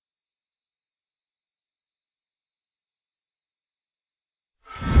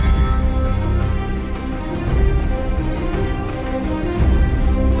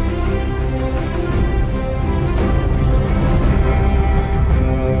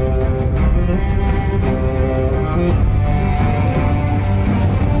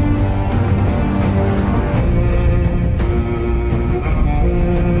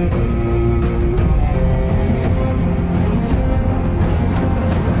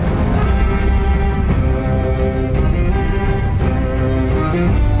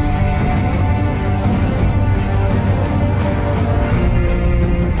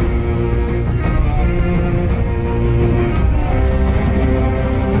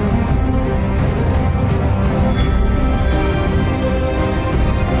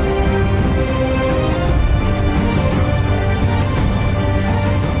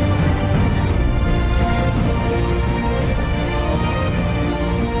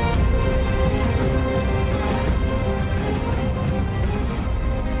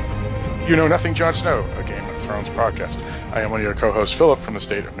You Know Nothing, Jon Snow, a Game of Thrones podcast. I am one of your co-hosts, Philip, from the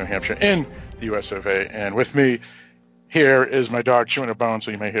state of New Hampshire in the U.S. of A. And with me here is my dog chewing a bone, so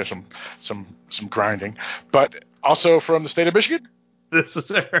you may hear some grinding. But also from the state of Michigan, this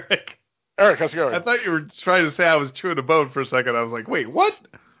is Eric. Eric, how's it going? I thought you were trying to say I was chewing a bone for a second. I was like, wait, what?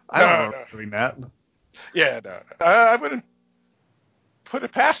 I don't remember doing that. Yeah, no. I wouldn't put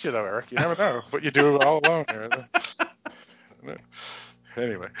it past you, though, Eric. You never know what you do all alone here.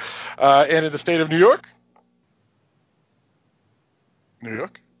 Anyway, and in the state of New York? New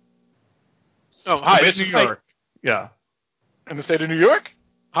York? Oh, hi, this is New Mike. York. Yeah. In the state of New York?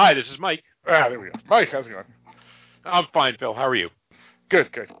 Hi, this is Mike. There we go. Mike, how's it going? I'm fine, Phil. How are you? Good.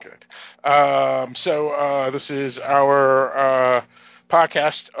 So this is our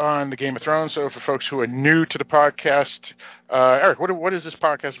podcast on the Game of Thrones. So for folks who are new to the podcast, Eric, what is this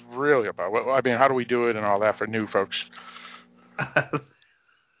podcast really about? How do we do it and all that for new folks?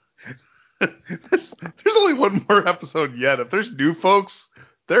 There's only one more episode yet. If there's new folks,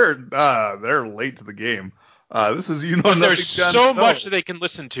 they're late to the game. This is There's so much that they can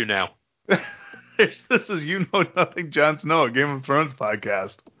listen to now. This is Nothing, Jon Snow, a Game of Thrones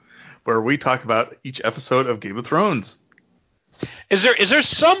podcast, where we talk about each episode of Game of Thrones. Is there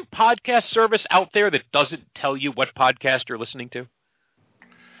some podcast service out there that doesn't tell you what podcast you're listening to?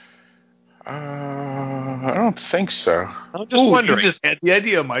 I don't think so. I'm just wondering. You just had the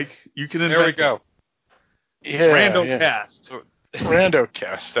idea, Mike. You can invent There we go. Random cast.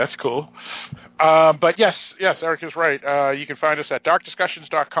 Randocast, that's cool. But yes, Eric is right. You can find us at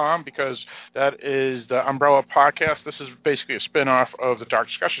darkdiscussions.com because that is the umbrella podcast. This is basically a spin-off of the Dark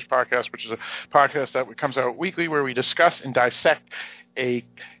Discussions podcast, which is a podcast that comes out weekly where we discuss and dissect a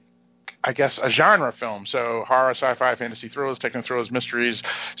genre film. So horror, sci-fi, fantasy thrillers, techno thrillers, mysteries,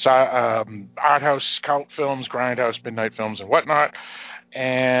 art house, cult films, grindhouse, midnight films, and whatnot.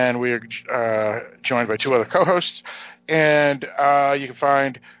 And we're joined by two other co-hosts. And you can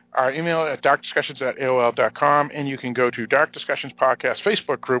find our email at darkdiscussions@aol.com, and you can go to Dark Discussions Podcast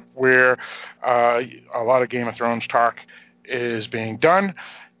Facebook group where a lot of Game of Thrones talk is being done.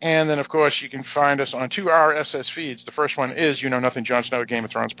 And then, of course, you can find us on two RSS feeds. The first one is You Know Nothing, Jon Snow, Game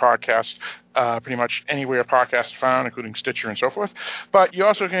of Thrones podcast, pretty much anywhere podcasts are found, including Stitcher and so forth. But you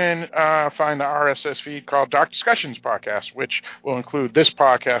also can find the RSS feed called Dark Discussions Podcast, which will include this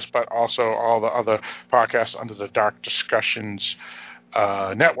podcast, but also all the other podcasts under the Dark Discussions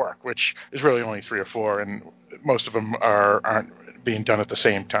network, which is really only 3 or 4, and most of them aren't being done at the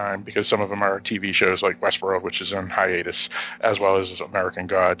same time because some of them are TV shows like Westworld, which is on hiatus, as well as American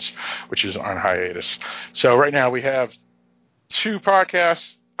Gods, which is on hiatus. So right now we have 2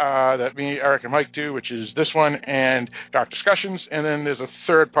 podcasts that me, Eric, and Mike do, which is this one and Dark Discussions, and then there's a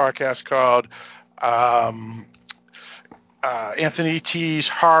third podcast called Anthony T's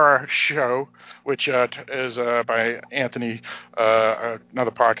Horror Show, which is by Anthony, another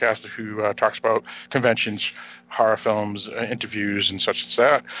podcaster who talks about conventions, horror films, interviews, and such as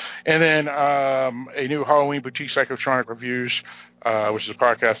that. And then a new Halloween Boutique Psychotronic Reviews, which is a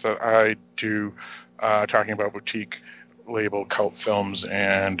podcast that I do talking about boutique label cult films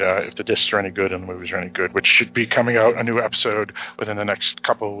and if the discs are any good and the movies are any good, which should be coming out a new episode within the next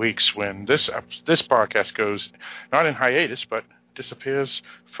couple of weeks when this podcast goes not in hiatus but disappears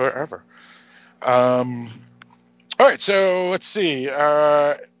forever. All right, so let's see.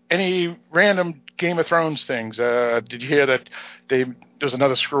 Any random Game of Thrones things? Did you hear that there's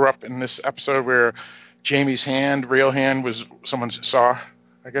another screw up in this episode where Jaime's real hand was someone's saw?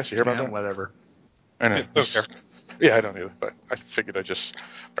 I guess you hear about that? Whatever. I know. Yeah, I don't either, but I figured I'd just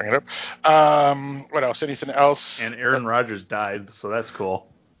bring it up. What else? Anything else? And Aaron Rodgers died, so that's cool.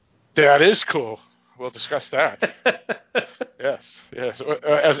 That is cool. We'll discuss that. Yes.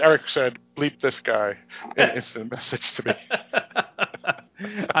 As Eric said, bleep this guy. An instant message to me.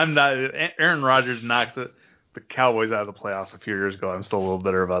 I'm not. Aaron Rodgers knocked the Cowboys out of the playoffs a few years ago. I'm still a little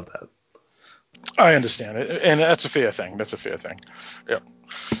bitter about that. I understand it, and that's a fair thing. Yep.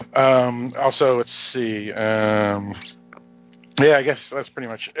 Also, let's see. Yeah, I guess that's pretty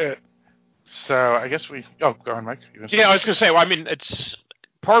much it. So I guess we. Oh, go on, Mike. Yeah, I was going to say. Well, I mean, it's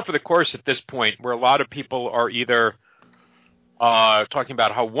par for the course at this point, where a lot of people are either talking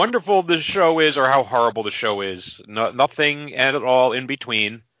about how wonderful the show is or how horrible the show is. Nothing at all in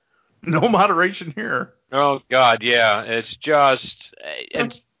between. No moderation here. Oh God, yeah. It's just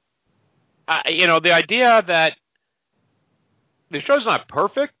and. The idea that the show's not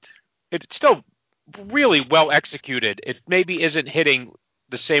perfect, it's still really well executed. It maybe isn't hitting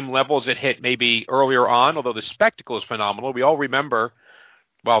the same levels it hit maybe earlier on, although the spectacle is phenomenal. We all remember,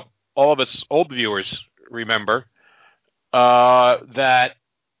 well, all of us old viewers remember, that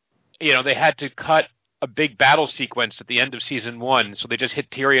they had to cut a big battle sequence at the end of season 1, so they just hit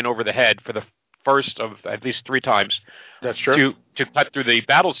Tyrion over the head for the first of at least 3 times. That's true. To cut through the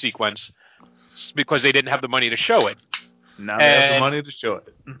battle sequence because they didn't have the money to show it. Now they have the money to show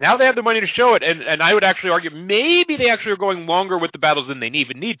it. Now they have the money to show it, and I would actually argue maybe they actually are going longer with the battles than they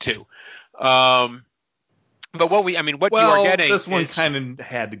even need to. But what you are getting, this one kind of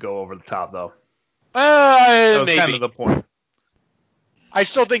had to go over the top, though. That was kind of the point. I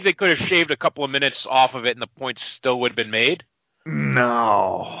still think they could have shaved a couple of minutes off of it, and the points still would have been made.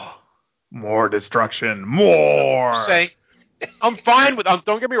 No, more destruction, more. I'm fine with.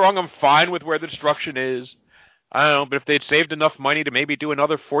 Don't get me wrong. I'm fine with where the destruction is. I don't know, but if they'd saved enough money to maybe do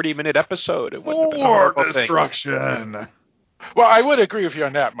another 40-minute episode, it wouldn't have been a horrible destruction. Thing. Well, I would agree with you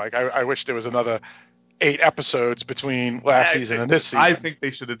on that, Mike. I wish there was another 8 episodes between last season and this season. I think they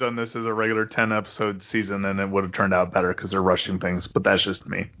should have done this as a regular 10-episode season, and it would have turned out better because they're rushing things, but that's just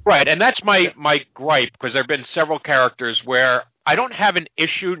me. Right, and that's my gripe, because there have been several characters where I don't have an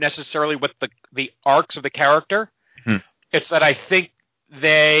issue necessarily with the arcs of the character. It's that I think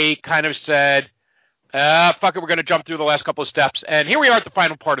they kind of said, fuck it, we're going to jump through the last couple of steps, and here we are at the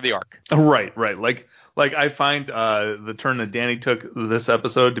final part of the arc. Right. Like I find the turn that Danny took this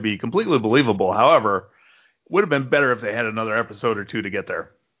episode to be completely believable. However, would have been better if they had another episode or 2 to get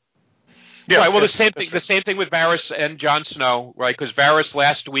there. Yeah, right. Well, the same thing with Varys and Jon Snow, right? Because Varys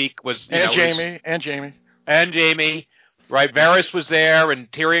last week was Jamie. Right, Varys was there, and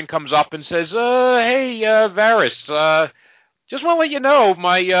Tyrion comes up and says, "Hey, Varys, just want to let you know,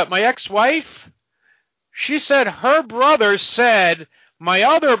 my ex-wife, she said her brother said my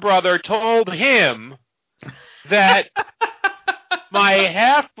other brother told him that my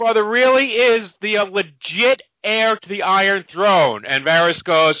half-brother really is the legit heir to the Iron Throne." And Varys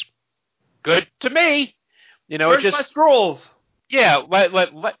goes, "Good to me." Where's my scrolls? Yeah,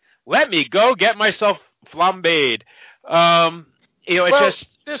 let me go get myself flambéed.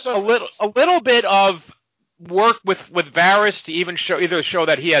 Just a little bit of work with Varys to even either show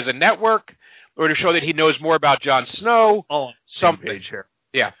that he has a network or to show that he knows more about Jon Snow. Some page here.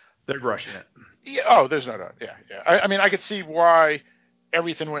 Yeah, they're rushing it. Yeah, there's no doubt. Yeah. I mean, I could see why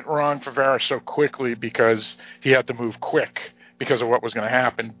everything went wrong for Varys so quickly, because he had to move quick because of what was going to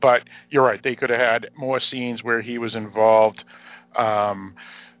happen. But you're right; they could have had more scenes where he was involved. A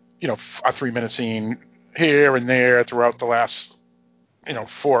 3-minute scene here and there throughout the last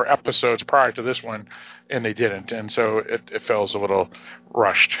 4 episodes prior to this one, and they didn't, and so it feels a little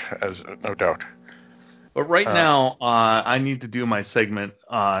rushed, as no doubt. But right now, I need to do my segment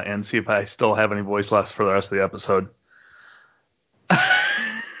and see if I still have any voice left for the rest of the episode.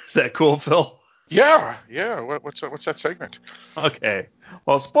 Is that cool, Phil? Yeah. What's that segment? Okay.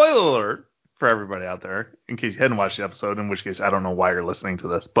 Well, spoiler alert for everybody out there, in case you hadn't watched the episode, in which case I don't know why you're listening to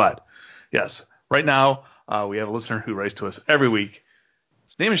this. But yes, right now we have a listener who writes to us every week.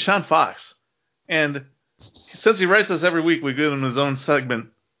 His name is Sean Fox, and since he writes us every week, we give him his own segment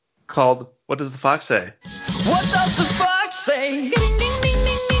called "What Does the Fox Say?" What does the fox say?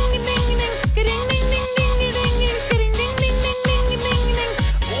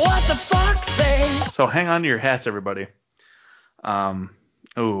 What the fox say? So hang on to your hats, everybody.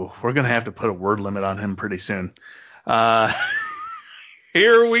 We're gonna have to put a word limit on him pretty soon.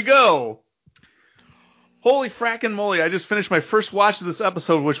 Here we go. Holy frackin' moly, I just finished my first watch of this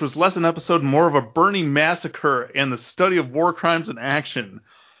episode, which was less an episode, more of a burning massacre and the study of war crimes in action.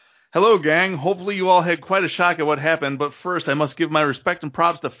 Hello, gang. Hopefully you all had quite a shock at what happened, but first I must give my respect and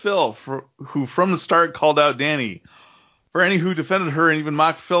props to Phil, who from the start called out Danny. For any who defended her and even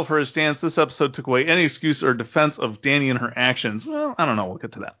mocked Phil for his stance, this episode took away any excuse or defense of Danny and her actions. Well, I don't know. We'll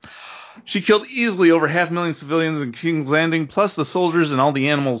get to that. She killed easily over 500,000 civilians in King's Landing, plus the soldiers and all the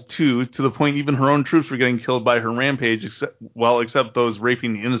animals, too, to the point even her own troops were getting killed by her rampage, except those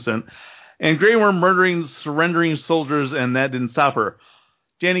raping the innocent. And Grey Worm murdering surrendering soldiers, and that didn't stop her.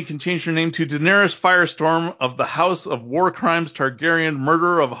 Dany can change her name to Daenerys Firestorm of the House of War Crimes Targaryen,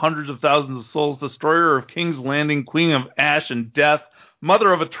 murderer of hundreds of thousands of souls, destroyer of King's Landing, queen of ash and death,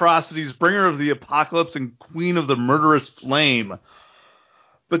 mother of atrocities, bringer of the apocalypse, and queen of the murderous flame.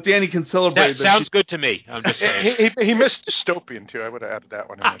 But Dany can celebrate. That sounds good to me. I'm just saying. He missed dystopian too. I would have added that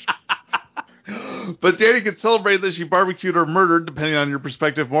one in. But Dany can celebrate that she barbecued or murdered, depending on your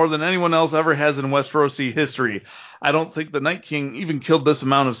perspective, more than anyone else ever has in Westerosi history. I don't think the Night King even killed this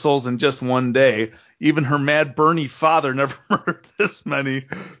amount of souls in just one day. Even her mad Bernie father never murdered this many.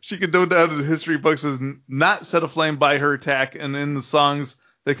 She could no doubt in the history books as not set aflame by her attack, and in the songs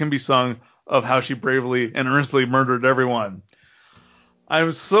that can be sung of how she bravely and earnestly murdered everyone.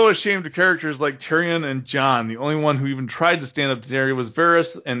 I'm so ashamed of characters like Tyrion and Jon. The only one who even tried to stand up to Daenerys was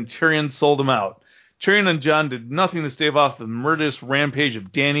Varys, and Tyrion sold him out. Tyrion and Jon did nothing to stave off the murderous rampage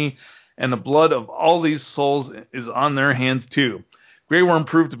of Dany, and the blood of all these souls is on their hands too. Grey Worm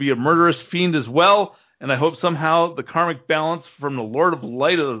proved to be a murderous fiend as well, and I hope somehow the karmic balance from the Lord of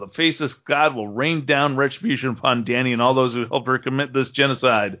Light of the Faceless God will rain down retribution upon Dany and all those who helped her commit this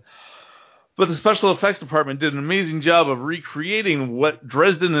genocide. But the special effects department did an amazing job of recreating what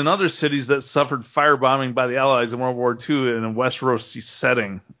Dresden and other cities that suffered firebombing by the Allies in World War II in a Westeros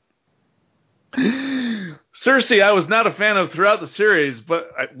setting. Cersei, I was not a fan of throughout the series, but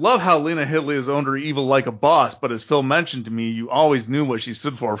I love how Lena Headey has owned her evil like a boss, but as Phil mentioned to me, you always knew what she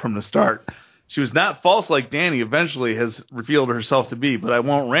stood for from the start. She was not false like Dany eventually has revealed herself to be, but I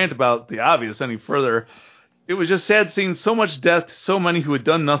won't rant about the obvious any further. It was just sad seeing so much death to so many who had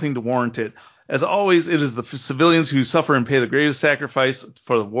done nothing to warrant it. As always, it is the civilians who suffer and pay the greatest sacrifice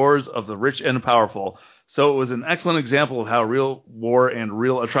for the wars of the rich and powerful. So it was an excellent example of how real war and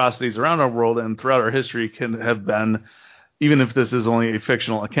real atrocities around our world and throughout our history can have been, even if this is only a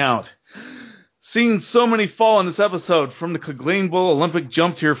fictional account. Seeing so many fall in this episode, from the Clegane Bowl Olympic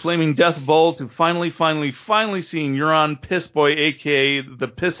jump to your Flaming Death Bowl to finally seeing Euron Pissboy, a.k.a. the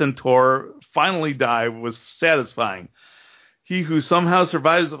Pissentor, finally die was satisfying. He who somehow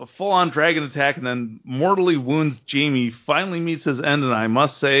survives a full-on dragon attack and then mortally wounds Jaime finally meets his end, and I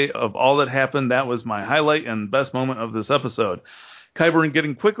must say, of all that happened, that was my highlight and best moment of this episode. Qyburn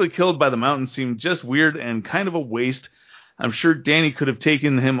getting quickly killed by the mountain seemed just weird and kind of a waste. I'm sure Dany could have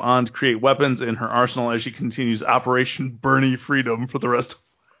taken him on to create weapons in her arsenal as she continues Operation Bernie Freedom for the rest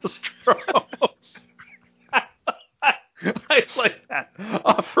of Westeros. I like that.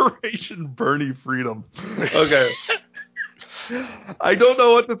 Operation Bernie Freedom. Okay. I don't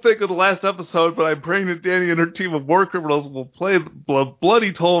know what to think of the last episode, but I'm praying that Dany and her team of war criminals will play the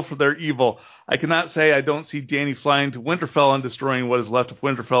bloody toll for their evil. I cannot say I don't see Dany flying to Winterfell and destroying what is left of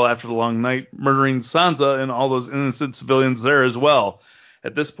Winterfell after the long night, murdering Sansa and all those innocent civilians there as well.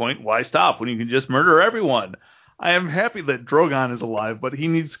 At this point, why stop when you can just murder everyone? I am happy that Drogon is alive, but he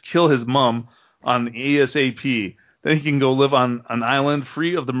needs to kill his mum on ASAP. Then he can go live on an island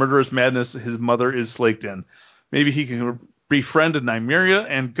free of the murderous madness his mother is slaked in. Maybe he can befriend Nymeria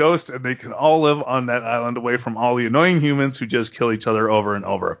and Ghost, and they can all live on that island away from all the annoying humans who just kill each other over and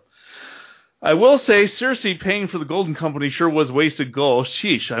over. I will say Cersei paying for the Golden Company sure was wasted gold.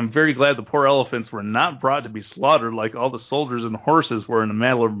 Sheesh, I'm very glad the poor elephants were not brought to be slaughtered like all the soldiers and horses were in a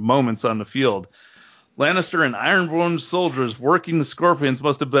matter of moments on the field. Lannister and Ironborn soldiers working the Scorpions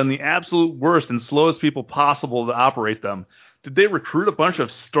must have been the absolute worst and slowest people possible to operate them. Did they recruit a bunch of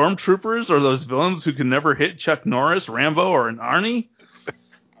stormtroopers or those villains who can never hit Chuck Norris, Rambo, or an Arnie?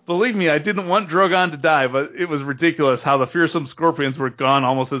 Believe me, I didn't want Drogon to die, but it was ridiculous how the fearsome Scorpions were gone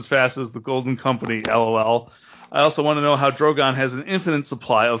almost as fast as the Golden Company, LOL. I also want to know how Drogon has an infinite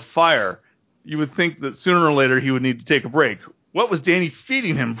supply of fire. You would think that sooner or later he would need to take a break. What was Dany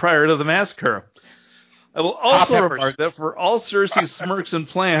feeding him prior to the massacre? I will also remark that for all Cersei's smirks and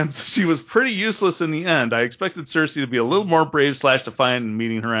plans, she was pretty useless in the end. I expected Cersei to be a little more brave/defiant in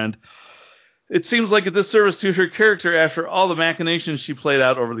meeting her end. It seems like a disservice to her character after all the machinations she played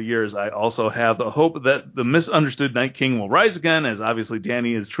out over the years. I also have the hope that the misunderstood Night King will rise again, as obviously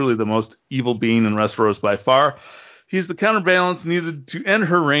Dany is truly the most evil being in Westeros by far. He's the counterbalance needed to end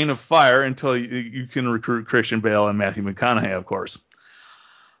her reign of fire until you can recruit Christian Bale and Matthew McConaughey, of course.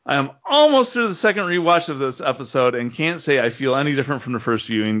 I am almost through the second rewatch of this episode and can't say I feel any different from the first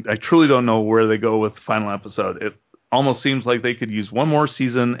viewing. I truly don't know where they go with the final episode. It almost seems like they could use one more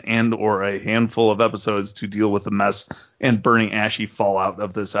season and or a handful of episodes to deal with the mess and burning ashy fallout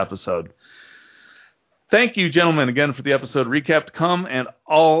of this episode. Thank you, gentlemen, again for the episode recap to come, and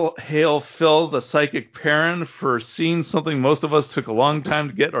all hail Phil, the psychic Perrin, for seeing something most of us took a long time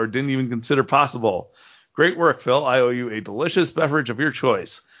to get or didn't even consider possible. Great work, Phil. I owe you a delicious beverage of your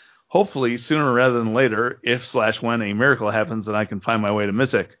choice. Hopefully, sooner rather than later, if/when a miracle happens and I can find my way to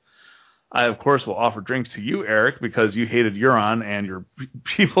Mystic. I, of course, will offer drinks to you, Eric, because you hated Euron and your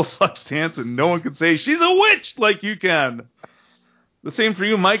people suck stance, and no one can say, she's a witch like you can. The same for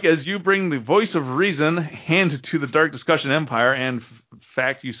you, Mike, as you bring the voice of reason hand to the Dark Discussion Empire, and in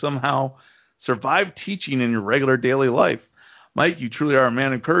fact, you somehow survived teaching in your regular daily life. Mike, you truly are a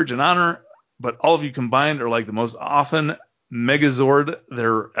man of courage and honor, but all of you combined are like the most often Megazord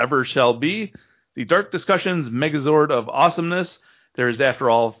there ever shall be. The Dark Discussion's Megazord of awesomeness. There is, after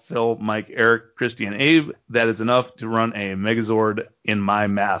all, Phil, Mike, Eric, Christy, and Abe. That is enough to run a Megazord in my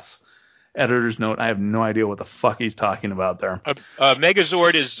math. Editor's note, I have no idea what the fuck he's talking about there.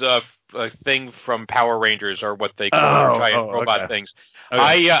 Megazord is thing from Power Rangers, or what they call giant robot things.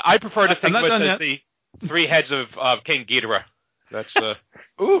 Okay. I prefer to think of it as the 3 heads of King Ghidorah. That's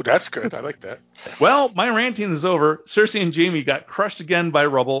Ooh, that's good. I like that. Well, my ranting is over. Cersei and Jaime got crushed again by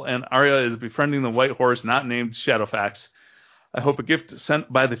rubble, and Arya is befriending the white horse not named Shadowfax. I hope a gift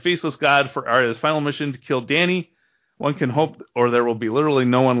sent by the faceless god for Arya's final mission to kill Dany. One can hope, or there will be literally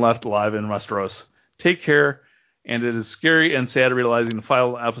no one left alive in Westeros. Take care, and it is scary and sad realizing the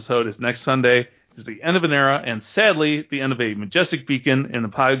final episode is next Sunday. It's the end of an era, and sadly, the end of a majestic beacon in the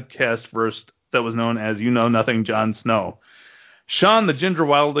podcast verse that was known as You Know Nothing, Jon Snow. Sean, the ginger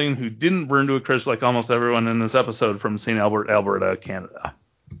wildling who didn't burn to a crisp like almost everyone in this episode, from St. Albert, Alberta, Canada.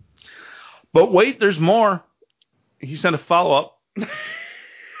 But wait, there's more. He sent a follow-up.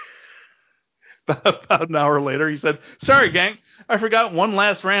 About an hour later, he said, "Sorry, gang, I forgot one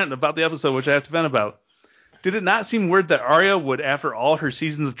last rant about the episode, which I have to vent about. Did it not seem weird that Arya would, after all her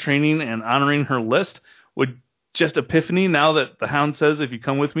seasons of training and honoring her list, would just epiphany now that the Hound says, if you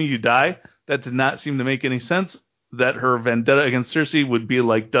come with me, you die? That did not seem to make any sense. That her vendetta against Cersei would be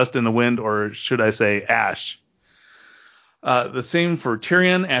like dust in the wind, or should I say ash. The same for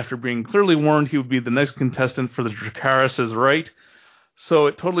Tyrion. After being clearly warned he would be the next contestant for the Dracarys is right. So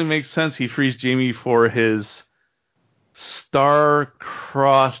it totally makes sense he frees Jaime for his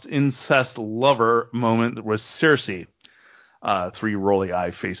star-crossed incest lover moment with Cersei. 3 rolly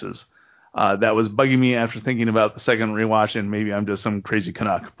eye faces. That was bugging me after thinking about the second rewatch, and maybe I'm just some crazy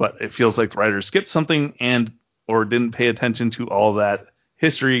Canuck, but it feels like the writers skipped something or didn't pay attention to all that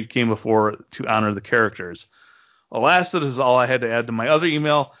history came before to honor the characters. Alas, that is all I had to add to my other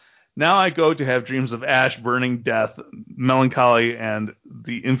email. Now I go to have dreams of ash, burning, death, melancholy, and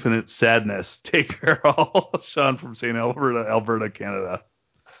the infinite sadness. Take care, all. Sean from St. Alberta, Alberta, Canada.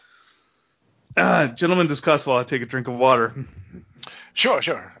 Gentlemen, discuss while I take a drink of water. Sure.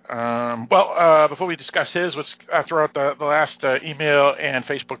 Before we discuss his, let's throw out the last email and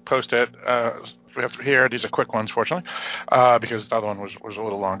Facebook post that we have here. These are quick ones, fortunately, because the other one was a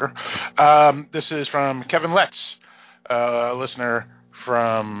little longer. This is from Kevin Letts, a listener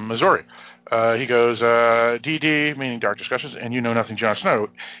from Missouri. He goes, DD, meaning Dark Discussions, and You Know Nothing, Jon Snow.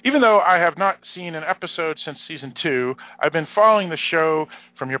 Even though I have not seen an episode since season 2, I've been following the show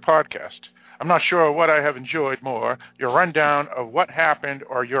from your podcast. I'm not sure what I have enjoyed more, your rundown of what happened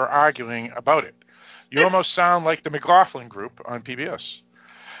or your arguing about it. You almost sound like the McLaughlin Group on PBS.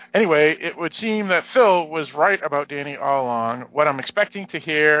 Anyway, it would seem that Phil was right about Dany all along. What I'm expecting to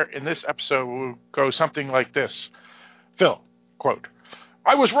hear in this episode will go something like this. Phil, quote,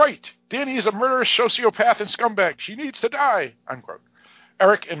 I was right. Dany is a murderous sociopath and scumbag. She needs to die, unquote.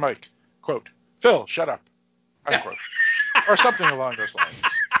 Eric and Mike, quote, Phil, shut up, unquote. Or something along those lines.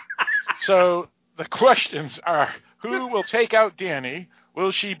 So the questions are, who will take out Dany? Will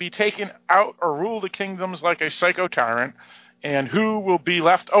she be taken out or rule the kingdoms like a psycho tyrant? And who will be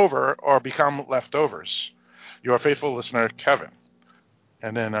left over or become leftovers? Your faithful listener, Kevin.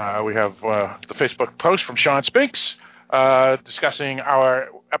 And then we have the Facebook post from Sean Spinks discussing our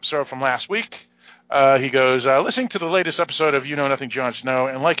episode from last week. He goes, listening to the latest episode of You Know Nothing, Jon Snow,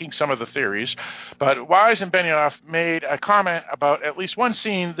 and liking some of the theories, but Wise and Benioff made a comment about at least one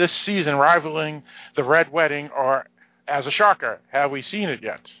scene this season rivaling the Red Wedding, or as a shocker, have we seen it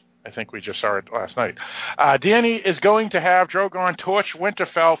yet? I think we just saw it last night. Dany is going to have Drogon torch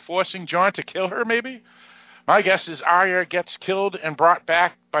Winterfell, forcing Jon to kill her, maybe? My guess is Arya gets killed and brought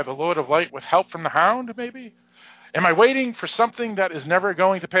back by the Lord of Light with help from the Hound, maybe? Am I waiting for something that is never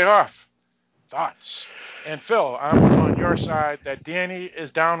going to pay off? Thoughts? And Phil, I'm on your side that Dany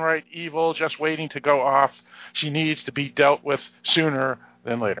is downright evil, just waiting to go off. She needs to be dealt with sooner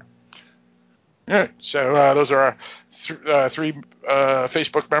than later. All right, so those are our 3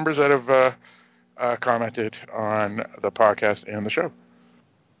 Facebook members that have commented on the podcast and the show.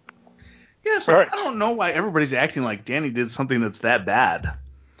 Yes, right. I don't know why everybody's acting like Dany did something that's that bad.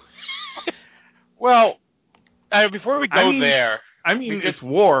 Well, before we go there... I mean, it's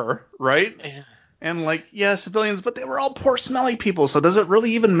war, right? Yeah. And, civilians, but they were all poor, smelly people, so does it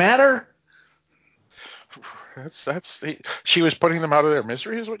really even matter? She was putting them out of their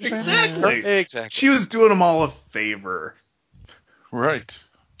misery, is what you're saying? Exactly. She was doing them all a favor. Right.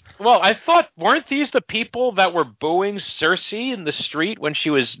 Well, I thought, weren't these the people that were booing Cersei in the street when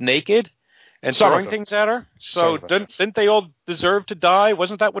she was naked and throwing things at her? So didn't they all deserve to die?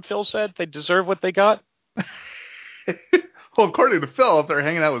 Wasn't that what Phil said? They deserve what they got? Well, according to Phil, if they're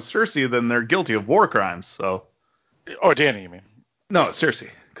hanging out with Cersei, then they're guilty of war crimes, so... Oh, Dany, you mean? No, Cersei,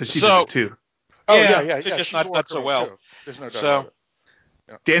 because she did it too. Oh, yeah. Just not so well. There's no doubt about it.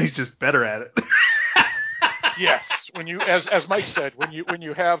 Yeah. Dany's just better at it. Yes, when you, as Mike said, when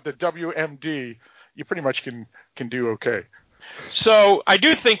you have the WMD, you pretty much can do okay. So I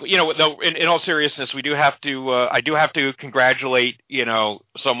do think, though, in all seriousness, we do have to. I do have to congratulate,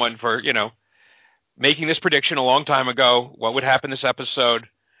 someone for, making this prediction a long time ago. What would happen this episode?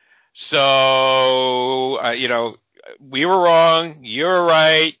 So, we were wrong. You're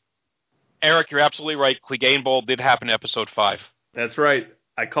right, Eric. You're absolutely right. Clegane Bowl did happen in episode 5. That's right.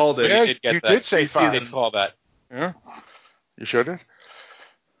 I called it. Yeah, you did say 5. You did call that. Yeah, you sure did.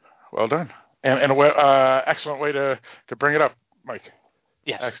 Well done. And excellent way to bring it up, Mike.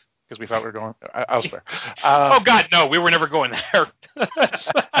 Yeah. Because we thought we were going elsewhere. Oh, God, no. We were never going there.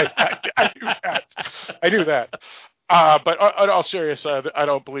 I knew that. But in all seriousness, I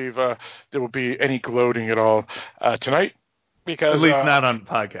don't believe there will be any gloating at all tonight. Because, at least not on the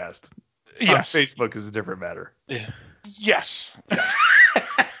podcast. Yes. On Facebook is a different matter. Yeah. Yes.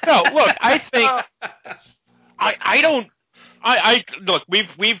 No, look, I think look, we've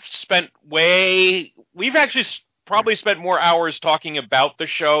actually probably spent more hours talking about the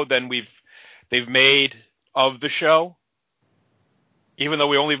show than they've made of the show, even though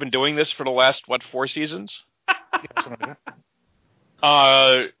we've only been doing this for the last 4 seasons.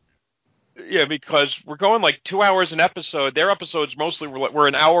 Yeah, because we're going like 2 hours an episode. Their episodes mostly were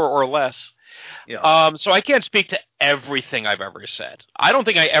an hour or less. Yeah. So I can't speak to everything I've ever said. I don't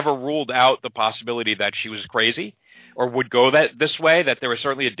think I ever ruled out the possibility that she was crazy or would go this way, that there was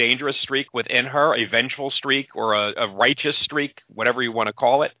certainly a dangerous streak within her, a vengeful streak or a righteous streak, whatever you want to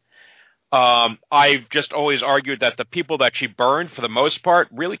call it. I've just always argued that the people that she burned, for the most part,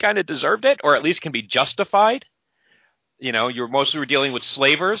 really kind of deserved it, or at least can be justified. You're mostly dealing with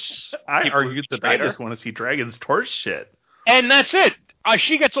slavers. I argued that I just want to see Dragon's Torch shit. And that's it.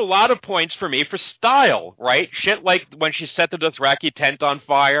 She gets a lot of points for me for style, right? Shit like when she set the Dothraki tent on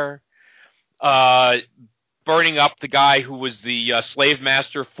fire, burning up the guy who was the slave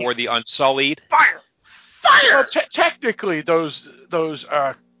master for the Unsullied. Fire! Well, technically, those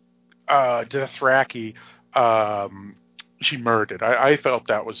Dothraki, she murdered. I felt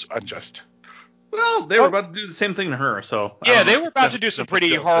that was unjust. Well, they were about to do the same thing to her, so... Yeah, they were about to do some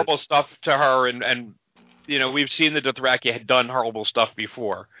pretty horrible stuff to her, and we've seen the Dothraki had done horrible stuff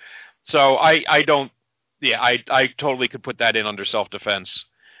before. So I totally could put that in under self-defense.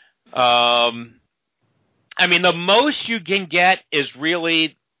 I mean, the most you can get is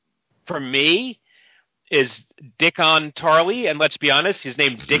really, for me, is Dickon Tarley, and let's be honest, his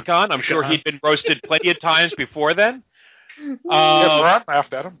name's Dickon. I'm sure he'd been roasted plenty of times before then. Braun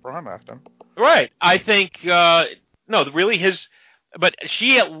laughed at him. Right. I think, but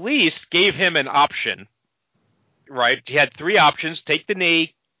she at least gave him an option, right? He had 3 options: take the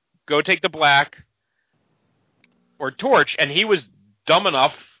knee, go take the black, or torch, and he was dumb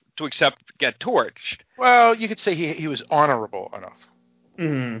enough to get torched. Well, you could say he was honorable enough.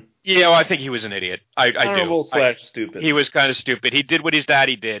 Mm-hmm. Yeah, I think he was an idiot. I honorable do. / stupid. He was kind of stupid. He did what his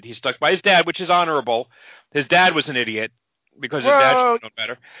daddy did. He stuck by his dad, which is honorable. His dad was an idiot because his dad should have known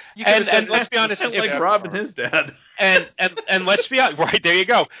better. And let's be honest, like Rob and his dad. And let's be honest, right there you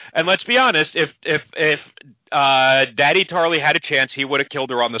go. And let's be honest, if Daddy Tarley had a chance, he would have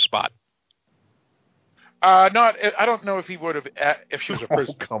killed her on the spot. I don't know if he would have if she was a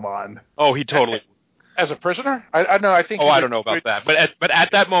prisoner. Oh, come on. Oh, he totally. As a prisoner? I know. I think. Oh, I don't know about that. But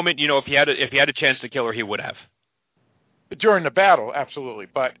at that moment, if he had a chance to kill her, he would have. During the battle, absolutely.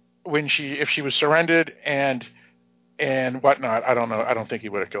 But if she was surrendered and whatnot, I don't know. I don't think he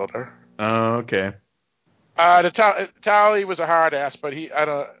would have killed her. Oh, okay. Tally was a hard ass, but he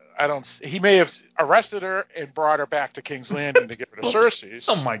may have arrested her and brought her back to King's Landing to give her to Cersei's.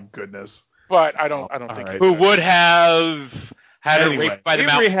 Oh my goodness. But I don't think right. Who would have had her raped by the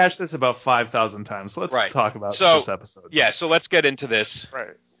mountain. We've rehashed this about 5,000 times. Let's talk about this episode. Yeah, so let's get into this.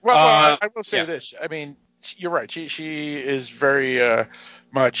 Right. Well, I will say this. I mean, you're right. She is very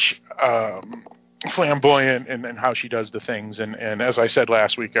much flamboyant in how she does the things. And as I said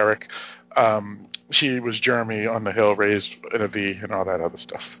last week, Eric, she was Jeremy on the hill, raised in a V and all that other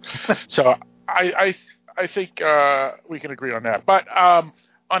stuff. So I think we can agree on that. But on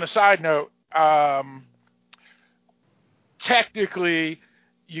a side note, technically,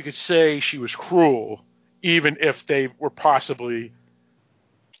 you could say she was cruel, even if they were possibly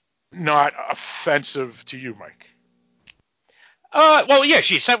not offensive to you, Mike. Well, yeah,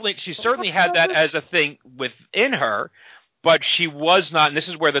 she certainly had that as a thing within her, but she was not. And this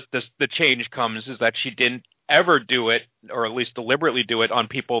is where the change comes: is that she didn't ever do it, or at least deliberately do it, on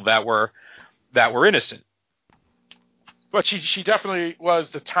people that were innocent. But she definitely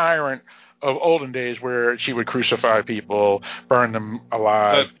was the tyrant of olden days, where she would crucify people, burn them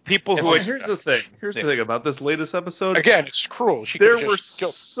alive. The people who And Here's the thing. Here's the thing about this latest episode. again, it's cruel. She There could were just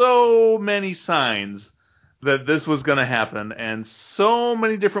killed. so many signs that this was going to happen, and so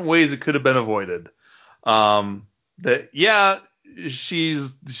many different ways it could have been avoided. That she's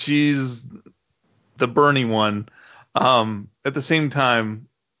the Bernie one. At the same time,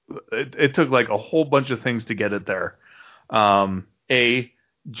 it took like a whole bunch of things to get it there.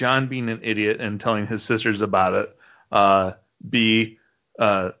 John being an idiot and telling his sisters about it. B,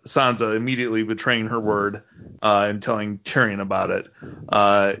 Sansa immediately betraying her word and telling Tyrion about it.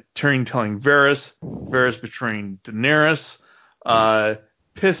 Tyrion telling Varys. Varys betraying Daenerys.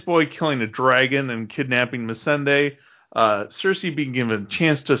 Pissboy killing a dragon and kidnapping Missandei. Cersei being given a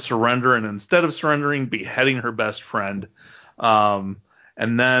chance to surrender, and instead of surrendering, beheading her best friend.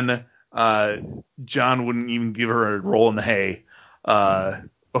 And then John wouldn't even give her a roll in the hay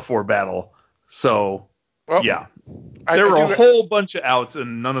before battle. So, yeah. There were a whole bunch of outs,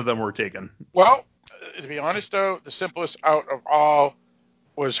 and none of them were taken. Well, to be honest, though, the simplest out of all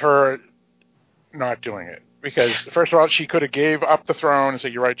was her not doing it. Because, first of all, she could have gave up the throne and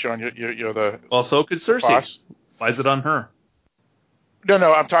said, "You're right, John, you're the Well, so could Cersei. boss." Why is it on her?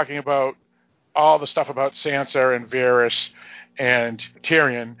 No, I'm talking about all the stuff about Sansa and Varys and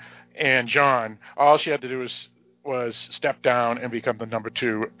Tyrion and Jon. All she had to do was step down and become the number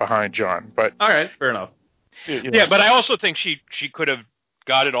 2 behind Jon. But all right, fair enough. Yeah, but I also think she could have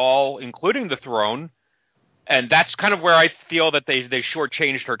got it all, including the throne, and that's kind of where I feel that they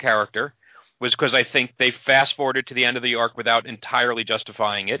shortchanged her character, was because I think they fast-forwarded to the end of the arc without entirely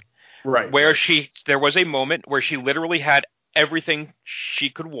justifying it. Right. Where there was a moment where she literally had everything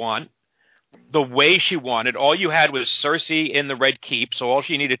she could want, the way she wanted. All you had was Cersei in the Red Keep, so all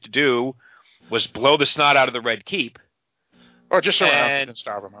she needed to do was blow the snot out of the Red Keep. Or just surround and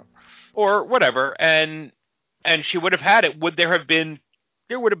starve them up. Or whatever, and she would have had it.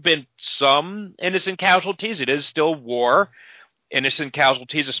 There would have been some innocent casualties. It is still war. Innocent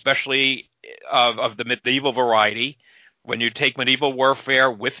casualties, especially of the medieval variety. When you take medieval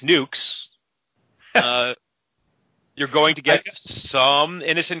warfare with nukes, you're going to get some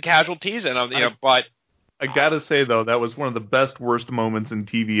innocent casualties, but I gotta say though, that was one of the worst moments in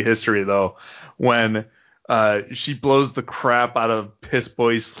TV history though, when she blows the crap out of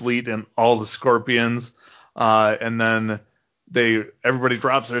Pissboy's fleet and all the scorpions, and then everybody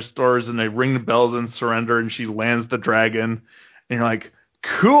drops their stores and they ring the bells and surrender, and she lands the dragon, and you're like,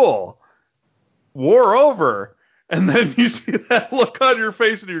 cool, war over. And then you see that look on your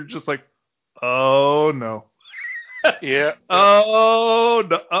face, and you're just like, oh no. Yeah. Oh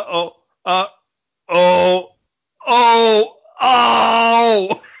no. Oh.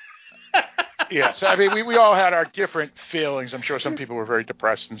 Yes, I mean, we all had our different feelings. I'm sure some people were very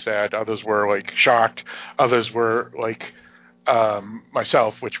depressed and sad. Others were, like, shocked. Others were, like,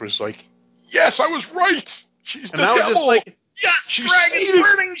 myself, which was like, yes, I was right. She's the devil. And I was just like, yes, she's dragon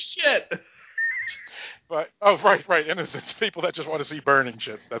burning shit. But right, innocent people that just want to see burning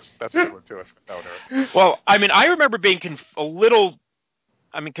shit. That's a good one too. Well, I mean, I remember being confused.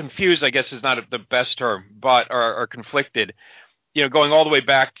 I guess is not the best term, but or conflicted. Going all the way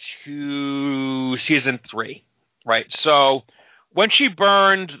back to season 3, right? So when she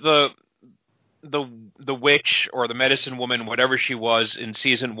burned the witch or the medicine woman, whatever she was in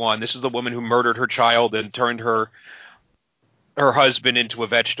season 1, this is the woman who murdered her child and turned her husband into a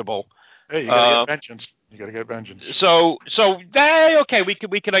vegetable. Hey, you gotta get vengeance. You gotta get vengeance. So okay, we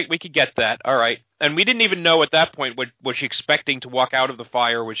could get that. All right. And we didn't even know at that point, was she expecting to walk out of the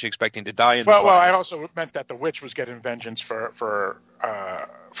fire? Was she expecting to die in the fire? Well, I also meant that the witch was getting vengeance for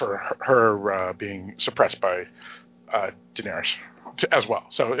her being suppressed by Daenerys as well.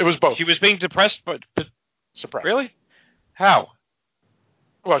 So it was both. She was being suppressed, but suppressed. Really? How?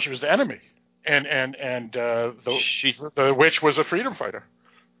 Well, she was the enemy, and the witch was a freedom fighter.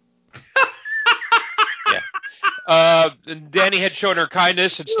 Yeah. Dany had shown her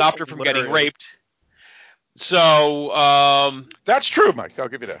kindness and stopped her from getting raped. So that's true, Mike. I'll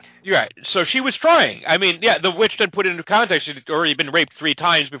give you that. You're right. So she was trying. I mean, yeah, the witch then put it into context. She'd already been raped 3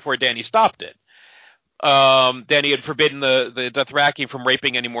 times before Dany stopped it. Dany had forbidden the Dothraki from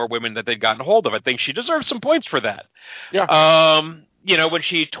raping any more women that they'd gotten a hold of. I think she deserves some points for that. Yeah. When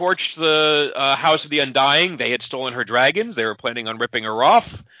she torched the House of the Undying, they had stolen her dragons. They were planning on ripping her off.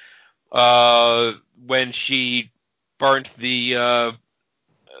 When she burnt the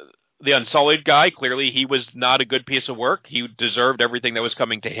Unsullied guy, clearly he was not a good piece of work. He deserved everything that was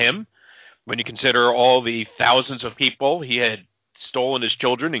coming to him. When you consider all the thousands of people he had stolen his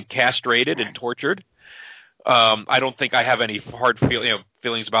children and castrated and tortured. I don't think I have any hard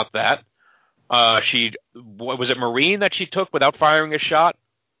feelings about that. Was it Marine that she took without firing a shot?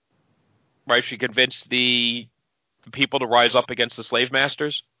 Right, she convinced the people to rise up against the slave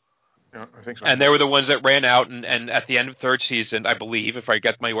masters. Yeah, I think so. And they were the ones that ran out and at the end of third season, I believe, if I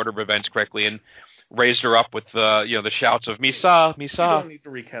get my order of events correctly, and raised her up with the shouts of Misa, Misa. You don't need to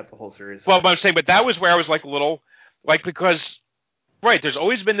recap the whole series. Well, but I'm saying, but that was where I was like a little, like, because, right, there's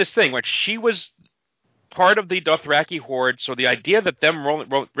always been this thing, like, she was part of the Dothraki horde, so the idea that them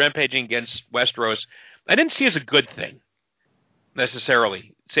rampaging against Westeros, I didn't see as a good thing,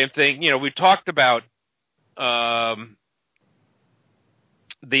 necessarily. Same thing, we talked about the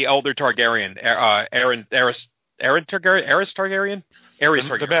elder Targaryen, Aerys Targaryen? Aerys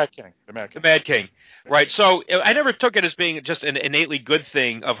Targaryen. The Mad King. The Mad King. Right, so I never took it as being just an innately good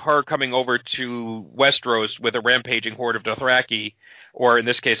thing of her coming over to Westeros with a rampaging horde of Dothraki, or in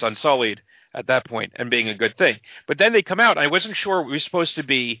this case Unsullied, at that point, and being a good thing. But then they come out, and I wasn't sure is this supposed to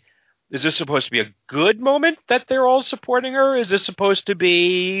be a good moment that they're all supporting her? Is this supposed to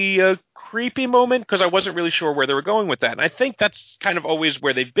be a creepy moment? Because I wasn't really sure where they were going with that. And I think that's kind of always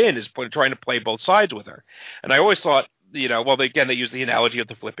where they've been, is trying to play both sides with her. And I always thought, they use the analogy of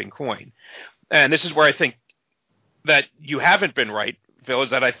the flipping coin. And this is where I think that you haven't been right, Phil, is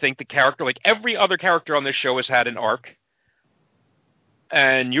that I think the character, like every other character on this show, has had an arc.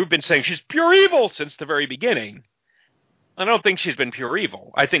 And you've been saying she's pure evil since the very beginning. I don't think she's been pure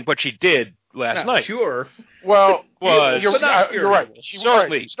evil. I think what she did last night. Pure. Well, was you're right.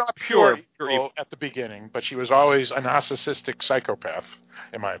 Certainly, she's not pure evil at the beginning, but she was always a narcissistic psychopath,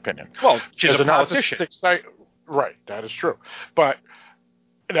 in my opinion. Well, she's a politician. Right, that is true. But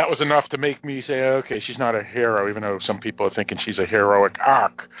that was enough to make me say, okay, she's not a hero, even though some people are thinking she's a heroic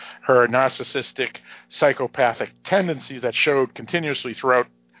arc. Her narcissistic, psychopathic tendencies that showed continuously throughout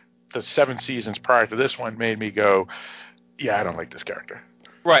the 7 seasons prior to this one made me go, yeah, I don't like this character.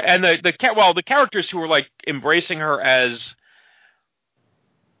 Right, and the characters who were like embracing her as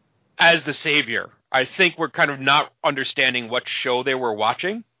the savior, I think were kind of not understanding what show they were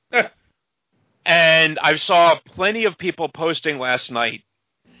watching. And I saw plenty of people posting last night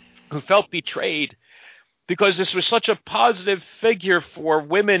who felt betrayed because this was such a positive figure for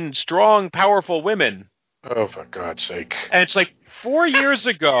women, strong, powerful women. Oh, for God's sake. And it's like 4 years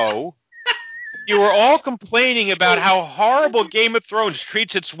ago, you were all complaining about how horrible Game of Thrones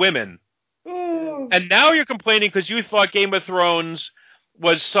treats its women. And now you're complaining because you thought Game of Thrones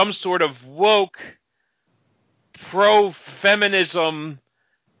was some sort of woke, pro-feminism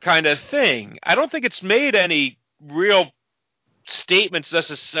kind of thing. I don't think it's made any real statements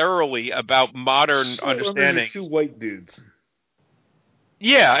necessarily about modern understanding. 2 white dudes.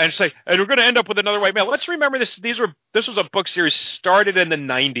 Yeah, and say, and we're going to end up with another white male. Let's remember this. This was a book series started in the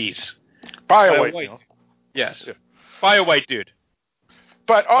 90s. By a white dude. Yes. Yeah. By a white dude.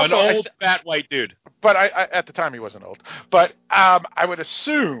 But also an old, fat white dude. But I at the time he wasn't old. But I would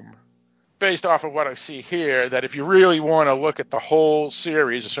assume, based off of what I see here, that if you really want to look at the whole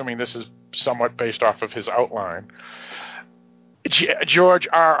series, assuming this is somewhat based off of his outline, George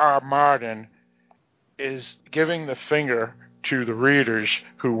R.R. Martin is giving the finger to the readers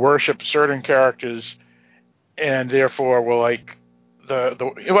who worship certain characters and therefore will like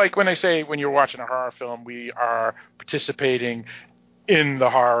like when they say when you're watching a horror film, we are participating in the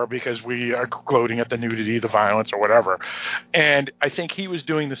horror because we are gloating at the nudity, the violence, or whatever. And I think he was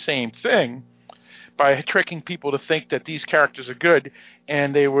doing the same thing by tricking people to think that these characters are good,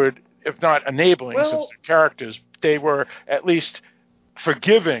 and they would, if not enabling, since they're characters, they were at least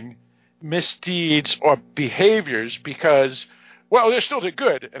forgiving misdeeds or behaviors because, well, they still did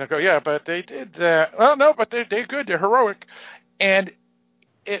good. And I go, yeah, but they did that. Well, no, but they're good. They're heroic. And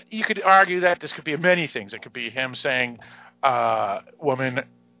you could argue that this could be many things. It could be him saying, women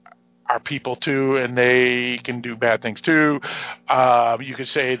are people too, and they can do bad things too. You could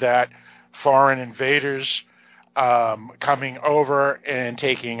say that foreign invaders coming over and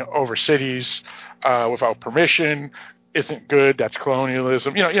taking over cities without permission isn't good. That's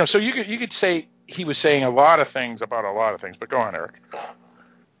colonialism. So you could say he was saying a lot of things about a lot of things. But go on, Eric.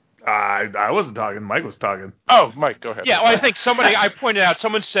 I wasn't talking. Mike was talking. Oh, Mike, go ahead. Yeah, well, I think I pointed out,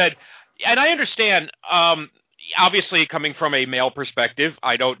 someone said, and I understand, obviously coming from a male perspective,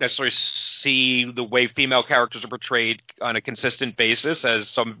 I don't necessarily see the way female characters are portrayed on a consistent basis as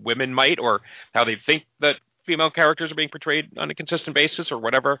some women might, or how they think that female characters are being portrayed on a consistent basis or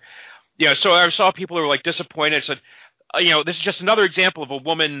whatever. So I saw people who were like disappointed, said, this is just another example of a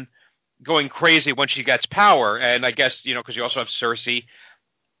woman going crazy when she gets power. And I guess, because you also have Cersei.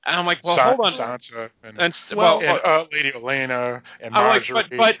 And I'm like, well, hold on. Sansa and Lady Olenna and I'm Marjorie.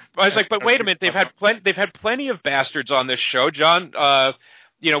 like, but I was like, but wait a minute. They've had plenty of bastards on this show, John.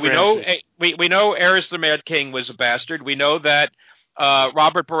 We know Aerys the Mad King was a bastard. We know that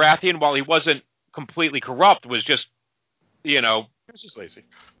Robert Baratheon, while he wasn't completely corrupt, was just, he was just lazy.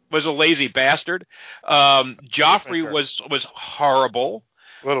 Was a lazy bastard. Joffrey was horrible.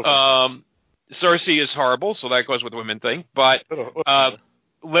 Cersei is horrible, so that goes with the women thing. But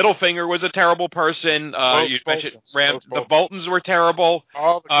Littlefinger was a terrible person. You mentioned the Boltons were terrible.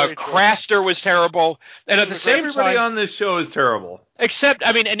 Craster was terrible. And at the same time, everybody on this show is terrible. Except,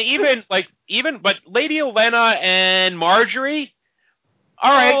 but Lady Olenna and Marjorie.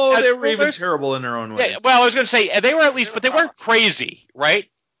 All right. Oh, they were even terrible in their own ways. Yeah, well, I was going to say they were at least, but they weren't crazy, right?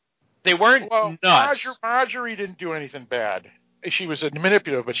 They weren't nuts. Marjorie didn't do anything bad. She was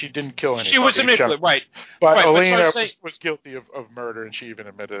manipulative, but she didn't kill anyone. She was manipulative, right. But Olenna was guilty of murder, and she even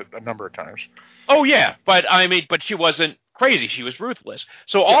admitted it a number of times. Oh, yeah. But she wasn't crazy. She was ruthless.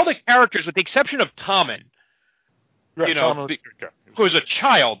 So all the characters, with the exception of Tommen, Tommen who was a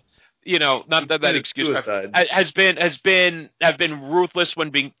child, not that excuse, have been ruthless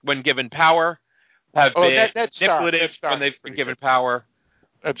when given power, have been manipulative when they've been given power.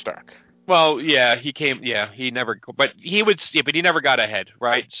 That's dark. Well, yeah, he never got ahead,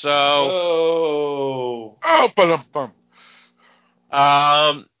 right? So, Jon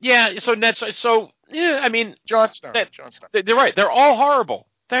Snow. They're right. They're all horrible.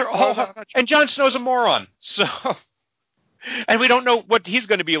 And Jon Snow's a moron. So, and we don't know what he's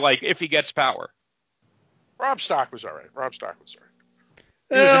going to be like if he gets power. Robb Stark was all right. He was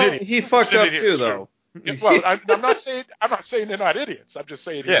an idiot. He fucked up too, though. Well, I'm not saying they're not idiots. I'm just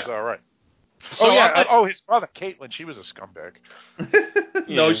saying he was all right. So, his brother, Caitlyn, she was a scumbag.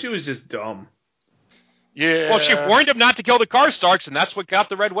 No, she was just dumb. Yeah. Well, she warned him not to kill the Karstarks, and that's what got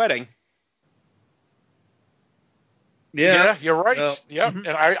the Red Wedding. Yeah, you're right. And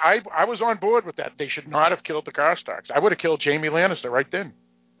I was on board with that. They should not have killed the Karstarks. I would have killed Jaime Lannister right then.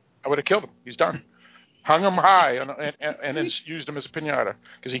 I would have killed him. He's done. Hung him high and then used him as a piñata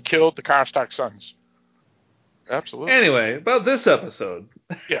because he killed the Karstark sons. Absolutely. Anyway, about this episode.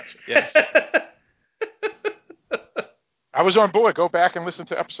 Yes. I was on board. Go back and listen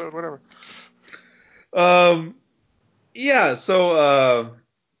to episode whatever. No,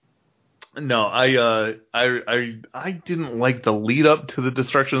 I didn't like the lead up to the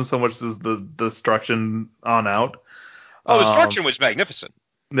destruction so much as the destruction on out. Oh, the destruction was magnificent.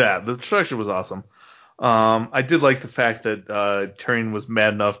 Yeah, the destruction was awesome. I did like the fact that Tyrion was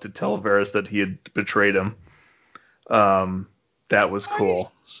mad enough to tell Varys that he had betrayed him. That was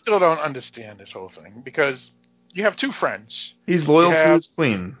cool. I still don't understand this whole thing because you have two friends. He's loyal to his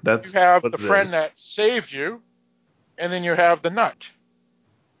queen. You have the friend that saved you, and then you have the nut.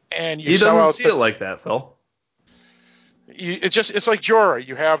 And he doesn't see it like that, Phil. It's like Jorah.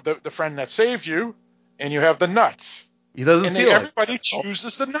 You have the friend that saved you, and you have the nut. He doesn't see it. Everybody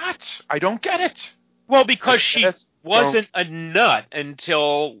chooses the nut. I don't get it. Well, because she wasn't a nut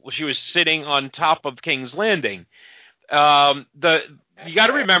until she was sitting on top of King's Landing. You got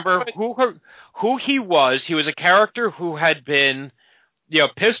to remember who he was. He was a character who had been,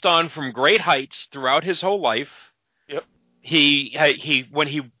 pissed on from great heights throughout his whole life. Yep. When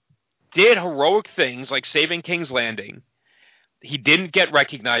he did heroic things like saving King's Landing, he didn't get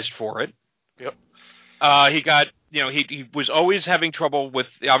recognized for it. Yep. He got, he was always having trouble with.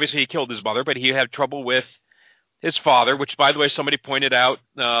 Obviously, he killed his mother, but he had trouble with his father. Which, by the way, somebody pointed out.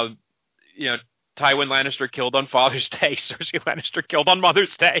 Tywin Lannister killed on Father's Day. Cersei Lannister killed on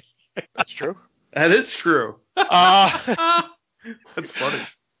Mother's Day. That's true. That is true. That's funny.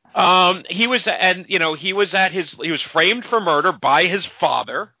 He was framed for murder by his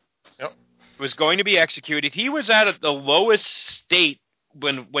father. Yep. Was going to be executed. He was at the lowest state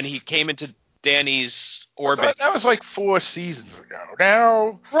when he came into Dany's orbit. That was like 4 seasons ago.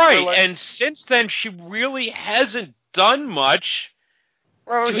 Now, right, and since then she really hasn't done much.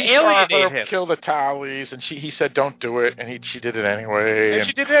 Well, he saw her kill the Tallys, and he said, "Don't do it," and she did it anyway. And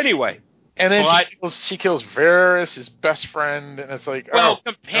she did it anyway. And then she kills Varys, his best friend, and it's like, but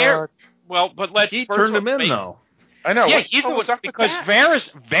he turned him in though. I know. Yeah, he's the one because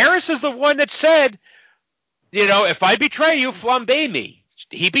Varys is the one that said, if I betray you, flambe me.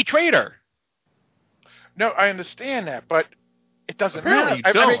 He betrayed her. No, I understand that, but it doesn't Apparently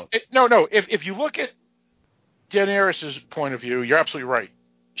matter. You don't. No. If you look at Daenerys' point of view, you're absolutely right.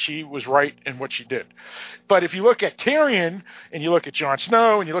 She was right in what she did. But if you look at Tyrion, and you look at Jon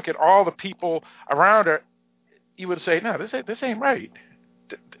Snow, and you look at all the people around her, you would say, no, this ain't right.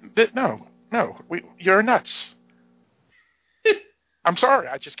 No, you're nuts. I'm sorry,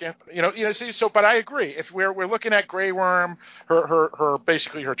 I just can't. See. So, but I agree. If we're looking at Grey Worm, her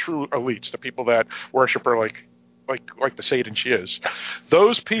basically her true elites, the people that worship her like the Satan she is,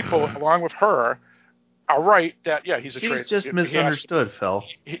 those people along with her are right that he's a traitor. He's just misunderstood, Phil.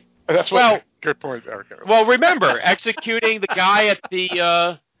 That's what. Good point, Eric. Well, remember executing the guy at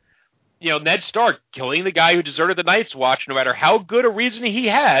the. Ned Stark killing the guy who deserted the Night's Watch, no matter how good a reason he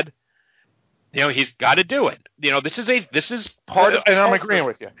had. He's got to do it. This is part of. And I'm agreeing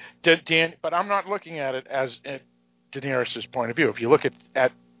with you, Dan. But I'm not looking at it as Daenerys' point of view. If you look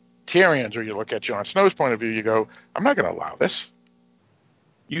at Tyrion's or you look at Jon Snow's point of view, you go, I'm not going to allow this.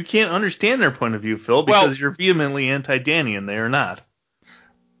 You can't understand their point of view, Phil, because you're vehemently anti-Dany and they are not.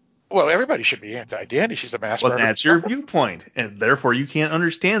 Well, everybody should be anti-Dany. She's a master. Well, that's your viewpoint, and therefore you can't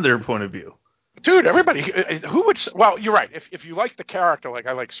understand their point of view. Dude, everybody, who would? Well, you're right. If you like the character, like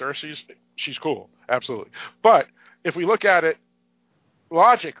I like Cersei's, she's cool, absolutely. But if we look at it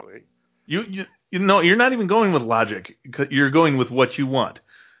logically, you're not even going with logic. You're going with what you want,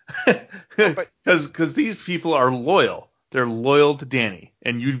 because these people are loyal. They're loyal to Dany,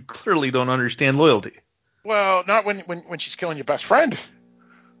 and you clearly don't understand loyalty. Well, not when she's killing your best friend.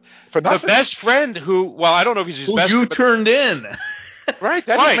 For nothing. The best friend I don't know if he's his best friend. Who you turned in. Right,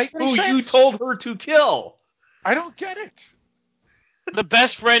 that doesn't make any sense. Who you told her to kill. I don't get it. The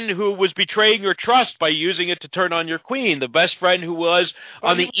best friend who was betraying your trust by using it to turn on your queen. The best friend who was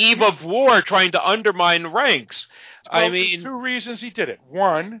on the eve of war trying to undermine ranks. Well, there's two reasons he did it.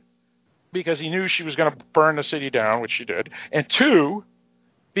 One, because he knew she was going to burn the city down, which she did. And two,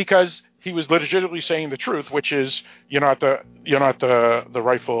 because he was legitimately saying the truth, which is you're not the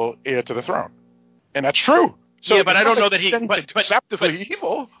rightful heir to the throne. And that's true. So but I don't know that he deceptively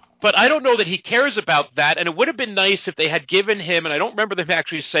evil. But I don't know that he cares about that, and it would have been nice if they had given him, and I don't remember them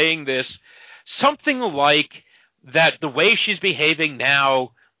actually saying this, something like that the way she's behaving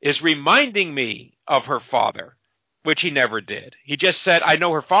now is reminding me of her father, which he never did. He just said, I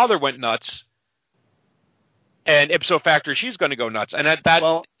know her father went nuts, and ipso facto she's going to go nuts. And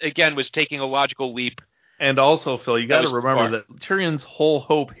that again, was taking a logical leap. And also, Phil, you got to remember that Tyrion's whole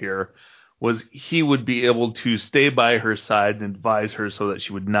hope here was he would be able to stay by her side and advise her so that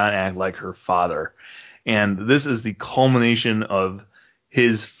she would not act like her father. And this is the culmination of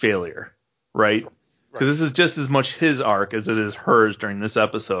his failure, right? Because this is just as much his arc as it is hers during this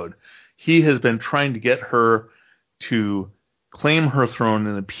episode. He has been trying to get her to claim her throne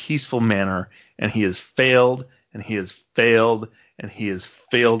in a peaceful manner, and he has failed, and he has failed, and he has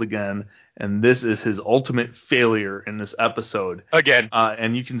failed again. And this is his ultimate failure in this episode. Again.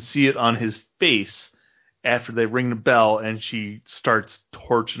 And you can see it on his face after they ring the bell and she starts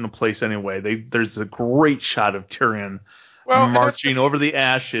torching the place anyway. There's a great shot of Tyrion marching over the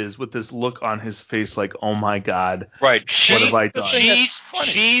ashes with this look on his face like, oh my God. Right. What have I done?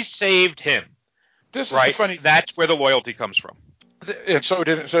 She saved him. This is the funny. That's where the loyalty comes from. And so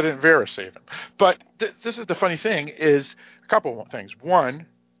didn't Varys save him. But this is the funny thing is a couple of things. One,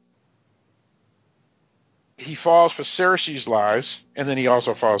 he falls for Cersei's lies, and then he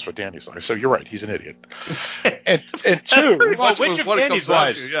also falls for Dany's lies. So you're right, he's an idiot. and two, which of Dany's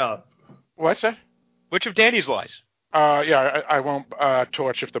lies? Yeah. What's that? Which of Dany's lies? I won't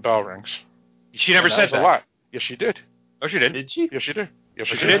torch if the bell rings. She never said that. A lot. Yes, she did. Oh, she did. Did she? Yes, she did. Yes,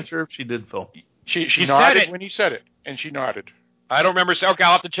 she I'm did. not sure if she did, Phil. She nodded when he said it, and she nodded. I don't remember. Okay,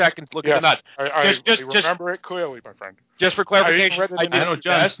 I'll have to check and look at the nut. I remember it clearly, my friend. Just for clarification, I know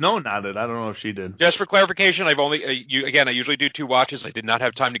Jon Snow nodded. I don't know if she did. Just for clarification, I've only I usually do 2 watches. I did not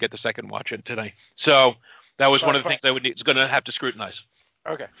have time to get the second watch in today, so that was one of the things I was going to have to scrutinize.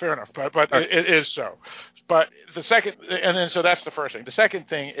 Okay, fair enough. But it is so. But the second, and then so that's the first thing. The second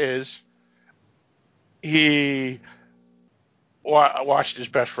thing is he watched his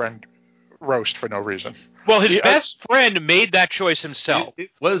best friend roast for no reason. Well, his best friend made that choice himself.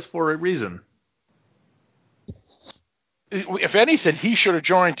 It was for a reason. If anything, he should have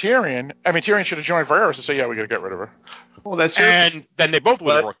joined Tyrion. I mean, Tyrion should have joined Varys and say, "Yeah, we got to get rid of her." Well, that's true. And then they both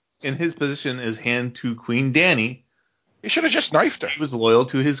would have worked. In his position as hand to Queen Dany, he should have just knifed her. He was loyal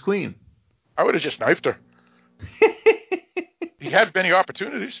to his queen. I would have just knifed her. He had many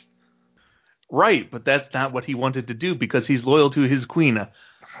opportunities. Right, but that's not what he wanted to do because he's loyal to his queen.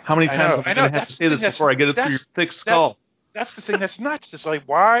 How many times am I going to have to say this before I get it through your thick skull? That's the thing that's nuts. It's like,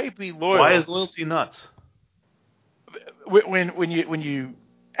 why be loyal? Why is loyalty nuts? When you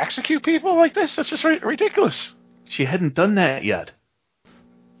execute people like this, that's just ridiculous. She hadn't done that yet.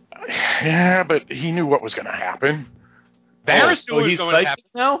 Yeah, but he knew what was going to happen. Varys knew what was going to happen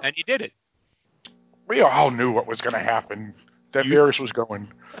now, and he did it. We all knew what was going to happen. That Varys was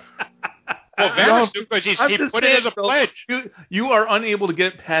going. Well, Varys knew because he put it as a pledge. You are unable to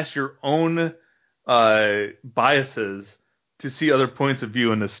get past your own biases to see other points of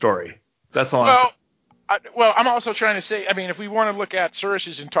view in this story. That's all. I'm also trying to say. I mean, if we want to look at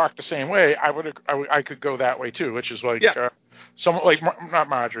Cersei's and talk the same way, I could go that way too, which is like someone like not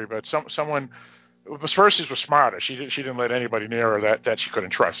Marjorie, but someone. Cersei was smarter. She didn't let anybody near her that she couldn't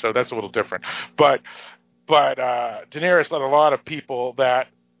trust. So that's a little different. But Daenerys let a lot of people that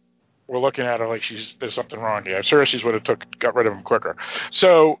were looking at her like there's something wrong here. Cersei would have got rid of him quicker.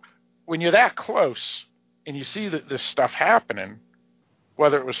 So when you're that close and you see this stuff happening,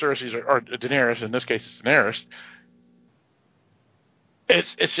 whether it was Cersei or Daenerys, in this case it's Daenerys,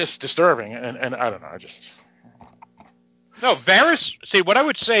 it's just disturbing. And I don't know. No, Varys. See, what I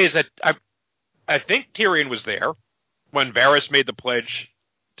would say is that I think Tyrion was there when Varys made the pledge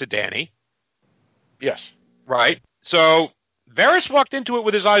to Dany. Yes. Right. So Varys walked into it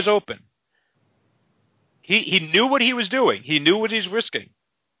with his eyes open. He knew what he was doing. He knew what he's risking.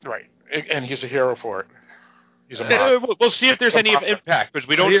 Right. And he's a hero for it. He's a we'll see if there's any impact, because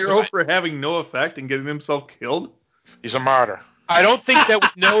we don't. A hero for having no effect and getting himself killed? He's a martyr. I don't think that we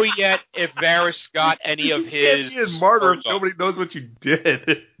know yet if Varys got any of his. He is martyr if nobody knows what you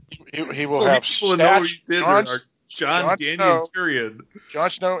did. He will have people know what you did. Jon Snow, and Tyrion. Jon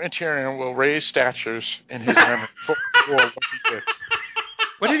Snow and Tyrion will raise statues in his memory for what he did.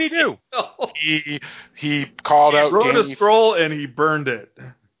 What did he do? He called out. He wrote a scroll and he burned it.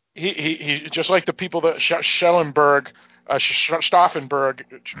 He just like the people that Stauffenberg,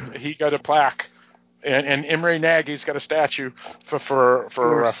 he got a plaque, and Imre Nagy's got a statue for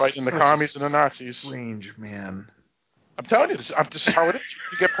fighting the commies and the Nazis. Strange man. I'm telling you, this is how it is.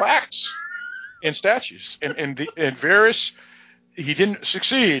 You get plaques and statues, and Varys, he didn't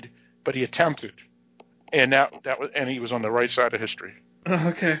succeed, but he attempted, and and he was on the right side of history.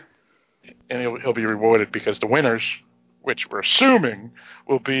 Okay. And he'll be rewarded because the winners, which we're assuming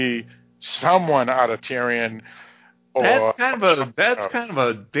will be someone out of Tyrion. That's kind of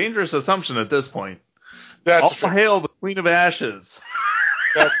a dangerous assumption at this point. All hail the Queen of Ashes.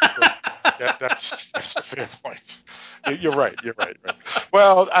 That's a fair point. You're right.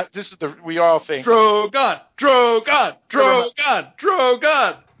 Well, this is we all think Drogon.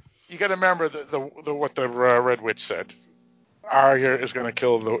 You got to remember what the Red Witch said. Arya is going to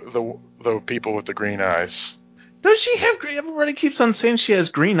kill the people with the green eyes. Does she have green? Everybody keeps on saying she has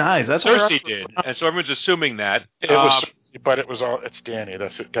green eyes. That's Cersei did, and so everyone's assuming that. But it's Dany.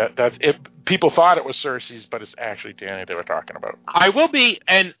 That's it. People thought it was Cersei's, but it's actually Dany they were talking about. I will be,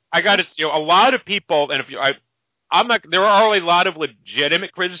 and I got to. A lot of people, and I'm not. There are a lot of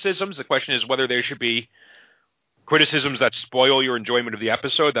legitimate criticisms. The question is whether there should be criticisms that spoil your enjoyment of the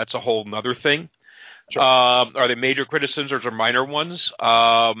episode. That's a whole other thing. Sure. Are they major criticisms or are minor ones?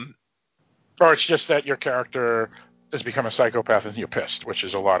 Or it's just that your character has become a psychopath and you're pissed, which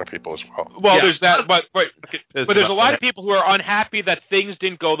is a lot of people as well. Well, there's that, but there's a lot of people who are unhappy that things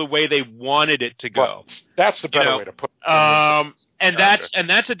didn't go the way they wanted it to go. Well, that's the better way to put it. And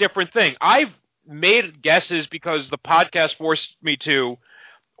that's a different thing. I've made guesses because the podcast forced me to,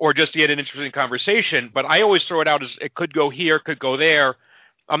 or just to get an interesting conversation, but I always throw it out as it could go here, could go there.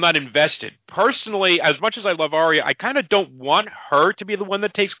 I'm not invested. Personally, as much as I love Arya, I kind of don't want her to be the one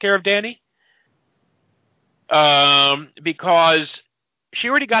that takes care of Dany. Because she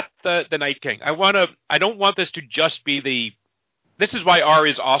already got the Night King. I don't want this to just be this is why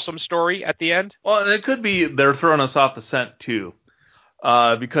Arya's awesome story at the end. Well, it could be they're throwing us off the scent too.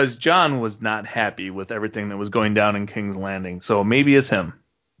 Because Jon was not happy with everything that was going down in King's Landing. So maybe it's him.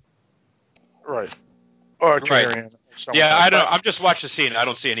 Right. Or Tyrion. Right. Yeah, I don't. I'm just watching the scene. I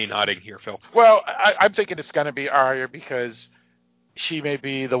don't see any nodding here, Phil. Well, I'm thinking it's going to be Arya because she may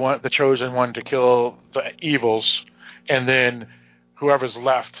be the chosen one to kill the evils, and then whoever's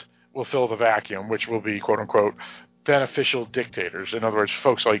left will fill the vacuum, which will be quote unquote beneficial dictators. In other words,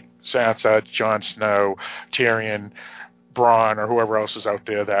 folks like Sansa, Jon Snow, Tyrion, Bronn, or whoever else is out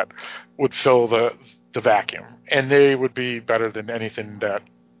there that would fill the vacuum, and they would be better than anything that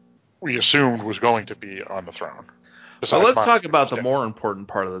we assumed was going to be on the throne. So let's talk about the more important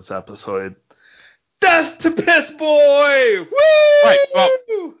part of this episode. Death to Piss Boy! Woo! Right, well,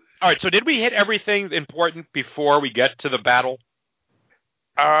 all right, so did we hit everything important before we get to the battle?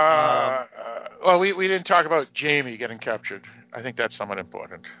 Well, we didn't talk about Jaime getting captured. I think that's somewhat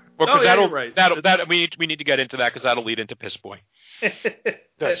important. Well, because we need to get into that because that'll lead into Piss Boy.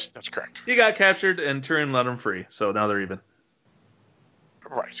 That's correct. He got captured and Tyrion let him free, so now they're even.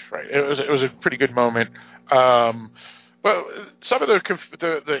 Right. It was a pretty good moment. Well, some of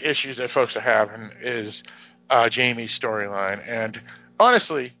the issues that folks are having is Jaime's storyline, and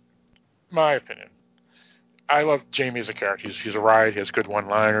honestly, my opinion. I love Jamie as a character. He's a riot. He has good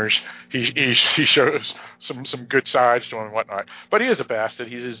one-liners. He shows some good sides to him and whatnot. But he is a bastard.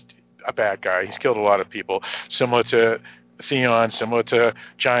 He's just a bad guy. He's killed a lot of people, similar to Theon, similar to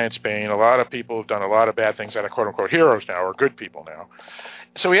Giant Spain. A lot of people have done a lot of bad things that are quote-unquote heroes now, or good people now.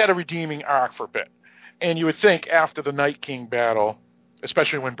 So he had a redeeming arc for a bit. And you would think after the Night King battle,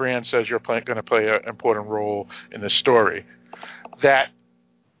 especially when Bran says you're going to play an important role in this story, that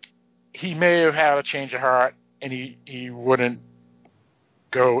he may have had a change of heart and he wouldn't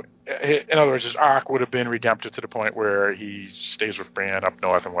go. In other words, his arc would have been redemptive to the point where he stays with Bran up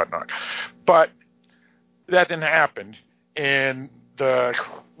north and whatnot. But that didn't happen. And the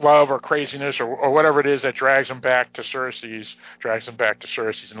love or craziness or whatever it is that drags him back to Cersei's.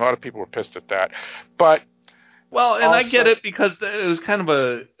 And a lot of people were pissed at that. But well, and also, I get it because it was kind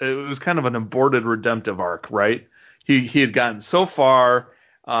of an aborted redemptive arc, right? He had gotten so far.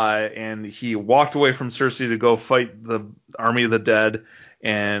 And he walked away from Cersei to go fight the army of the dead,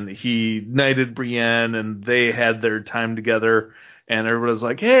 and he knighted Brienne, and they had their time together, and everybody's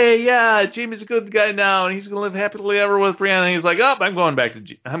like, hey, yeah, Jaime's a good guy now, and he's going to live happily ever with Brienne, and he's like, oh, I'm going back to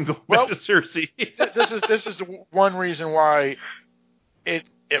Cersei. this is the one reason why it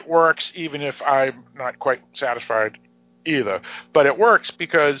works, even if I'm not quite satisfied either. But it works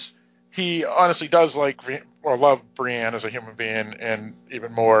because he honestly does like or love Brienne as a human being, and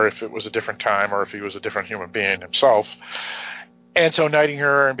even more if it was a different time or if he was a different human being himself. And so knighting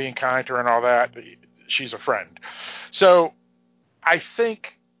her and being kind to her and all that, she's a friend. So I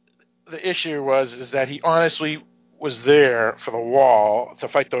think the issue is that he honestly was there for the Wall to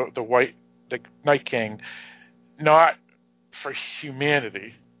fight the Night King, not for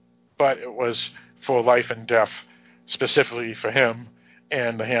humanity, but it was for life and death, specifically for him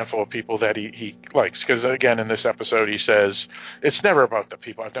and the handful of people that he likes. Because, again, in this episode, he says, it's never about the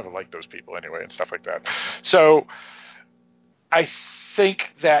people. I've never liked those people anyway, and stuff like that. So I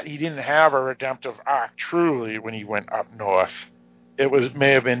think that he didn't have a redemptive arc truly when he went up north. It may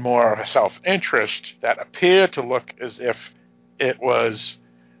have been more of a self-interest that appeared to look as if it was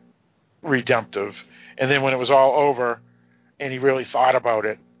redemptive. And then when it was all over and he really thought about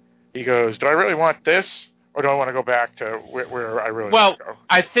it, he goes, do I really want this? Or do I want to go back to where I really want to go?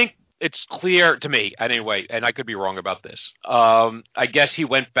 I think it's clear to me, anyway, and I could be wrong about this. I guess he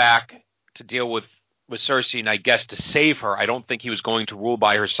went back to deal with Cersei, and I guess to save her. I don't think he was going to rule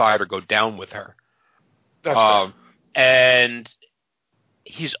by her side or go down with her. That's right. And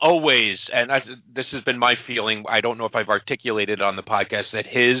he's always, and this has been my feeling, I don't know if I've articulated on the podcast, that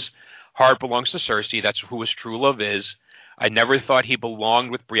his heart belongs to Cersei. That's who his true love is. I never thought he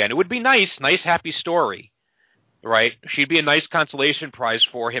belonged with Brienne. It would be nice, happy story. Right? She'd be a nice consolation prize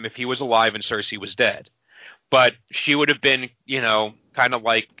for him if he was alive and Cersei was dead. But she would have been, kind of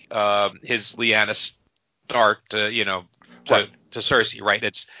like his Lyanna Stark to Cersei,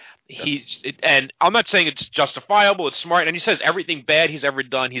 right? And I'm not saying it's justifiable, it's smart, and he says everything bad he's ever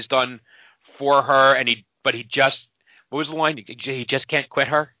done, he's done for her, but he just, what was the line? He just can't quit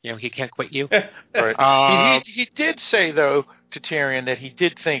her? He can't quit you? Right. He did say, though, to Tyrion that he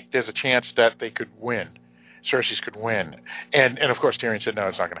did think there's a chance that they could win. Cersei's could win. And of course Tyrion said, no,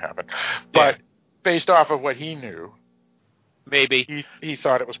 it's not going to happen. But based off of what he knew, maybe he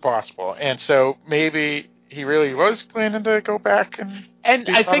thought it was possible. And so maybe he really was planning to go back and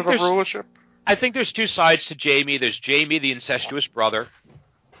I think the rulership. I think there's two sides to Jaime. There's Jaime, the incestuous brother,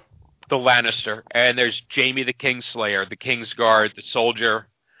 the Lannister, and there's Jaime the Kingslayer, the Kingsguard, the soldier,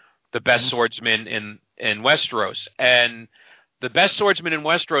 the best swordsman in Westeros. And the best swordsman in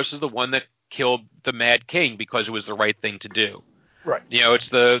Westeros is the one that killed the Mad King because it was the right thing to do. Right. It's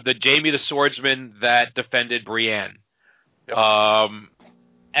the Jaime the swordsman that defended Brienne. Yep.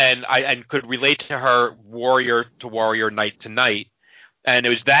 And could relate to her warrior to warrior, knight to knight. And it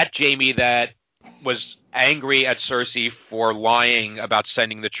was that Jaime that was angry at Cersei for lying about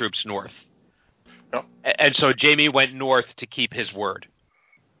sending the troops north. Yep. And so Jaime went north to keep his word,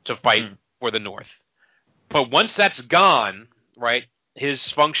 to fight for the north. But once that's gone, right,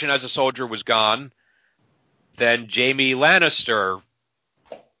 his function as a soldier was gone, then Jaime Lannister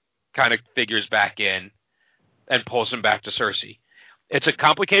kind of figures back in and pulls him back to Cersei. It's a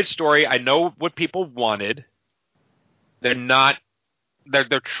complicated story. I know what people wanted. They're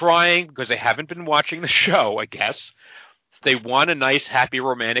trying, because they haven't been watching the show, I guess. They want a nice, happy,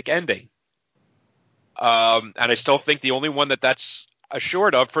 romantic ending. And I still think the only one that's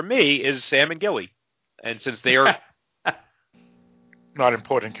assured of for me is Sam and Gilly. And since they are not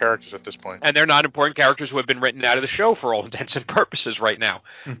important characters at this point. And they're not important characters who have been written out of the show for all intents and purposes right now.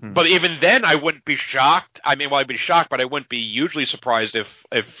 Mhm. But even then, I wouldn't be shocked. I mean, well, I'd be shocked, but I wouldn't be hugely surprised if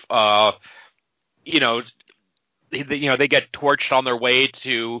they get torched on their way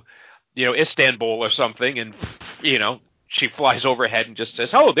to, Istanbul or something, and she flies overhead and just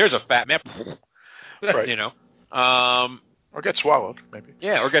says, "Oh, there's a fat man," Right. Or get swallowed, maybe.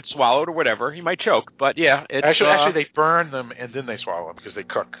 Yeah, or get swallowed or whatever. He might choke, but yeah, it's Actually, they burn them and then they swallow them because they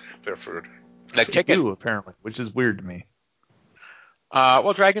cook their food. like They chicken. do, apparently, which is weird to me.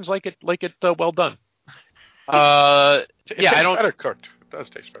 Well, dragons like it well done. It Yeah, I tastes don't. better cooked. It does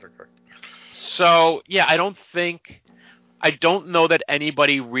taste better cooked. So yeah, I don't know that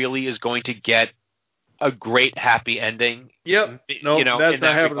anybody really is going to get a great happy ending. Yep. No, in that's that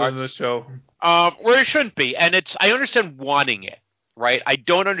not happening regard. in this show. Where it shouldn't be, and I understand wanting it, right? I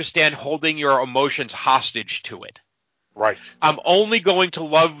don't understand holding your emotions hostage to it. Right. I'm only going to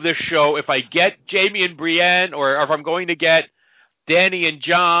love this show if I get Jamie and Brienne, or if I'm going to get Danny and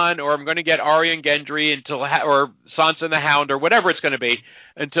John, or I'm going to get Arya and Gendry or Sansa and the Hound, or whatever it's going to be,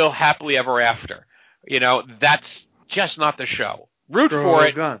 until happily ever after. That's just not the show. Root for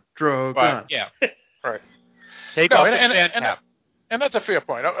it, Drogon. but yeah, Right. take No, off and- the fan and- cap. And that's a fair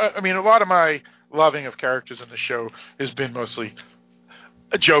point. I mean, a lot of my loving of characters in the show has been mostly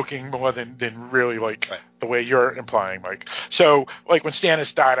joking more than really like the way you're implying, Mike. So, like when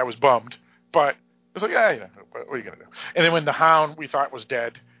Stannis died, I was bummed, but it was like, yeah, what are you gonna do? And then when the Hound we thought was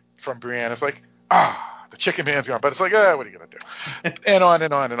dead from Brienne, it's like, the chicken man's gone. But it's like, what are you gonna do? And on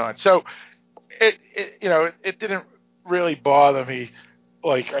and on and on. So it didn't really bother me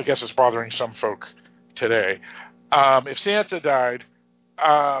like I guess it's bothering some folk today. If Sansa died,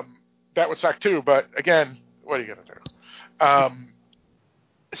 that would suck too. But again, what are you going to do?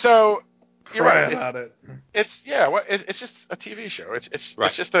 So you're right. About it. It's just a TV show. It's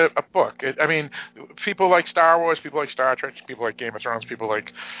Right. just a book. I mean, people like Star Wars, people like Star Trek, people like Game of Thrones, people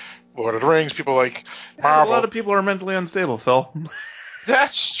like Lord of the Rings, people like Marvel. A lot of people are mentally unstable, Phil.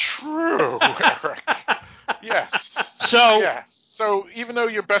 That's true. Eric. Yes. So Yes. So even though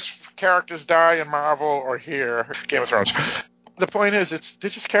your best characters die in Marvel or here, Game of Thrones, the point is they're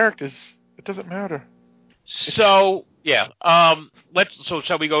just characters. It doesn't matter. So yeah, So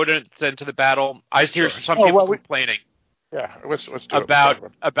shall we go to the battle? I hear some people complaining Yeah, let's do about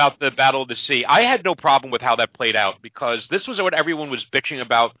it. the Battle of the Sea. I had no problem with how that played out because this was what everyone was bitching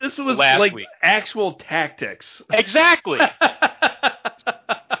about. This was last like week. actual tactics. Exactly.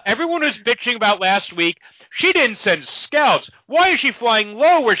 Everyone was bitching about last week. She didn't send scouts. Why is she flying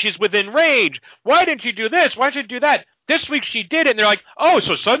low where she's within range? Why didn't she do this? Why didn't she do that? This week she did it, and they're like, oh,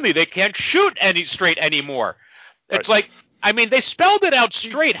 so suddenly they can't shoot straight anymore. It's like, I mean, they spelled it out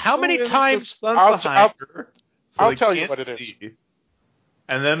straight. How many times? I'll tell you what it is. See.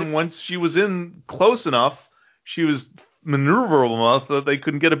 And then once she was in close enough, she was maneuverable enough that they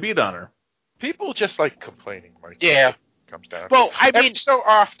couldn't get a beat on her. People just like complaining, Mike. Yeah. Comes down. Well, I mean, every so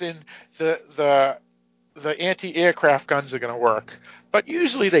often the anti-aircraft guns are going to work, but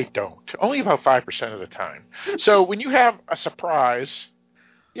usually they don't. Only about 5% of the time. So when you have a surprise,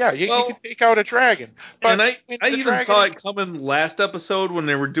 you can take out a dragon. But and I even saw it coming last episode when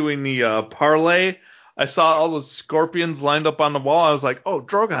they were doing the parlay. I saw all the scorpions lined up on the wall. I was like, oh,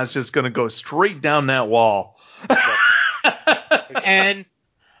 Drogon's just going to go straight down that wall. And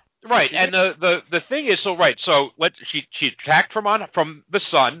right, and the thing is, she attacked from the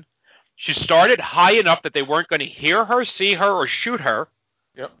sun. She started high enough that they weren't going to hear her, see her, or shoot her.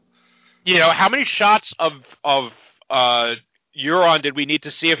 Yep. How many shots of Euron did we need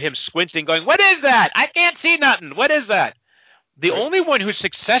to see of him squinting, going, "What is that? I can't see nothing. What is that?" The only one who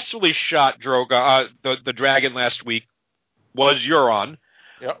successfully shot Drogon, the dragon last week, was Euron.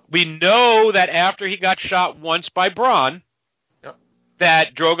 Yep. We know that after he got shot once by Bronn,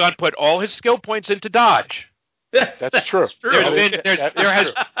 that Drogon put all his skill points into dodge. That's true. There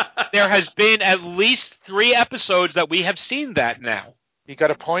has been at least 3 episodes that we have seen that now. He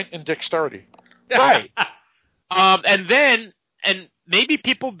got a point in dexterity. Right. And maybe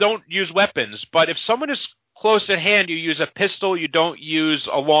people don't use weapons, but if someone is close at hand, you use a pistol, you don't use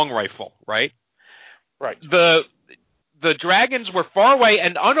a long rifle, right? Right. The dragons were far away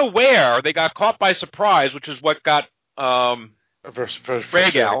and unaware. They got caught by surprise, which is what got Rhaegal.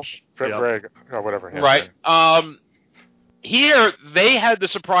 Or whatever. Yeah, right. Here, they had the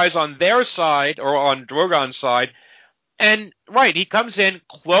surprise on their side, or on Drogon's side, and, he comes in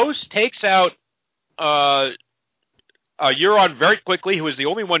close, takes out Euron very quickly, who was the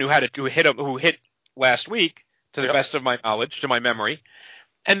only one who hit last week, to the best of my knowledge, to my memory.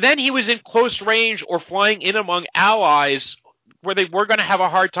 And then he was in close range or flying in among allies where they were going to have a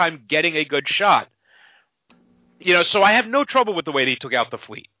hard time getting a good shot. So I have no trouble with the way they took out the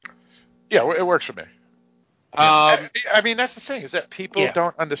fleet. Yeah, it works for me. I mean, that's the thing, is that people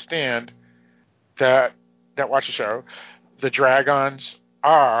don't understand that watch the show. The Dragons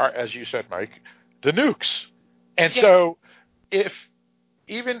are, as you said, Mike, the nukes. And so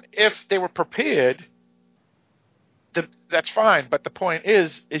even if they were prepared, that's fine. But the point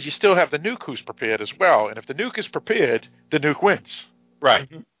is you still have the nuke who's prepared as well. And if the nuke is prepared, the nuke wins. Right.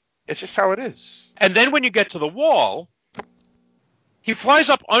 Mm-hmm. It's just how it is. And then when you get to the wall, he flies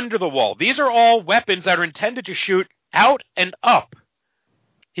up under the wall. These are all weapons that are intended to shoot out and up.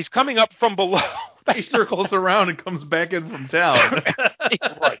 He's coming up from below. He circles around and comes back in from town.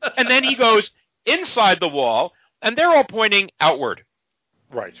 Right. And then he goes inside the wall, and they're all pointing outward.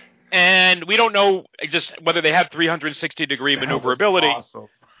 Right. And we don't know just whether they have 360-degree maneuverability. Awesome.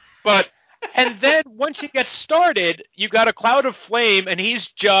 And then once he gets started, you got a cloud of flame, and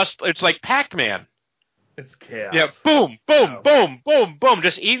it's like Pac-Man. It's chaos. Yeah, boom, boom, boom, boom, boom,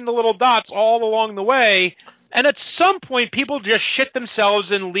 just eating the little dots all along the way. And at some point, people just shit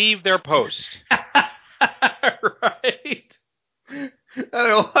themselves and leave their post. Right.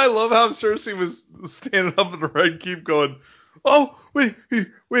 I love how Cersei was standing up in the red keep going, oh, we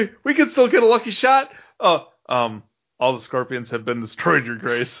can still get a lucky shot. All the scorpions have been destroyed, Your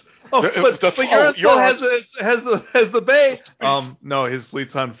Grace. Oh, but Euron still has the bay. No, his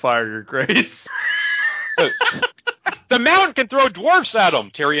fleet's on fire, Your Grace. The mountain can throw dwarfs at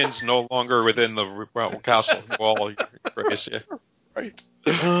him. Tyrion's no longer within the castle wall. Your Grace, yeah. Right.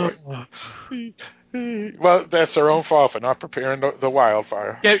 Well, that's our own fault for not preparing the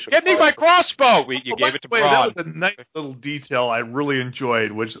wildfire. Get me my crossbow! You gave it to Bronn. That was a nice little detail I really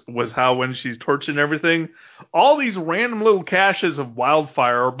enjoyed, which was how when she's torching everything, all these random little caches of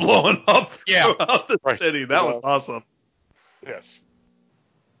wildfire are blowing up throughout the city. That was awesome. Yes.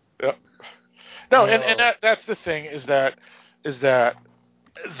 Yep. No, and that's the thing is that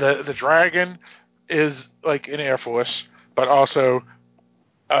the dragon is like an air force, but also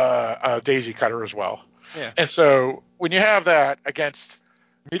a daisy cutter as well. Yeah. And so when you have that against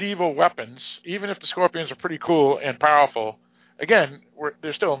medieval weapons, even if the scorpions are pretty cool and powerful, again,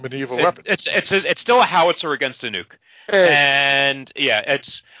 they're still medieval weapons. It's still a howitzer against a nuke. Hey. And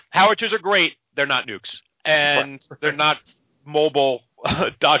howitzers are great. They're not nukes, and they're not mobile,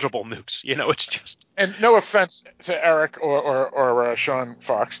 dodgeable nukes. It's just. And no offense to Eric or Sean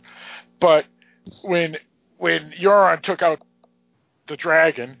Fox, but when Euron took out the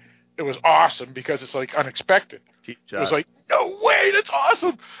dragon, it was awesome because it's like unexpected. It was like, no way, that's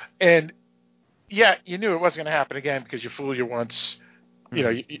awesome. And yeah, you knew it wasn't going to happen again because you fooled you once, you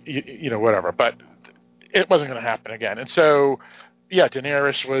whatever. But it wasn't going to happen again. And so, yeah,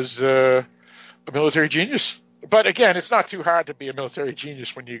 Daenerys was a military genius. But again, it's not too hard to be a military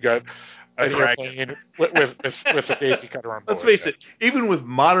genius when you got an airplane with a daisy cutter on board. Let's face it, even with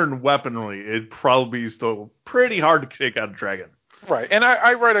modern weaponry, it'd probably be still pretty hard to take out a dragon. Right, and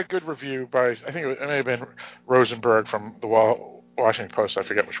I read a good review by, I think it may have been Rosenberg from the Washington Post, I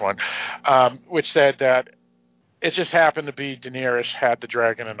forget which one, which said that it just happened to be Daenerys had the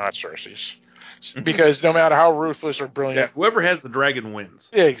dragon and not Cersei's. Because no matter how ruthless or brilliant... whoever has the dragon wins.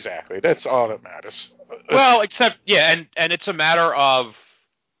 Yeah, exactly. That's all that matters. Well, except, and it's a matter of,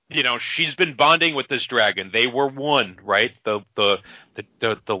 she's been bonding with this dragon. They were one, right? The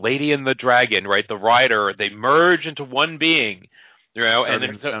lady and the dragon, right? The rider, they merge into one being, but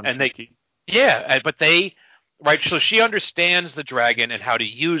they, right? So she understands the dragon and how to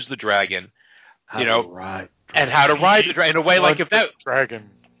use the dragon, and how to ride the dragon in a way like if that dragon.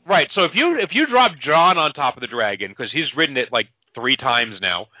 Right. So if you drop Jon on top of the dragon, because he's ridden it like 3 times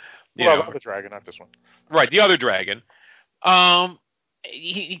now. The other dragon, not this one. Right, the other dragon.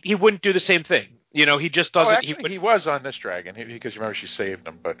 He wouldn't do the same thing. He just doesn't. He was on this dragon because remember she saved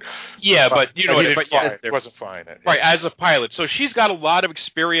him, but he wasn't flying it. Right, as a pilot. So she's got a lot of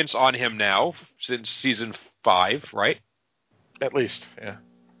experience on him now since season 5, right? At least, yeah.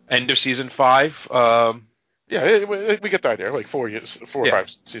 End of season 5. Yeah, we get the idea. Like 4 or 5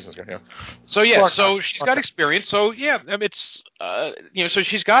 seasons ago. Yeah. So she's got experience. So it's so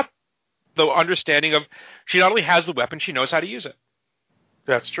she's got the understanding of. She not only has the weapon, she knows how to use it.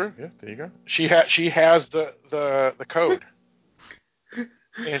 That's true. Yeah, there you go. She has the code,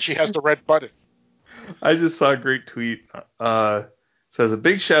 and she has the red button. I just saw a great tweet. Says a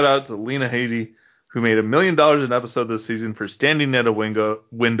big shout out to Lena Headey, who made $1 million an episode this season for standing at a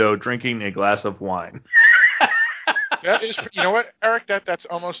window drinking a glass of wine. That is, you know what, Eric? That's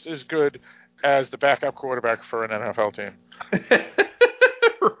almost as good as the backup quarterback for an NFL team.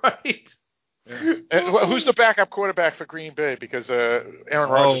 Right. Yeah. Who's the backup quarterback for Green Bay? Because Aaron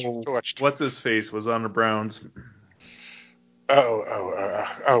Rodgers was torched. What's his face was on the Browns. I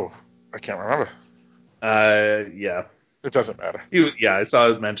can't remember. Yeah. It doesn't matter. I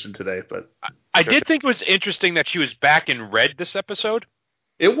saw it mentioned today, but I did think it was interesting that she was back in red this episode.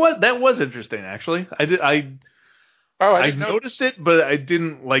 That was interesting, actually. I noticed it, but I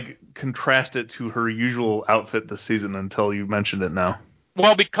didn't contrast it to her usual outfit this season until you mentioned it now.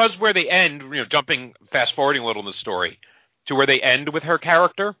 Well, because where they end, fast forwarding a little in the story to where they end with her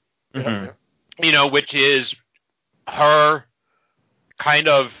character, which is her kind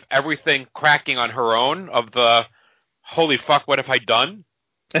of everything cracking on her own of the holy fuck, what have I done?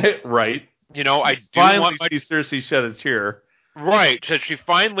 Right. I do finally see Cersei shed a tear. Right. So she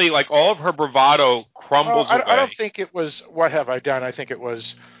finally, all of her bravado crumbles away. I don't think it was what have I done. I think it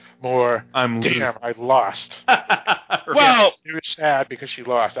was more, damn, I lost. Well, she was sad because she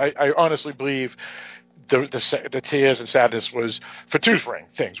lost. I honestly believe the tears and sadness was for two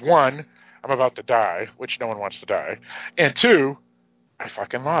things. One, I'm about to die, which no one wants to die. And two, I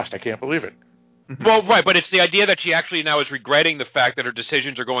fucking lost. I can't believe it. Well, right, but it's the idea that she actually now is regretting the fact that her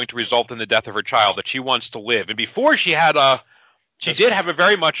decisions are going to result in the death of her child, that she wants to live. And before she did have a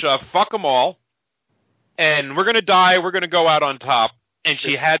very much fuck them all, and we're going to die, we're going to go out on top. And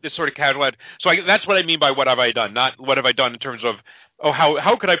she had this sort of casual. So that's what I mean by what have I done, not what have I done in terms of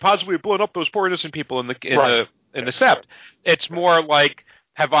how could I possibly have blown up those poor innocent people in the sept. It's more like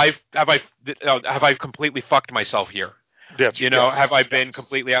have I completely fucked myself here? Yes, have I been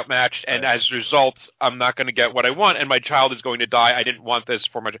completely outmatched? And as a result, I'm not going to get what I want, and my child is going to die. I didn't want this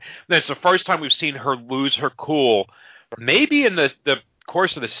for my. That's the first time we've seen her lose her cool, maybe in the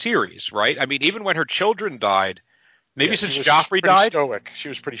course of the series, right? I mean, even when her children died, maybe since Joffrey died, she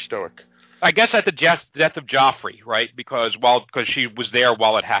was pretty stoic. I guess at the death of Joffrey, right? Because she was there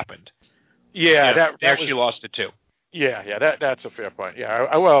while it happened. Yeah, she lost it too. Yeah, that's a fair point. Yeah,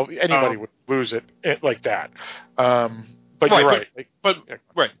 anybody would lose it like that. But right, you're right.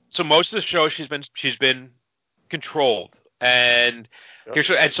 Right. So most of the show, she's been controlled, and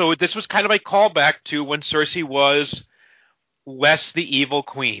so this was kind of a callback to when Cersei was less the evil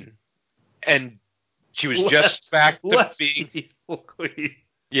queen, and she was just back to being the evil queen.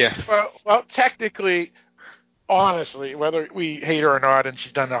 Yeah. Well, technically, honestly, whether we hate her or not, and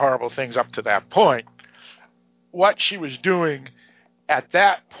she's done the horrible things up to that point, what she was doing at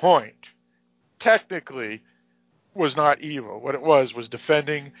that point, technically, was not evil. What it was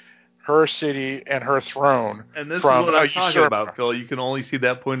defending her city and her throne. And this is what I'm talking about, Phil. You can only see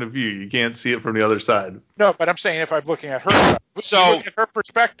that point of view. You can't see it from the other side. No, but I'm saying if I'm looking at her, looking at her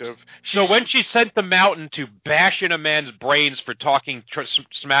perspective. So when she sent the mountain to bash in a man's brains for talking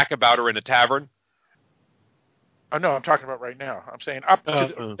smack about her in a tavern. Oh, no, I'm talking about right now. I'm saying up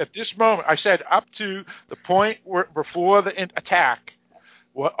to at this moment. I said up to the point where before the attack,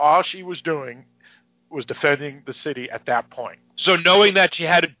 all she was doing was defending the city at that point. So knowing that she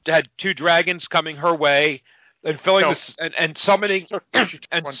had two dragons coming her way and filling this and summoning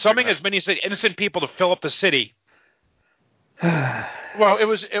as many innocent people to fill up the city. Well, it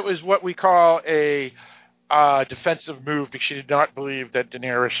was what we call a defensive move because she did not believe that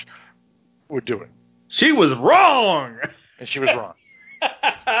Daenerys would do it. She was wrong, and she was wrong.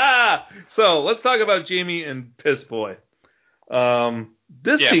 So let's talk about Jaime and Piss Boy.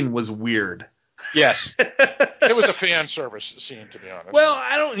 This scene was weird. Yes. It was a fan service scene, to be honest. Well,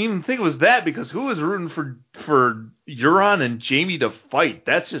 I don't even think it was that, because who was rooting for Euron and Jaime to fight?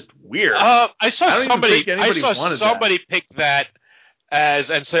 That's just weird. I saw somebody pick that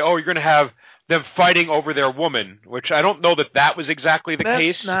and say, oh, you're going to have them fighting over their woman, which I don't know that was exactly the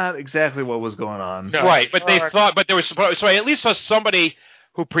case. That's not exactly what was going on. No, right, but they thought, but there was so I at least saw somebody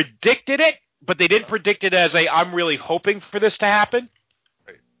who predicted it, but they didn't predict it as I'm really hoping for this to happen.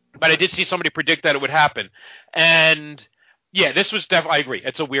 But I did see somebody predict that it would happen. And yeah, this was definitely, I agree.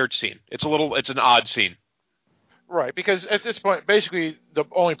 It's a weird scene. It's an odd scene. Right, because at this point, basically, the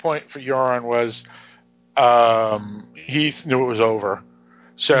only point for Euron was he knew it was over.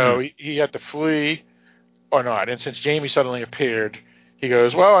 So he had to flee or not. And since Jaime suddenly appeared, he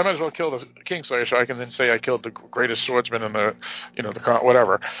goes, well, I might as well kill the Kingslayer so I can then say I killed the greatest swordsman in the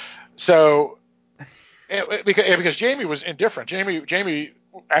whatever. So, because Jaime was indifferent. Jaime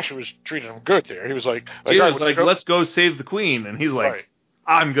actually was treating him good there. He was like, let's go save the queen. And he's like,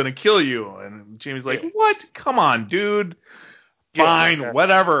 I'm going to kill you. And Jaime's like, what? Come on, dude. Fine,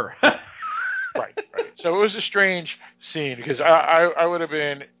 whatever. Right. So it was a strange scene because I would have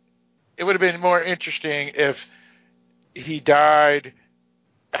been, it would have been more interesting if he died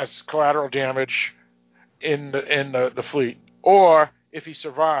as collateral damage in the fleet, or if he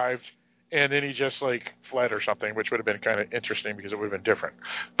survived and then he just like fled or something, which would have been kind of interesting because it would have been different.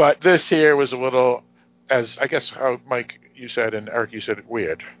 But this here was a little, as I guess how Mike you said and Eric you said,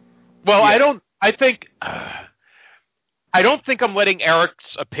 weird. Well, Yeah. I don't think I'm letting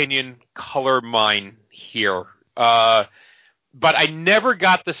Eric's opinion color mine here. But I never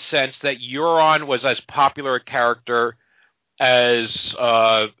got the sense that Euron was as popular a character as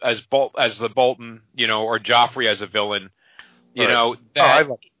the Bolton, or Joffrey as a villain.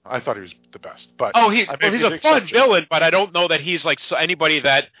 I thought he was the best. But he's a fun villain, but I don't know that he's like anybody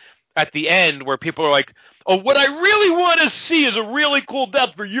that at the end where people are like, oh, what I really want to see is a really cool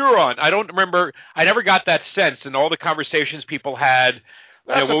death for Euron. I don't remember. I never got that sense in all the conversations people had.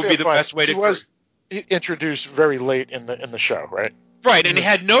 What would be the best way to? He was introduced very late in the show, right? Right, and he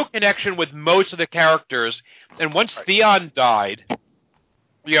had no connection with most of the characters. And once Theon died,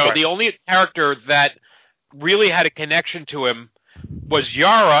 the only character that really had a connection to him was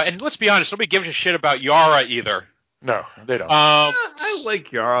Yara. And let's be honest, nobody gives a shit about Yara either. No, they don't. I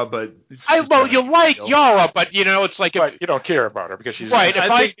like Yara, but you like Yara, but it's like but you don't care about her because she's right.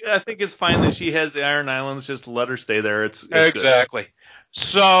 I think it's fine that she has the Iron Islands. Just let her stay there. It's exactly. Good.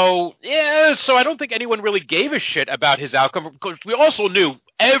 So I don't think anyone really gave a shit about his outcome because we also knew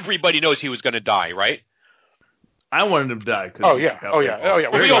everybody knows he was going to die, right? I wanted him to die. Oh yeah. Well,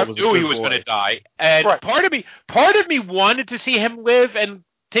 we all knew he was going to die, and part of me wanted to see him live and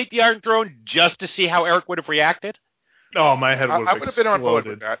take the Iron Throne just to see how Eric would have reacted. Oh, my head would have exploded. I would have been on board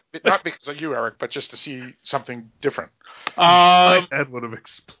with that. Not because of you, Eric, but just to see something different. My head would have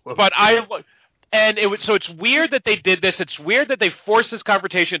exploded. But it's weird that they did this. It's weird that they forced this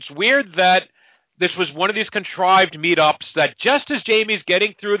confrontation. It's weird that this was one of these contrived meetups that just as Jaime's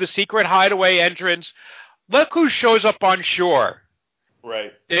getting through the secret hideaway entrance, look who shows up on shore.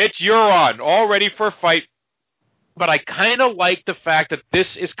 Right. It's Euron, all ready for a fight. But I kind of like the fact that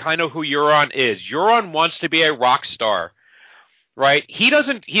this is kind of who Euron is. Euron wants to be a rock star, right?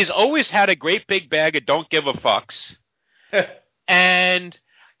 He's always had a great big bag of don't give a fucks. And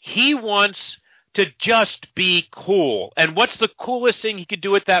he wants to just be cool. And what's the coolest thing he could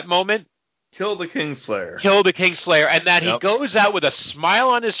do at that moment? Kill the Kingslayer. And that he goes out with a smile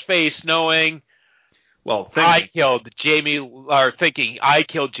on his face knowing, thinking I killed Jaime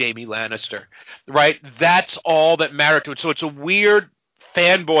Lannister, right? That's all that mattered to him. So it's a weird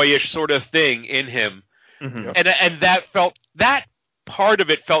fanboyish sort of thing in him. Mm-hmm. And that part of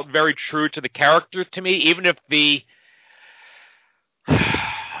it felt very true to the character to me, even if the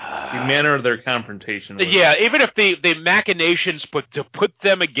manner of their confrontation even if the machinations to put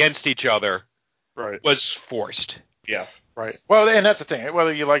them against each other was forced. Yeah. Right. Well, and that's the thing.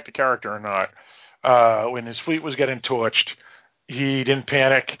 Whether you like the character or not, when his fleet was getting torched, he didn't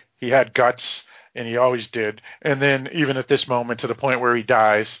panic. He had guts, and he always did. And then even at this moment, to the point where he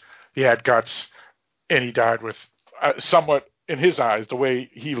dies, he had guts, and he died with somewhat, in his eyes, the way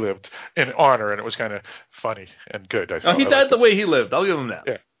he lived in honor, and it was kind of funny and good. I thought. He died the way he lived. I'll give him that.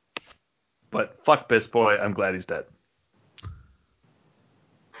 Yeah. But fuck Biss Boy, I'm glad he's dead.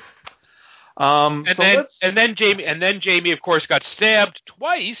 And then Jaime, of course, got stabbed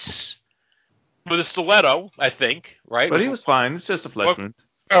twice with a stiletto, I think, right? But he was fine. It's just a flesh wound.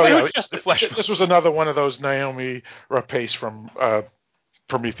 Oh, yeah. It was just a flesh wound. This was another one of those Naomi Rapace from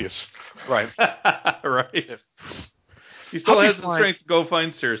Prometheus. Right. Right. He still has the strength to go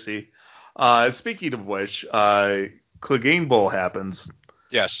find Cersei. Speaking of which, Clegane Bowl happens.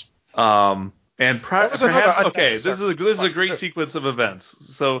 Yes. And perhaps this is a great sequence of events.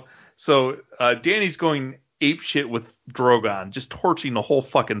 So Dany's going apeshit with Drogon, just torching the whole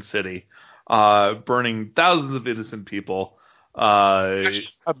fucking city, burning thousands of innocent people. Actually,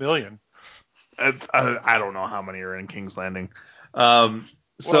 1 million. I don't know how many are in King's Landing.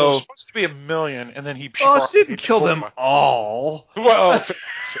 It was supposed to be 1 million, and then he didn't kill them all. Well,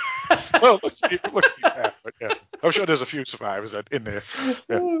 look at but yeah. I'm sure there's a few survivors in there.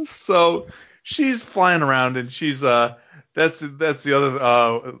 Yeah. So she's flying around, and she's that's the other.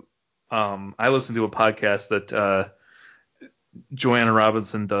 I listen to a podcast that Joanna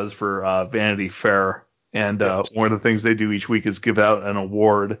Robinson does for Vanity Fair, and one of the things they do each week is give out an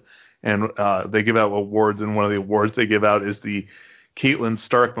award, and they give out awards, and one of the awards they give out is the Caitlin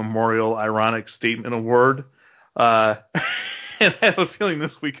Stark Memorial Ironic Statement Award. And I have a feeling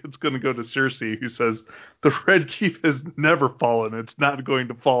this week it's going to go to Cersei, who says, "The Red Keep has never fallen. It's not going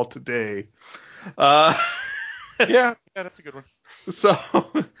to fall today." Yeah, that's a good one. So,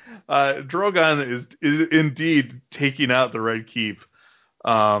 Drogon is indeed taking out the Red Keep,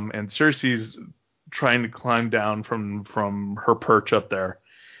 and Cersei's trying to climb down from her perch up there,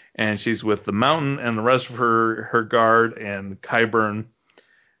 and she's with the Mountain and the rest of her guard and Qyburn,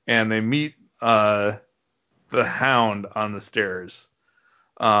 and they meet the Hound on the stairs,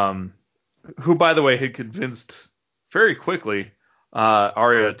 who, by the way, had convinced very quickly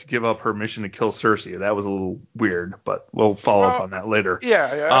Arya to give up her mission to kill Cersei. That was a little weird, but we'll follow up on that later.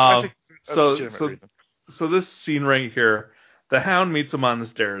 Yeah, I think it's a legitimate reason. So this scene right here, the Hound meets him on the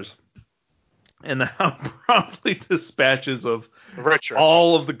stairs, and the Hound promptly dispatches of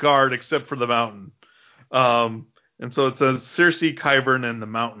all of the guard except for the Mountain. And so it says Cersei, Qyburn, and the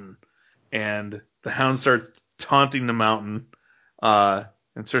Mountain. And the Hound starts taunting the Mountain. And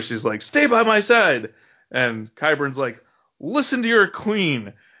Cersei's like, stay by my side. And Qyburn's like, listen to your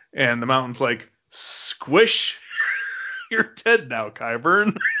queen. And the Mountain's like, squish. You're dead now,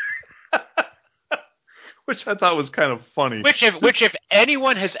 Qyburn. Which I thought was kind of funny. Which if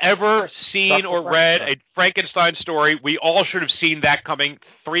anyone has ever seen or read a Frankenstein story, we all should have seen that coming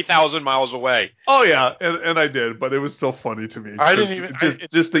 3,000 miles away. Oh yeah, and I did, but it was still funny to me. I didn't even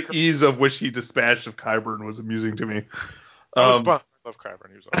just the ease of which he dispatched of Qyburn was amusing to me. I love Qyburn.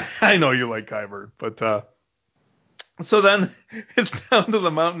 He was awesome. I know you like Qyburn, but so then it's down to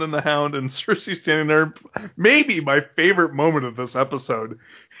the Mountain and the Hound, and Cersei standing there. Maybe my favorite moment of this episode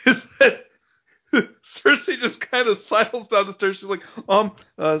is that Cersei just kind of sidles down the stairs. She's like,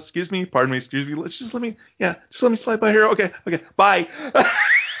 excuse me, pardon me, excuse me. Just let me slide by here. Okay, bye.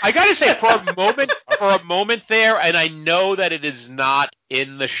 I gotta say, for a moment there, and I know that it is not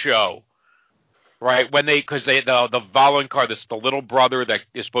in the show, right? Because the Valonqar, the little brother that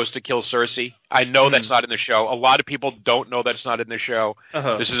is supposed to kill Cersei. I know that's not in the show. A lot of people don't know that's not in the show.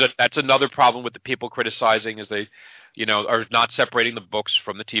 Uh-huh. That's another problem with the people criticizing, is they, are not separating the books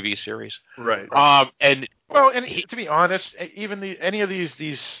from the TV series. Right. And to be honest, even any of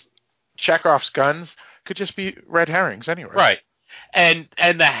these Chekhov's guns could just be red herrings anyway. Right. And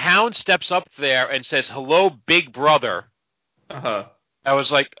the Hound steps up there and says, "Hello, big brother." Uh-huh. I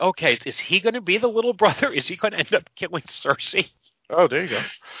was like, okay, is he going to be the little brother? Is he going to end up killing Cersei? Oh, there you go.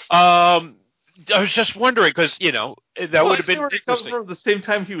 I was just wondering, because, that would have been interesting. From the same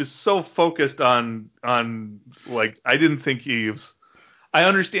time, he was so focused on like, I didn't think I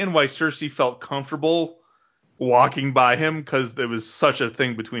understand why Cersei felt comfortable walking by him, because there was such a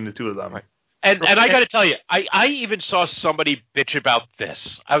thing between the two of them. And I got to tell you, I even saw somebody bitch about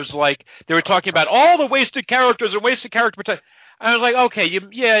this. I was like, they were talking about all the wasted characters and wasted character potential. I was like, okay,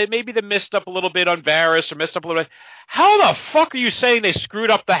 maybe they missed up a little bit on Varys or missed up a little bit. How the fuck are you saying they screwed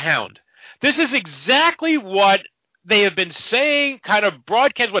up the Hound? This is exactly what they have been saying, kind of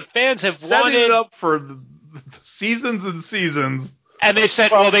broadcast, what fans have wanted. Setting it up for seasons and seasons. And they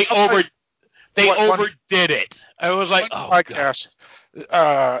said, they overdid it. I was like, podcast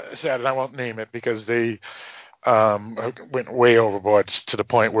said, and I won't name it because they went way overboard to the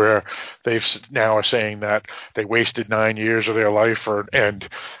point where they've now are saying that they wasted 9 years of their life, and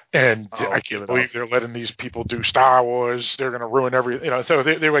I can't believe they're letting these people do Star Wars. They're going to ruin so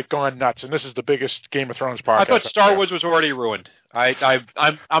they're like gone nuts. And this is the biggest Game of Thrones podcast. I thought Star Wars was already ruined. I'm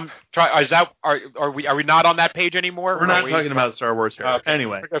trying. Are we not on that page anymore? We're not talking about Star Wars here. Okay.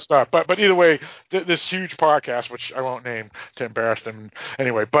 Anyway, I guess not. But either way, this huge podcast, which I won't name to embarrass them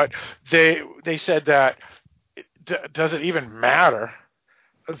anyway, but they said that. Does it even matter,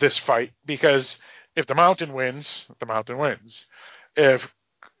 this fight? Because if the Mountain wins, the Mountain wins. If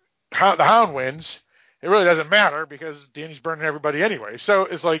the Hound wins, it really doesn't matter because Dany's burning everybody anyway. So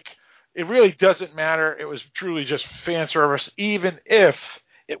it's like, it really doesn't matter. It was truly just fan service, even if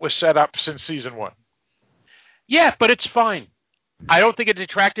it was set up since season 1. Yeah, but it's fine. I don't think it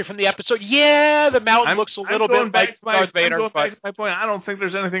detracted from the episode. Yeah, the Mountain looks a little bit like Darth Vader. I'm going back to my point. I don't think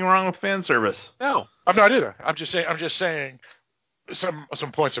there's anything wrong with fan service. No, I'm not either. I'm just saying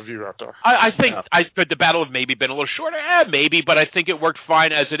some points of view out there. I think the battle have maybe been a little shorter. Maybe, but I think it worked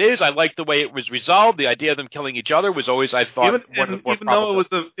fine as it is. I like the way it was resolved. The idea of them killing each other was always, I thought, even though it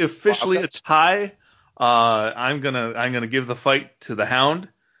was officially a tie, I'm gonna give the fight to the Hound.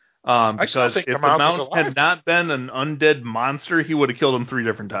 Because if the Mountain had not been an undead monster, he would have killed him 3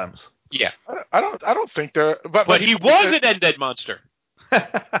 different times. Yeah, I don't think but he was an undead monster.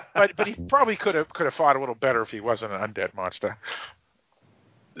 but he probably could have fought a little better if he wasn't an undead monster.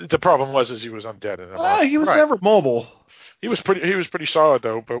 The problem was he was undead. He was never mobile. He was pretty solid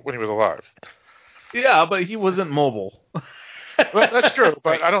though, but when he was alive. Yeah, but he wasn't mobile. Well, that's true,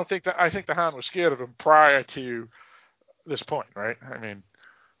 but I think the Hound was scared of him prior to this point, right? I mean,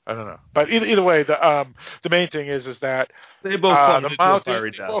 I don't know, but either way, the main thing is that they both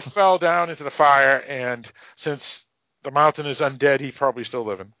fell down into the fire, and since the Mountain is undead, he's probably still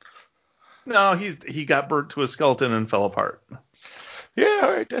living. No, he got burnt to a skeleton and fell apart. Yeah,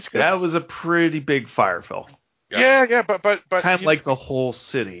 all right, that's good. That was a pretty big fire, Phil. Yeah, but kind of like the whole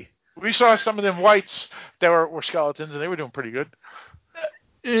city. we saw some of them whites that were skeletons, and they were doing pretty good.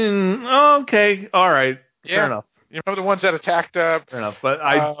 Okay, all right, fair enough. You remember the ones that attacked? Fair enough, but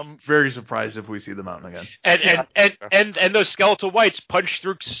I'm very surprised if we see the mountain again. And those skeletal whites punch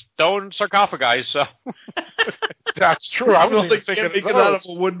through stone sarcophagi. So that's true. I was they can't make it out of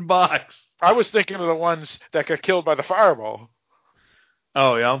a wooden box. I was thinking of the ones that got killed by the fireball.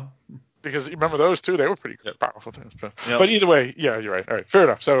 Oh yeah, because you remember those too? They were pretty powerful things. But either way, yeah, you're right. All right, fair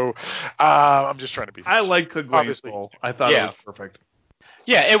enough. So I'm just trying to be. I like Cleglane's bowl. I thought it was perfect.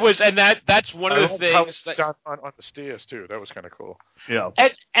 Yeah, it was, and that's one of the things that done on the Steers too. That was kind of cool. Yeah,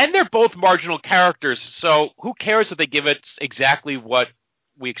 and they're both marginal characters, so who cares if they give it exactly what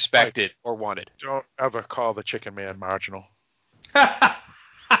we expected or wanted? Don't ever call the Chicken Man marginal.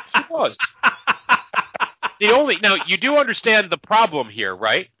 He was. Now you do understand the problem here,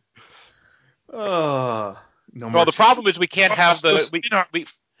 right? No. Well, the problem is we can't have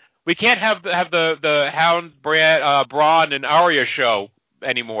we can't have the Hound, Braun, and Arya show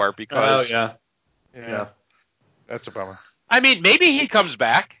anymore because yeah, that's a bummer. I mean, maybe he comes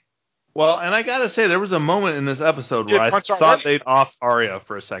back. Well, and I gotta say, there was a moment in this episode where I thought they'd off Arya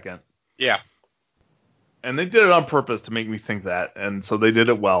for a second. Yeah, and they did it on purpose to make me think that, and so they did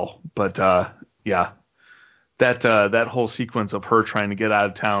it well. But yeah, that whole sequence of her trying to get out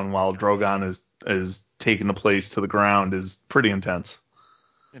of town while Drogon is taking the place to the ground is pretty intense.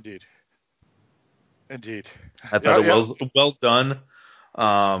 Indeed. I thought it was well done.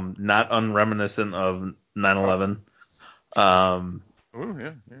 Not unreminiscent of 9/11.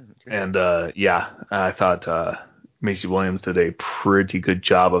 Okay. And I thought Macy Williams did a pretty good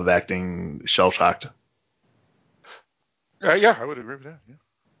job of acting shell-shocked. Yeah, I would agree with that. Yeah,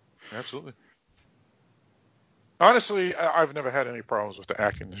 absolutely. Honestly, I've never had any problems with the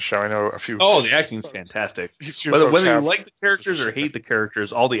acting in the show. I know a few. Oh, the acting's fantastic. Whether you like the characters or hate the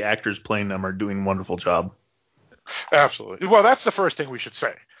characters, all the actors playing them are doing a wonderful job. Absolutely. Well, that's the first thing we should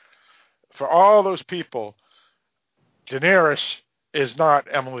say. For all those people, Daenerys is not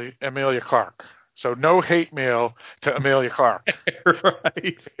Emilia Clarke. So no hate mail to Emilia Clarke.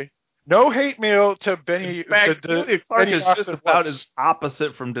 Right. No hate mail to Benny. In fact, Emilia Clarke is just about as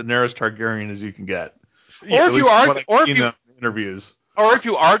opposite from Daenerys Targaryen as you can get. Or if you are, interviews, or if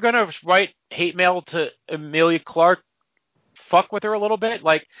you are going to write hate mail to Emilia Clarke, fuck with her a little bit.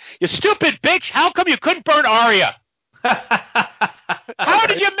 Like, you stupid bitch! How come you couldn't burn Arya? How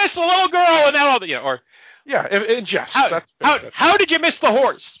did you miss a little girl and all the in jest. How did you miss the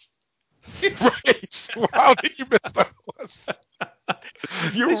horse? Right. How did you miss the horse?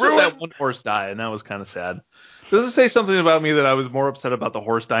 You ruined that one horse die, and that was kind of sad. Does it say something about me that I was more upset about the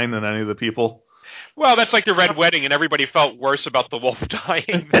horse dying than any of the people? Well, that's like the Red Wedding, and everybody felt worse about the wolf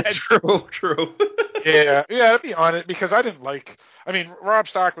dying. That's true. Yeah, to be honest, because I didn't like. I mean, Robb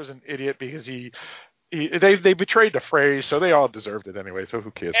Stark was an idiot because they betrayed the phrase, so they all deserved it anyway. So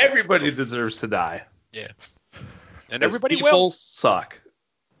who cares? Everybody deserves to die. Yeah, and everybody people will suck.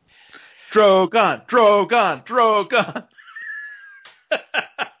 Drogon.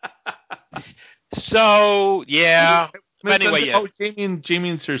 So yeah. But anyway, yeah. Jaime and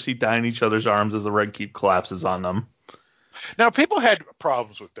Cersei die in each other's arms as the Red Keep collapses on them. Now, people had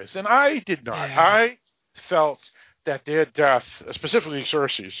problems with this, and I did not. Yeah. I felt that their death, specifically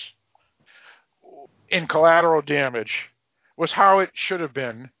Cersei's, in collateral damage, was how it should have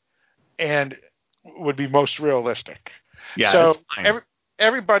been and would be most realistic. Yeah, so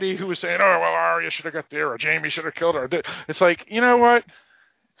everybody who was saying, oh, well, Arya should have got there, or Jaime should have killed her, it's like, you know what?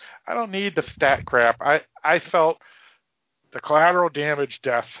 I don't need that crap. I felt the collateral damage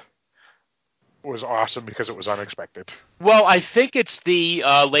death was awesome because it was unexpected. Well, I think it's the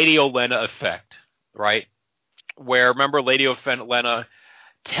Lady Olenna effect, right? Where, remember, Lady Olenna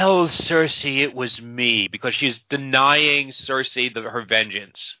tells Cersei it was me because she's denying Cersei her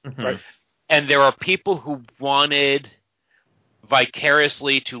vengeance. Mm-hmm. Right. And there are people who wanted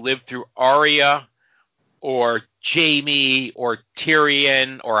vicariously to live through Arya or Jaime or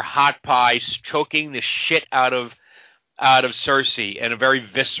Tyrion or Hot Pie choking the shit out of Cersei in a very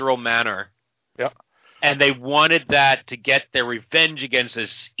visceral manner. Yep. And they wanted that to get their revenge against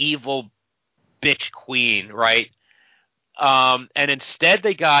this evil bitch queen, right? And instead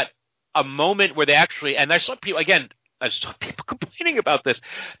they got a moment where they actually, and I saw people complaining about this,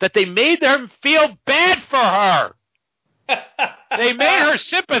 that they made them feel bad for her. They made her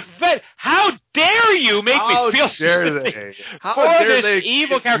sympathetic. How dare you make me feel sympathetic for this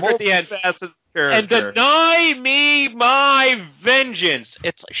evil character at the end and deny me my vengeance?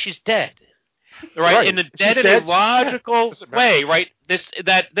 It's like she's dead, right? In a logical way, right? This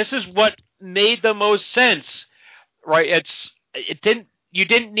is what made the most sense. right? You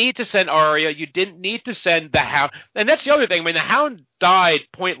didn't need to send Arya. You didn't need to send the Hound. And that's the other thing. I mean, the Hound died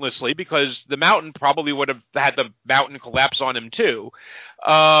pointlessly because the Mountain probably would have had the mountain collapse on him too.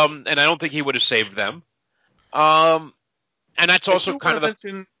 And I don't think he would have saved them. And that's also kind of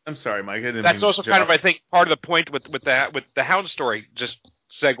I'm sorry, Mike. That's also kind of, I think, part of the point with the Hound story. Just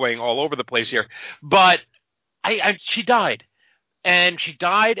segueing all over the place here, but she died. And she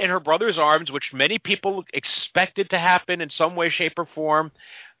died in her brother's arms, which many people expected to happen in some way, shape, or form.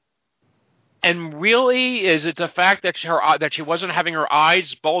 And really, is it the fact that she wasn't having her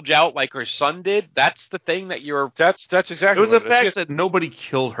eyes bulge out like her son did? That's the thing that you're. That's exactly. It was what the fact that nobody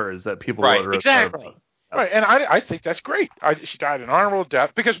killed her. Is that people right? were Exactly. Right, and I think that's great. She died an honorable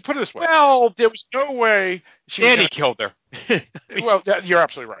death because, put it this way, Well, there was no way Danny killed her. Well, you're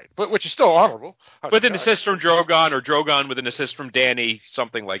absolutely right, but which is still honorable. With an assist from Drogon, or Drogon with an assist from Danny,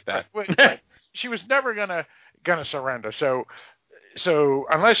 something like that. Right. She was never gonna surrender. So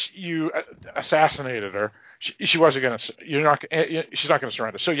unless you assassinated her, she wasn't gonna. She's not gonna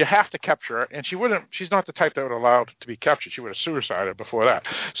surrender. So you have to capture her, and she wouldn't. She's not the type that would allow to be captured. She would have suicided before that.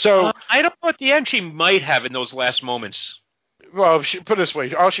 So I don't know. At the end, she might have in those last moments. Well, put it this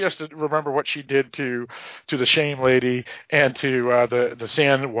way, all she has to remember what she did to the Shame lady and to the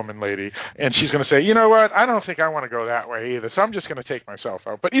Sand Woman lady, and she's going to say, you know what, I don't think I want to go that way either, so I'm just going to take myself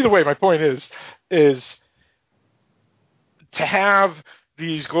out. But either way, my point is to have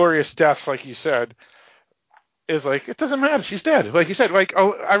these glorious deaths, like you said, is like, it doesn't matter, she's dead. Like you said, like,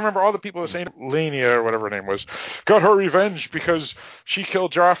 oh, I remember all the people saying Lania or whatever her name was got her revenge because she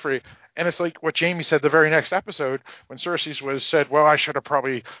killed Joffrey. And it's like what Jamie said the very next episode when Cersei said, well, I should have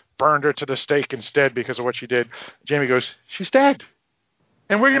probably burned her to the stake instead because of what she did. Jamie goes, she's dead.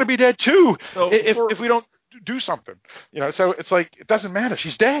 And we're going to be dead too if we don't do something. So it's like, it doesn't matter.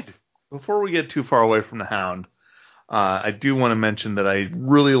 She's dead. Before we get too far away from the Hound, I do want to mention that I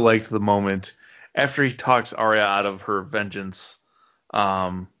really liked the moment after he talks Arya out of her vengeance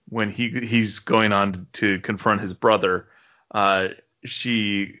when he's going on to confront his brother.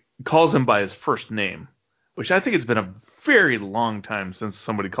 She calls him by his first name, which I think it's been a very long time since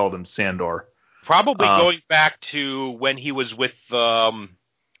somebody called him Sandor. Probably going back to when he was with Sansa.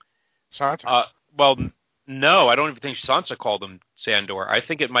 Well, no, I don't even think Sansa called him Sandor. I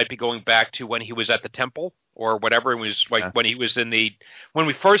think it might be going back to when he was at the temple or whatever. It was like when he was when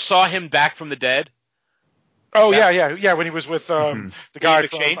we first saw him back from the dead. Oh, yeah. When he was with the guy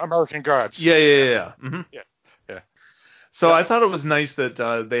from American Gods. Yeah. Mm-hmm. Yeah. So I thought it was nice that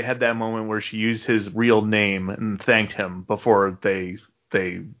they had that moment where she used his real name and thanked him before they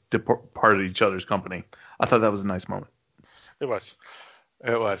departed each other's company. I thought that was a nice moment. It was.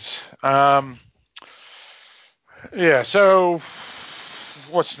 Yeah. So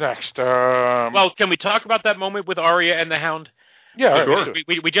what's next? Well, can we talk about that moment with Arya and the Hound? Yeah, sure.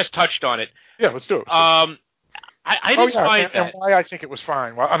 We just touched on it. Yeah, let's do it. I didn't find that. And why I think it was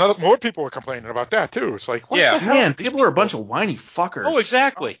fine. Well, more people were complaining about that too. It's like, what the hell? Man, people are a bunch of whiny fuckers. Oh,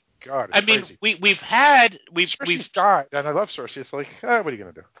 exactly. Oh, God, I mean, we've died, and I love Cersei. It's like, what are you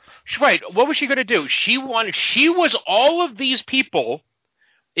gonna do? Right. What was she gonna do? She was all of these people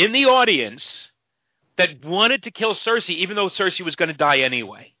in the audience that wanted to kill Cersei, even though Cersei was going to die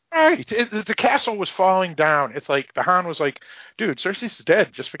anyway. Right. The castle was falling down. It's like the Hound was like, dude, Cersei's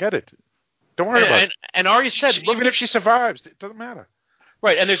dead. Just forget it. Don't worry about it. And Arya said, even if she survives, it doesn't matter.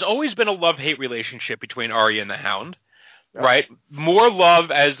 Right, and there's always been a love-hate relationship between Arya and the Hound, right? More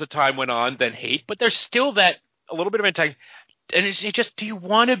love as the time went on than hate, but there's still that a little bit of antagonism. And it's just, do you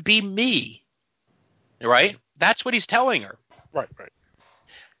want to be me? Right? That's what he's telling her. Right.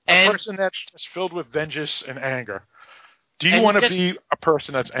 A person that's just filled with vengeance and anger. Do you want to be a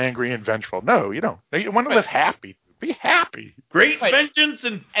person that's angry and vengeful? No, you don't. You want to live happy. Be happy. Great vengeance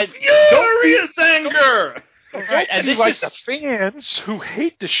and furious anger. Right. And this is the fans who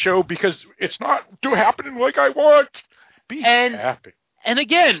hate the show because it's not happening like I want. Be happy. And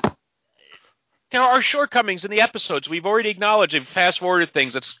again, there are shortcomings in the episodes. We've already acknowledged and fast-forwarded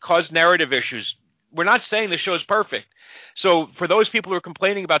things that's caused narrative issues. We're not saying the show is perfect. So for those people who are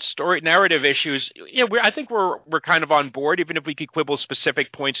complaining about story narrative issues, I think we're kind of on board, even if we could quibble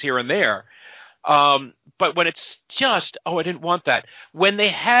specific points here and there. But when it's just, I didn't want that. When they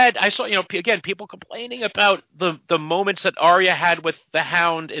had, I saw, again, people complaining about the moments that Arya had with the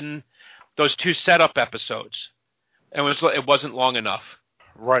Hound in those 2 setup episodes. And it wasn't long enough.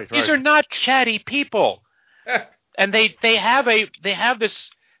 Right. These are not chatty people. And they have this.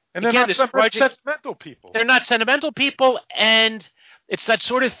 And they're not sentimental people. They're not sentimental people, and it's that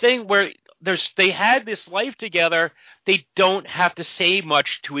sort of thing where they had this life together. They don't have to say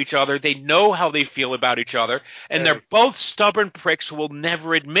much to each other. They know how they feel about each other, and they're both stubborn pricks who will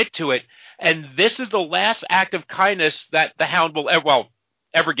never admit to it. And this is the last act of kindness that the Hound will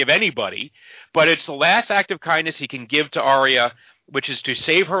ever give anybody, but it's the last act of kindness he can give to Arya, which is to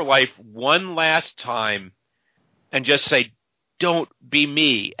save her life one last time and just say, "Don't be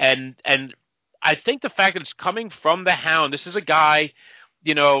me." And I think the fact that it's coming from the Hound, this is a guy,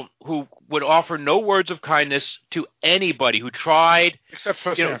 who would offer no words of kindness to anybody who tried. Except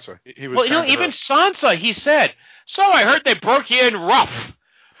for Sansa. He was even Sansa, he said, "So I heard they broke you in rough."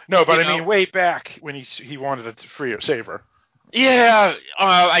 No, but I mean, way back when he wanted to save her. Yeah,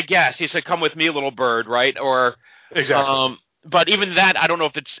 I guess he said, "Come with me, little bird," right? Or exactly. But even that, I don't know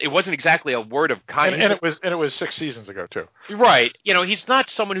if it wasn't exactly a word of kindness. And it was 6 seasons ago too. Right. He's not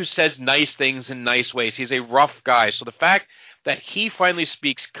someone who says nice things in nice ways. He's a rough guy. So the fact that he finally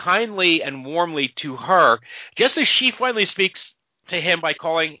speaks kindly and warmly to her, just as she finally speaks to him by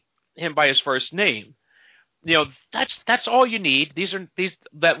calling him by his first name, that's all you need.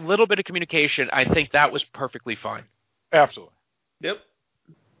 That little bit of communication. I think that was perfectly fine. Absolutely. Yep.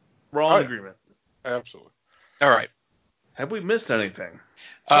 We're all in agreement. Absolutely. All right. Have we missed anything?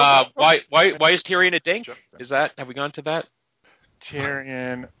 Why is Tyrion a dink? Have we gone to that?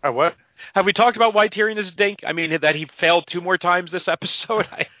 Tyrion, what? Have we talked about why Tyrion is a dink? I mean, that he failed 2 more times this episode?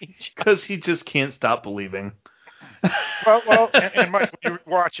 Because he just can't stop believing. Well, and Mike, when you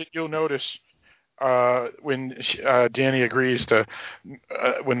watch it, you'll notice when Dany agrees to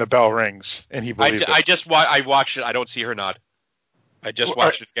when the bell rings, and he believes it. I watched it. I don't see her nod. I just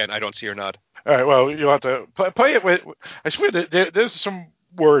watched it again. I don't see her nod. All right, well, you'll have to play it with. I swear that there's some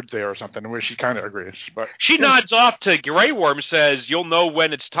word there or something where she kind of agrees, but she nods off to Grey Worm, says you'll know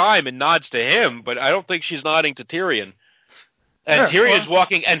when it's time, and nods to him. But I don't think she's nodding to Tyrion. And Tyrion's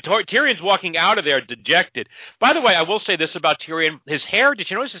walking out of there dejected. By the way, I will say this about Tyrion: his hair.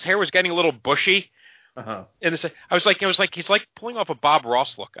 Did you notice his hair was getting a little bushy? Uh-huh. And it was like he's like pulling off a Bob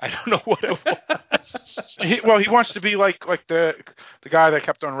Ross look. I don't know what it was. He wants to be like the guy that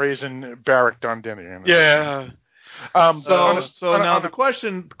kept on raising Barrack Dundee. Yeah. So now the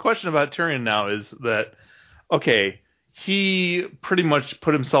question about Tyrion now is that, okay, he pretty much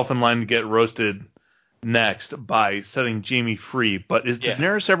put himself in line to get roasted next by setting Jaime free, but is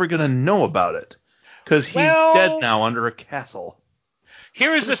Daenerys ever going to know about it? Because he's dead now under a castle.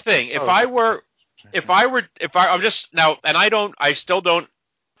 Here is the thing: I still don't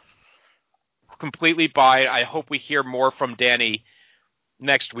completely buy it. I hope we hear more from Dany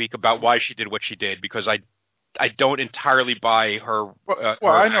next week about why she did what she did, because I don't entirely buy her.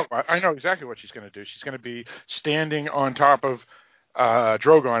 I know exactly what she's going to do. She's going to be standing on top of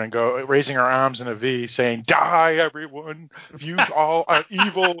Drogon and raising her arms in a V, saying, "Die, everyone! You all are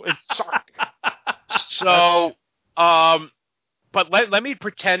evil and suck." So, but let me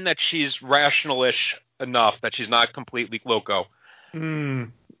pretend that she's rational-ish enough that she's not completely loco.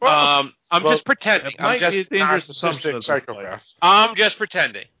 I'm just pretending. I'm just dangerous assumption. I'm just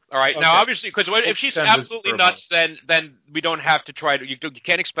pretending. All right. Okay. Now, obviously, because if she's absolutely nuts, then we don't have to try to. You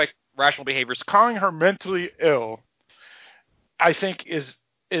can't expect rational behaviors. Calling her mentally ill, I think, is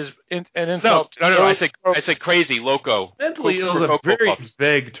an insult. No. I say crazy, loco. Mentally ill is a very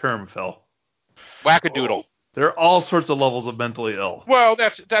vague term, Phil. Wackadoodle. There are all sorts of levels of mentally ill. Well,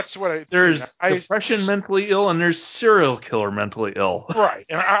 that's what there's depression mentally ill, and there's serial killer mentally ill. Right,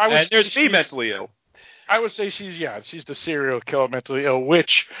 and there's me mentally ill. I would say she's the serial killer mentally ill,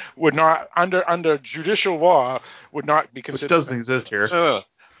 which would not under judicial law would not be considered. Which doesn't exist here.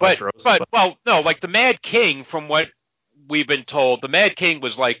 But no, like the Mad King, from what we've been told, the Mad King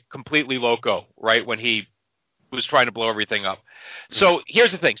was like completely loco, right, when he was trying to blow everything up. So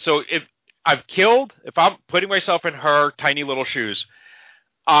here's the thing: so if I'm putting myself in her tiny little shoes,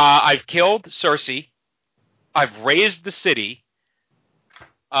 I've killed Cersei, I've razed the city,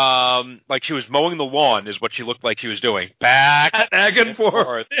 like she was mowing the lawn is what she looked like she was doing. Back and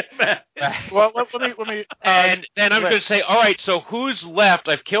forth. Well, let me and then I'm going to say, all right, so who's left?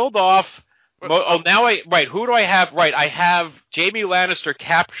 I've killed off. Who do I have? Right, I have Jaime Lannister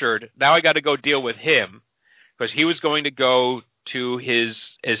captured. Now I got to go deal with him because he was going to go to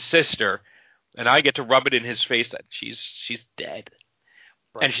his sister, and I get to rub it in his face that she's dead.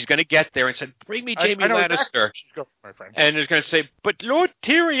 Right. And she's going to get there and say, "Bring me Jaime Lannister." Exactly. My friend. And is going to say, "But Lord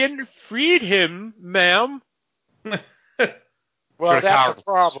Tyrion freed him, ma'am." Well, that's a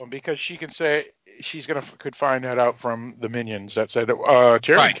problem because she can say could find that out from the minions that said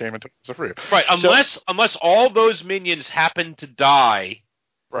Tyrion came and took us free. Right, unless all those minions happen to die,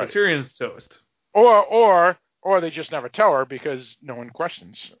 right. So Tyrion's toast. Or they just never tell her because no one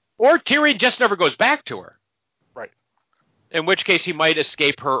questions. Or Tyrion just never goes back to her. Right. In which case he might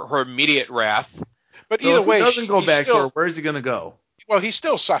escape her immediate wrath. But So either if way, he doesn't go back to still, her, where's he going to go? well, he's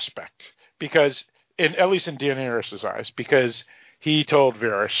still suspect because, at least in Daenerys' eyes, because he told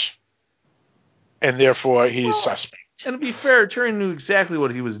Varys, and therefore he's suspect. And to be fair, Tyrion knew exactly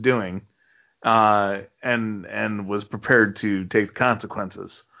what he was doing, and was prepared to take the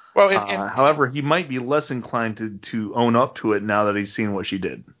consequences. Well, however, he might be less inclined to own up to it now that he's seen what she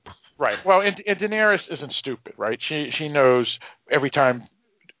did. right. Well, and Daenerys isn't stupid, right? She knows every time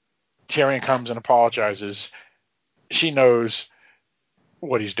Tyrion comes and apologizes, she knows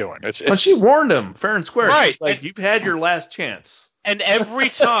what he's doing. But she warned him fair and square. Right. She's like, you've had your last chance. And every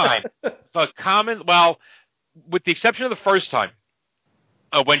time, with the exception of the first time,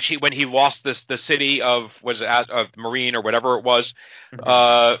 when he lost the city of Marine or whatever it was,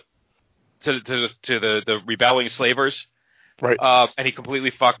 to the rebelling slavers, right? And he completely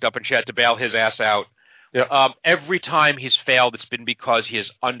fucked up, and she had to bail his ass out. Yeah. Every time he's failed, it's been because he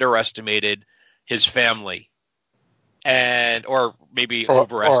has underestimated his family, or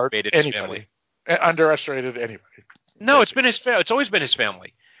overestimated his family. Underestimated anybody. No, it's been his family. It's always been his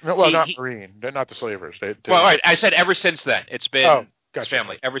family. No, well, not Marine. They're not the slavers. Well, all right. I said ever since then. It's been his gotcha.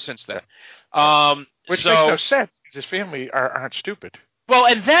 family ever since then. Which makes no sense because his family aren't stupid. Well,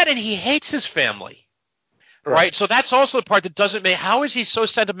 and he hates his family. Right? So that's also the part that doesn't make. How is he so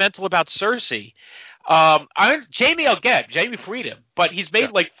sentimental about Cersei? Jamie, I'll get. Jamie freed him, but he's made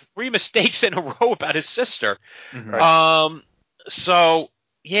like 3 mistakes in a row about his sister. Mm-hmm. Right. So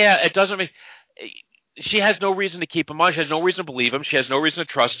yeah, it doesn't make. She has no reason to keep him on. She has no reason to believe him. She has no reason to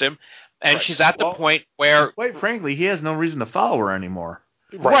trust him, and she's at the point where, quite frankly, he has no reason to follow her anymore.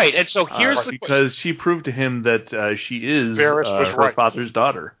 Right. And so here's because she proved to him that she is Varys was her father's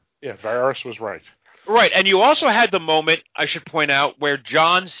daughter. Yeah, Varys was right. Right, and you also had the moment, I should point out, where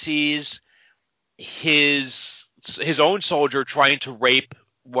Jon sees his own soldier trying to rape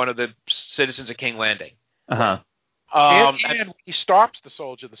one of the citizens of King Landing. Uh-huh. And he stops the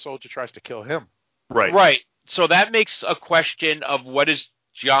soldier tries to kill him. Right. Right. So that makes a question of what is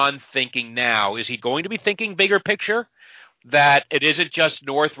Jon thinking now? Is he going to be thinking bigger picture? That it isn't just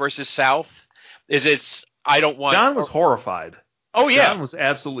North versus South? Jon was horrified. Oh, yeah. Jon was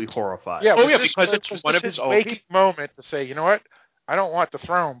absolutely horrified. Yeah, because it's one of his waking moment to say, you know what? I don't want the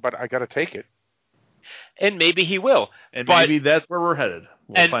throne, but I got to take it. And maybe he will. And maybe that's where we're headed.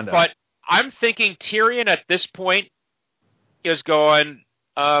 We'll find out. But I'm thinking Tyrion at this point is going,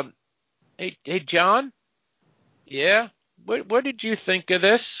 hey, Jon? Yeah? What did you think of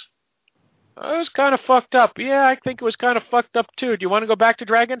this? It was kind of fucked up. Yeah, I think it was kind of fucked up too. Do you want to go back to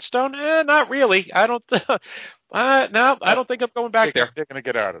Dragonstone? Not really. I don't. No, I don't think I'm going back there. They're going to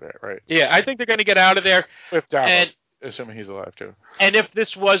get out of there, right? Yeah, I think they're going to get out of there. With Davos, assuming he's alive too. And if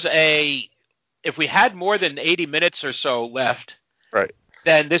this was if we had more than 80 minutes or so left, right,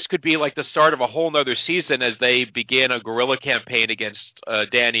 then this could be like the start of a whole nother season as they begin a guerrilla campaign against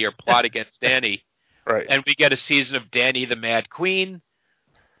Dany or plot against Dany. Right. And we get a season of Dany the Mad Queen.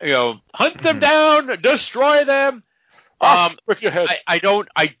 Hunt them down, destroy them. With your head. I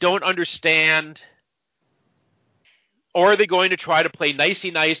don't understand. Or are they going to try to play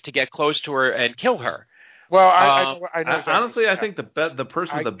nicey nice to get close to her and kill her? Well, I know exactly. Honestly, I think the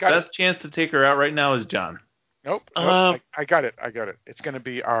person with the best chance to take her out right now is Jon. Nope. I got it. It's going to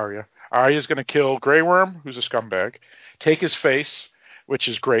be Arya. Arya's going to kill Grey Worm, who's a scumbag, take his face, which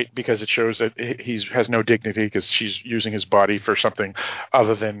is great because it shows that he has no dignity because she's using his body for something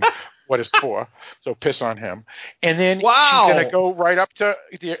other than what it's for. So piss on him. And then she's going to go right up to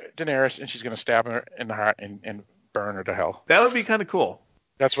Daenerys and she's going to stab her in the heart and burn her to hell. That would be kind of cool.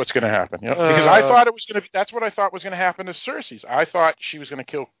 That's what's going to happen. Because I thought it was going to be. That's what I thought was going to happen to Cersei's. I thought she was going to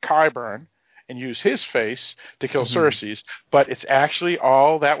kill Qyburn and use his face to kill Cersei's. But it's actually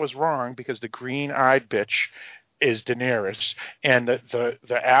all that was wrong because the green-eyed bitch is Daenerys, and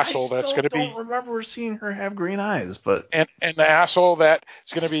the asshole that's going to be. I don't remember seeing her have green eyes, but and the asshole that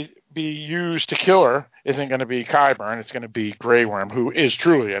is going to be used to kill her isn't going to be Qyburn. It's going to be Grey Worm, who is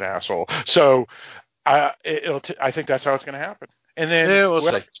truly an asshole. So I think that's how it's going to happen. And then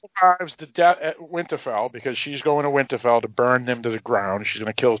whoever survives the death at Winterfell, because she's going to Winterfell to burn them to the ground. She's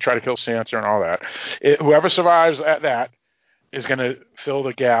going to try to kill Sansa and all that. Whoever survives at that is going to fill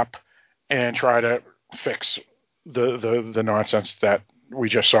the gap and try to fix the nonsense that we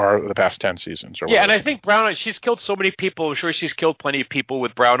just saw the past 10 seasons. Or and I think Brown Eyes, she's killed so many people. I'm sure she's killed plenty of people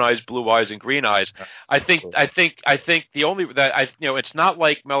with brown eyes, blue eyes, and green eyes. I think the only that it's not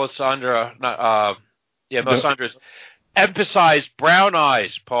like Melisandre. Melisandre's emphasized brown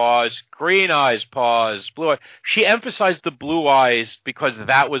eyes, pause, green eyes, pause, blue eyes. She emphasized the blue eyes because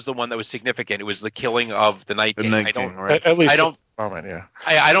that was the one that was significant. It was the killing of the Night King. Right? At least I don't. Moment, yeah.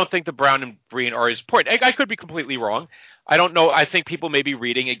 I don't think the brown and green are as important. I could be completely wrong. I don't know. I think people may be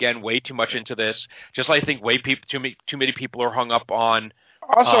reading again way too much into this. Just like I think too many people are hung up on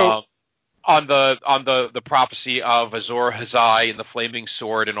Also, on the prophecy of Azor Ahai and the flaming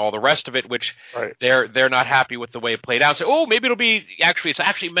sword and all the rest of it, which they're not happy with the way it played out. So, oh, maybe it's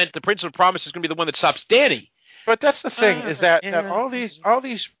actually meant the Prince of Promise is going to be the one that stops Dany. But that's the thing is that all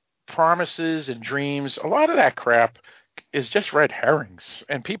these promises and dreams, a lot of that crap is just red herrings,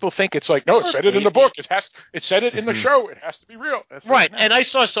 and people think it's like, no, it said it in the book. It said it in the show. It has to be real. That's right. And I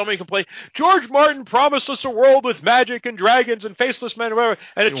saw somebody complain, George Martin promised us a world with magic and dragons and faceless men, and whatever,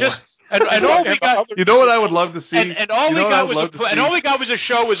 and it just. And all we got, you know what I would love to see, and all we got was a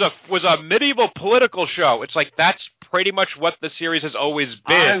show was a medieval political show. It's like that's pretty much what the series has always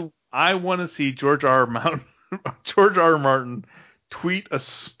been. I want to see George R. R. Martin tweet a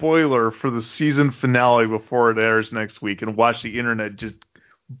spoiler for the season finale before it airs next week, and watch the internet just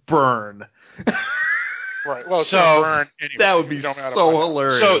burn. Right. Well, so anyway. That would be so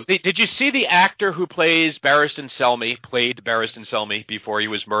hilarious. So, did you see the actor who plays Barristan Selmy before he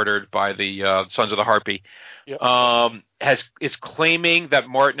was murdered by the Sons of the Harpy? Yep. Is claiming that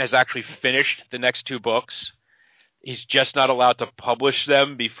Martin has actually finished the next 2 books. He's just not allowed to publish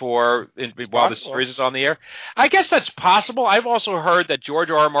them while the series is on the air. I guess that's possible. I've also heard that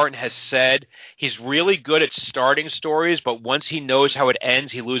George R. R. Martin has said he's really good at starting stories, but once he knows how it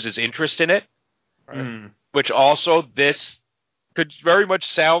ends, he loses interest in it. Which also, this could very much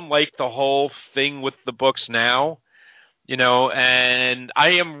sound like the whole thing with the books now, and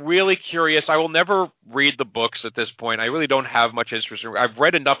I am really curious. I will never read the books at this point. I really don't have much interest. I've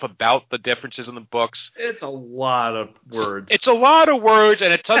read enough about the differences in the books. It's a lot of words. It's a lot of words,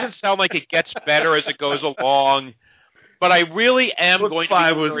 and it doesn't sound like it gets better as it goes along. But I really am going to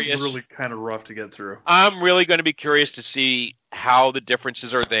be curious. Was really kind of rough to get through. I'm really going to be curious to see how the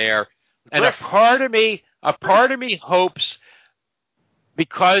differences are there. And a part of me hopes,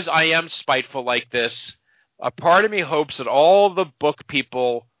 because I am spiteful like this, a part of me hopes that all the book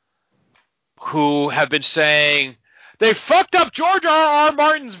people who have been saying they fucked up George R. R.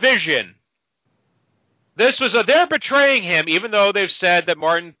 Martin's vision. They're betraying him, even though they've said that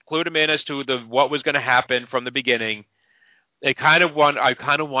Martin clued him in as to what was going to happen from the beginning. I kind of want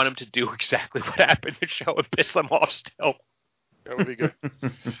him to do exactly what happened in the show and piss them off still. That would be good.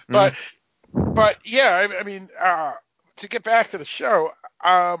 but yeah, I mean, to get back to the show,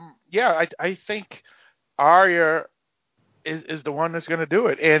 I think Arya is the one that's going to do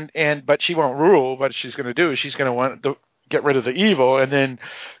it, but she won't rule. What she's going to do is she's going to want to get rid of the evil, and then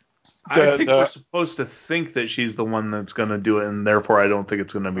I think we're supposed to think that she's the one that's going to do it, and therefore I don't think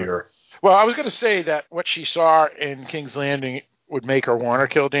it's going to be her. Well, I was going to say that what she saw in King's Landing would make her want to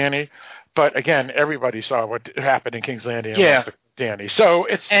kill Dany, but again, everybody saw what happened in King's Landing and wants to kill Dany. So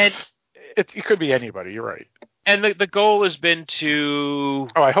it could be anybody. You're right. And the goal has been to.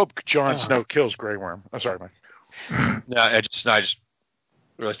 Oh, I hope Jon Snow kills Grey Worm. I'm sorry, Mike. No, I just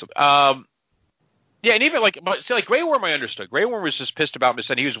really. Yeah, and even like Grey Worm, I understood. Grey Worm was just pissed about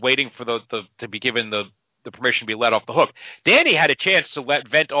Missandei. He was waiting for to be given the permission to be let off the hook. Dany had a chance to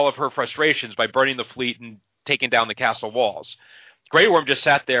vent all of her frustrations by burning the fleet and taking down the castle walls. Grey Worm just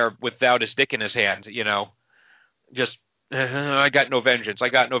sat there without his dick in his hand, just I got no vengeance. I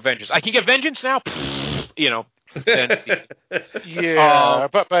can get vengeance now,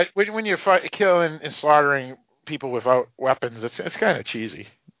 but when you're killing and slaughtering people without weapons, it's kind of cheesy.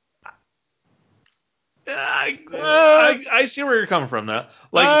 I see where you're coming from. That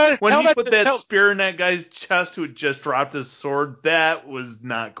when he put that spear in that guy's chest who had just dropped his sword, that was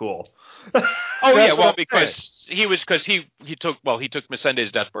not cool. Oh yeah, well because he took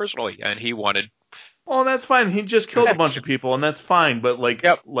Missandei's death personally, and he wanted. Well, that's fine. He just killed a bunch of people, and that's fine. But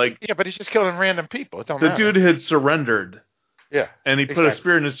but he's just killing random people. It don't matter. Dude had surrendered. Yeah, and he put a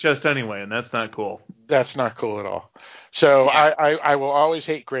spear in his chest anyway, and that's not cool. That's not cool at all. So I will always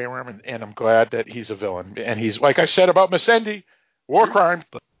hate Grey Worm, and I'm glad that he's a villain. And he's, like I said about Missandei, war crime.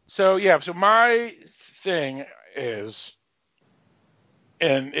 So my thing is,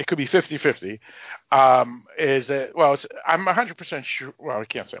 and it could be 50-50, is that, I'm 100% sure, well, I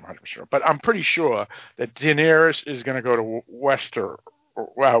can't say I'm 100% sure, but I'm pretty sure that Daenerys is going to go to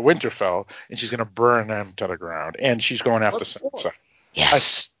Winterfell, and she's going to burn them to the ground, and she's going after Sansa.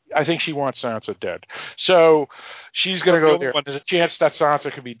 Yes. I think she wants Sansa dead. So she's going to go there. There's a chance that Sansa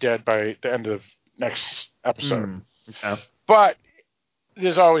could be dead by the end of next episode. Okay. But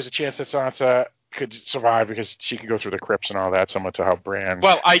there's always a chance that Sansa could survive because she could go through the crypts and all that, similar to how Bran.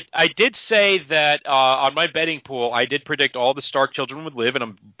 Well, I did say that on my betting pool, I did predict all the Stark children would live, and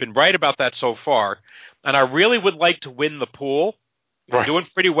I've been right about that so far. And I really would like to win the pool. I'm doing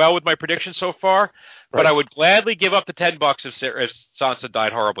pretty well with my predictions so far, but I would gladly give up the $10 if Sansa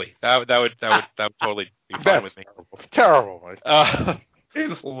died horribly. That would totally be fine with me. Terrible, Mike.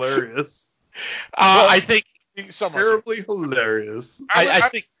 It's hilarious. I think terribly hilarious. I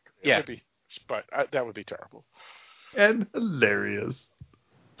think it would be, but that would be terrible and hilarious.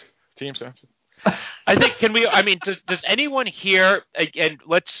 Team Sansa. I think, does anyone here, and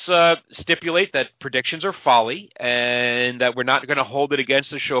let's stipulate that predictions are folly and that we're not going to hold it against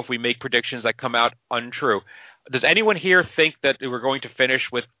the show if we make predictions that come out untrue. Does anyone here think that we're going to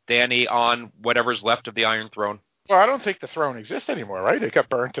finish with Dany on whatever's left of the Iron Throne? Well, I don't think the throne exists anymore, right? It got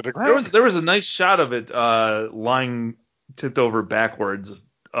burned to the ground. There was a nice shot of it lying tipped over backwards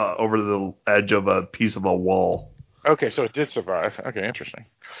over the edge of a piece of a wall. Okay, so it did survive. Okay, interesting.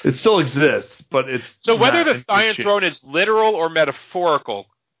 It still exists, but it's so whether the Iron Throne is literal or metaphorical.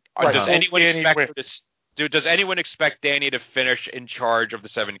 Does anyone expect Dany to finish in charge of the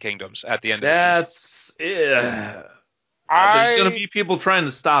Seven Kingdoms at the end of the season? There's going to be people trying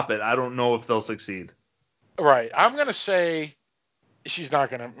to stop it. I don't know if they'll succeed. Right. I'm going to say she's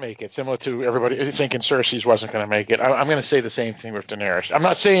not going to make it, similar to everybody thinking Cersei's wasn't going to make it. I'm going to say the same thing with Daenerys. I'm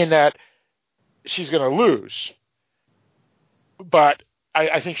not saying that she's going to lose, but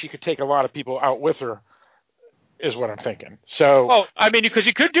I think she could take a lot of people out with her, is what I'm thinking. So, well, because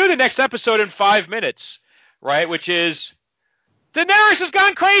you could do the next episode in 5 minutes, right? Which is Daenerys has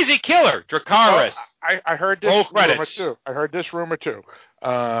gone crazy, kill her, Dracarys. I heard this rumor too.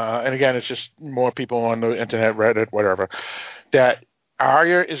 And again, it's just more people on the internet, Reddit, whatever, that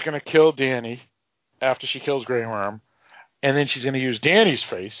Arya is going to kill Dany after she kills Grey Worm, and then she's going to use Dany's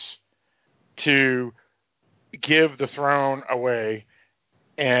face to give the throne away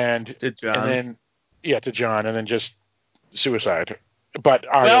to Jon, and then just suicide. But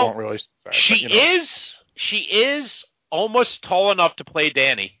Arya won't really suicide. She is almost tall enough to play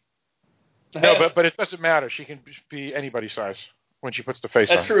Dany. No, but it doesn't matter. She can be anybody's size when she puts the face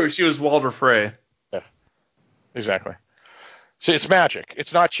on. That's true. She was Walder Frey. Yeah, exactly. See, it's magic.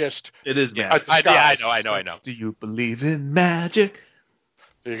 It's not just... It is magic. I know. Do you believe in magic?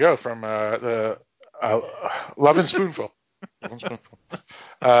 There you go, from the Love and Spoonful.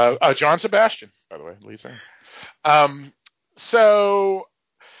 John Sebastian, by the way, lead singer. So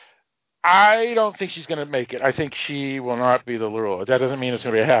I don't think she's going to make it. I think she will not be the ruler. That doesn't mean it's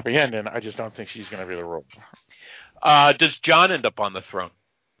going to be a happy ending. I just don't think she's going to be the ruler. Does Jon end up on the throne?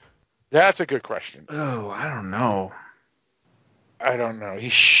 That's a good question. Oh, I don't know. He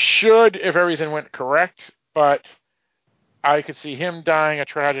should if everything went correct, but I could see him dying a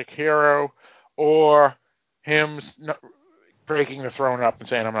tragic hero or him breaking the throne up and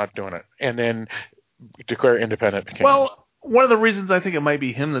saying, I'm not doing it, and then declare independent king. Well, one of the reasons I think it might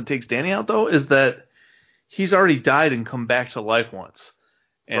be him that takes Dany out, though, is that he's already died and come back to life once.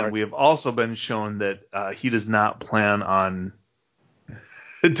 And we have also been shown that he does not plan on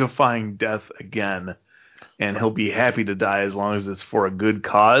defying death again. And he'll be happy to die as long as it's for a good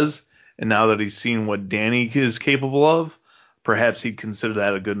cause. And now that he's seen what Dany is capable of, perhaps he'd consider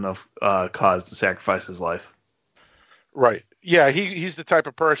that a good enough cause to sacrifice his life. Right. Yeah, he's the type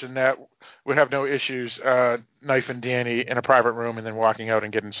of person that would have no issues knifing Dany in a private room and then walking out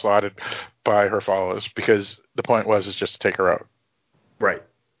and getting slaughtered by her followers, because the point is just to take her out. Right.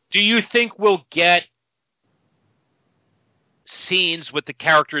 Do you think we'll get scenes with the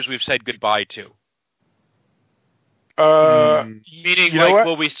characters we've said goodbye to? Meaning, like,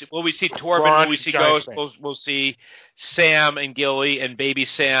 will we see Tormund? Will we see Ghost? We'll see Sam and Gilly and Baby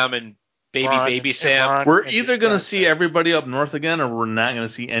Sam and Baby Sam. We're either going to see everybody up north again, or we're not going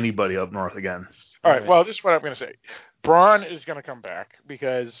to see anybody up north again. All right. Well, this is what I'm going to say. Bronn is going to come back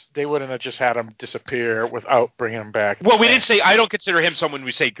because they wouldn't have just had him disappear without bringing him back. Well, we didn't say. I don't consider him someone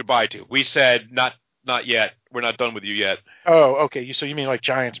we say goodbye to. We said not yet. We're not done with you yet. Oh, okay. So you mean like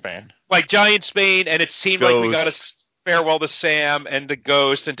Giantsbane? Like Giantsbane, and it seemed like we got a farewell to Sam and to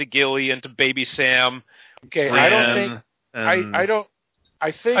Ghost and to Gilly and to Baby Sam. Okay, Bran,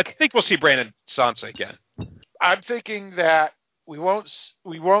 I think we'll see Bran and Sansa again. I'm thinking that we won't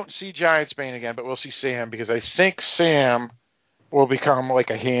see Giantsbane again, but we'll see Sam, because I think Sam will become like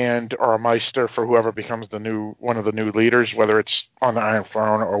a hand or a Meister for whoever becomes one of the new leaders, whether it's on the Iron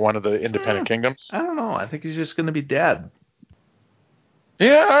Throne or one of the independent kingdoms. I don't know. I think he's just going to be dad.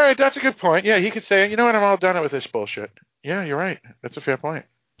 Yeah, all right, that's a good point. Yeah, he could say, you know what, I'm all done with this bullshit. Yeah, you're right. That's a fair point.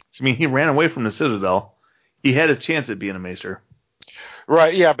 I mean, he ran away from the Citadel. He had a chance at being a Maester.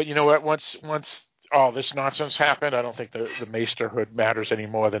 Right, yeah, but you know what? Once all this nonsense happened, I don't think the maesterhood matters any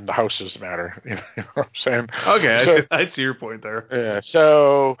more than the houses matter. You know what I'm saying? Okay, So, I see your point there. yeah,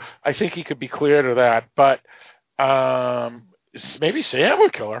 so I think he could be cleared of that, but maybe Sam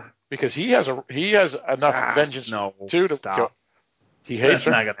would kill her because he has enough vengeance too to stop. kill. He hates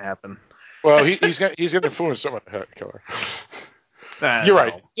her. That's not going to happen. Well, he's gonna influence someone to kill her. You're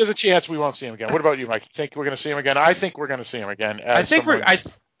right. There's a chance we won't see him again. What about you, Mike? You think we're going to see him again? I think we're going to see him again. I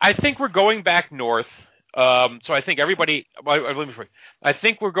think we're going back north. So I think everybody. I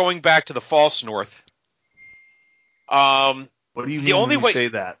think we're going back to the false north. What do you mean when you say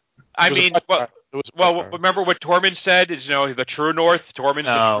that? I mean, remember what Tormund said? Is the true north. Tormund's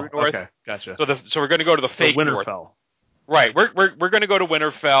the true north. Okay, gotcha. So we're going to go to the fake north. Winterfell. Right, we're going to go to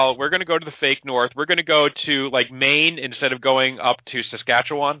Winterfell. We're going to go to the fake north. We're going to go to like Maine instead of going up to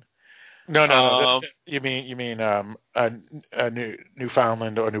Saskatchewan. No. You mean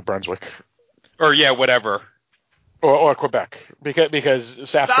Newfoundland or New Brunswick, or whatever, or Quebec, because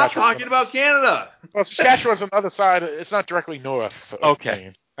Saskatchewan. Stop talking about Canada. Well, Saskatchewan's on the other side. It's not directly north. Okay,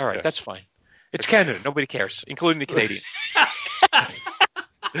 Maine. All right, that's fine. It's Canada. Nobody cares, including the Canadians.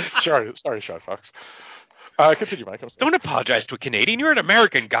 Sorry, Sean Fox. Continue, Mike. Don't apologize to a Canadian. You're an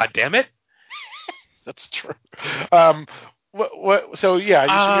American, goddammit. That's true. So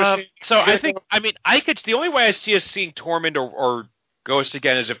yeah. So I think. I mean, the only way I see us seeing Tormund or Ghost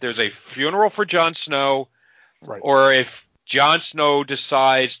again is if there's a funeral for Jon Snow, right, or if Jon Snow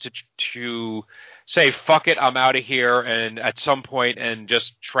decides to say fuck it, I'm out of here, and at some point and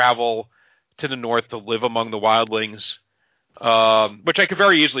just travel to the north to live among the wildlings, which I could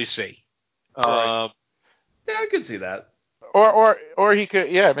very easily see. Right. Yeah, I could see that. Or he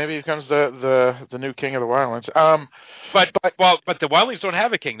could, maybe he becomes the new king of the wildlands. But the wildlings don't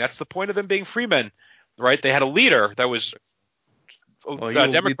have a king. That's the point of them being free men, right? They had a leader that was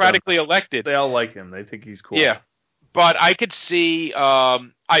democratically elected. They all like him. They think he's cool. Yeah, but I could see.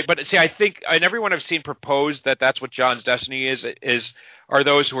 I think, and everyone I've seen propose that that's what Jon's destiny are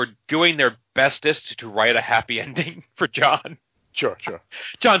those who are doing their bestest to write a happy ending for Jon. Sure.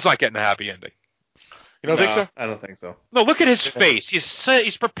 Jon's not getting a happy ending. You don't think so? I don't think so. No, look at his face.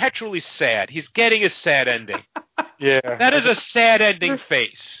 He's perpetually sad. He's getting a sad ending. Yeah. That is a sad ending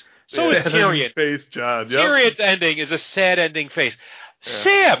face. So is Tyrion. Face, Jon. Yep. Tyrion's ending is a sad ending face.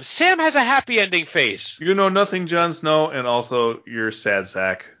 Yeah. Sam has a happy ending face. You know nothing, Jon Snow, and also you're sad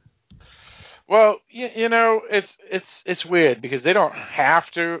sack. Well, it's weird because they don't have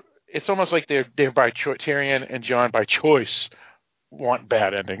to. It's almost like they're by Tyrion and Jon by choice want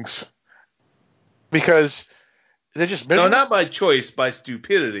bad endings. Because they're just miserable. No, not by choice, by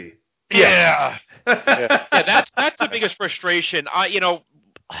stupidity. Yeah. That's the biggest frustration. I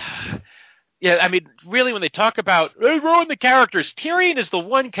mean, really, when they talk about they ruined the characters, Tyrion is the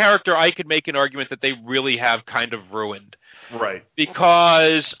one character I could make an argument that they really have kind of ruined. Right.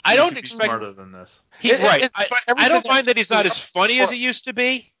 Because I don't expect smarter than this. I don't mind that he's not as funny as he used to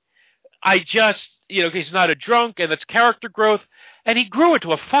be. I just, he's not a drunk, and that's character growth, and he grew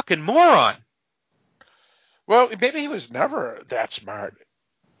into a fucking moron. Well, maybe he was never that smart.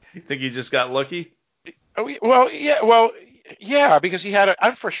 You think he just got lucky? Well, yeah, because he had an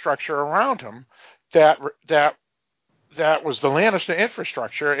infrastructure around him that was the Lannister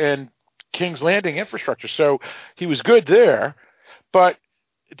infrastructure and King's Landing infrastructure. So he was good there, but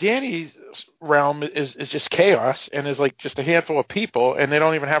Dany's realm is just chaos and is like just a handful of people, and they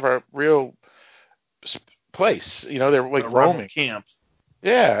don't even have a real place. They're like roaming camps.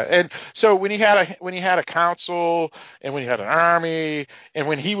 Yeah, and so when he had a council and when he had an army and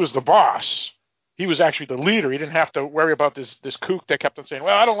when he was the boss, he was actually the leader. He didn't have to worry about this kook that kept on saying,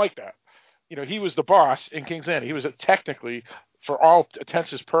 "Well, I don't like that." He was the boss in King's Landing. He was technically, for all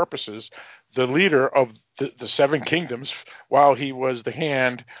intents and purposes, the leader of the Seven Kingdoms while he was the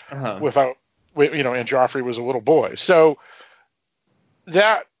hand without, and Joffrey was a little boy. So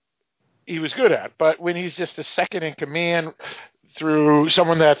that he was good at. But when he's just a second in command through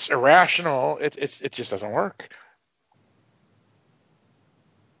someone that's irrational, it just doesn't work.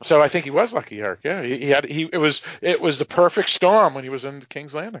 So I think he was lucky, Eric. Yeah, it was the perfect storm when he was in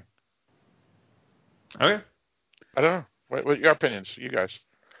King's Landing. Okay, I don't know. What your opinions, you guys?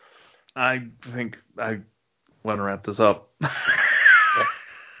 I think I want to wrap this up.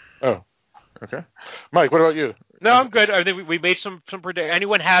 Oh, okay. Mike, what about you? No, I'm good. I think we made some predictions.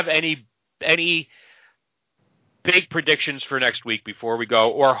 Anyone have any big predictions for next week before we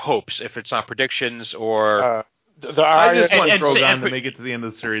go, or hopes if it's not predictions or I just want Drogon to make it to the end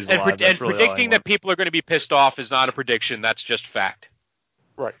of the series alive. And predicting that people are going to be pissed off is not a prediction. That's just fact.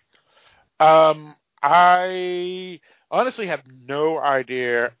 Right. I honestly have no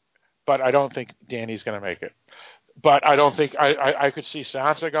idea, but I don't think Dany's going to make it. But I don't think I could see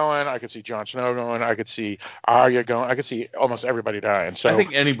Sansa going. I could see Jon Snow going. I could see Arya going. I could see almost everybody dying. So I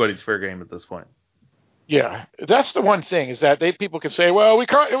think anybody's fair game at this point. yeah, that's the one thing is that people can say, well,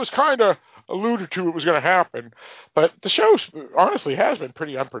 it was kind of alluded to it was going to happen, but the show honestly has been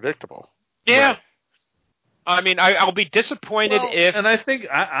pretty unpredictable. Yeah. Right. I mean, I'll be disappointed if... And I think,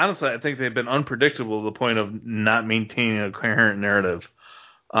 honestly, I think they've been unpredictable to the point of not maintaining a coherent narrative,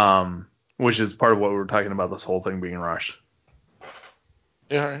 which is part of what we were talking about, this whole thing being rushed.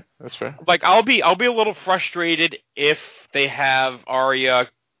 Yeah, right. That's fair. Like, I'll be a little frustrated if they have Arya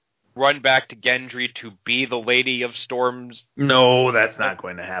run back to Gendry to be the Lady of Storms. No, that's not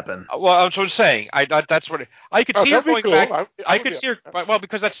going to happen. Well, that's what I'm saying. That's what I could see her going cool. back. I could see her. Well,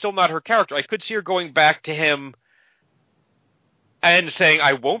 because that's still not her character. I could see her going back to him and saying,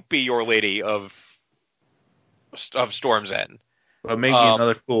 "I won't be your Lady of Storm's End," but making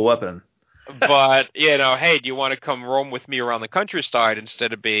another cool weapon. But hey, do you want to come roam with me around the countryside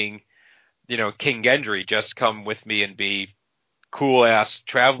instead of being, King Gendry? Just come with me and be cool ass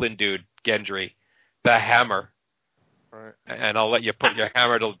traveling dude Gendry, the hammer. Right. And I'll let you put your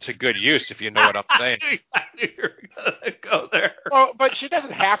hammer to good use if you know what I'm saying. I knew you were gonna go there. Well, but she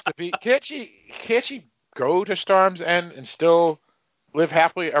doesn't have to be. Can't she go to Storm's End and still live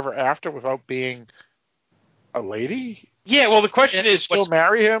happily ever after without being a lady? Yeah, well, the question is... still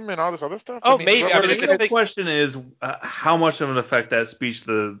marry him and all this other stuff? Oh, maybe. The question is how much of an effect that speech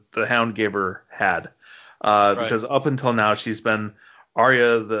the Hound gave her had. Because up until now, she's been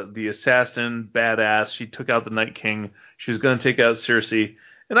Arya, the assassin, badass. She took out the Night King. She was going to take out Cersei.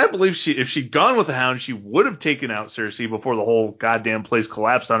 And I believe if she'd gone with the Hound, she would have taken out Cersei before the whole goddamn place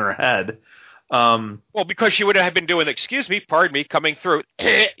collapsed on her head. Well, because she would have been doing, excuse me, pardon me, coming through,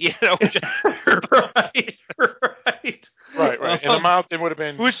 Right. Right. And the mountain would have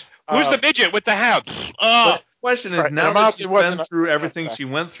been... Who's the midget with the Hound? The question is, now that she's been through everything she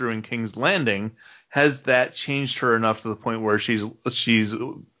went through in King's Landing, has that changed her enough to the point where she's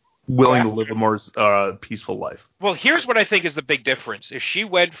willing to live a more peaceful life? Well, here's what I think is the big difference. Is she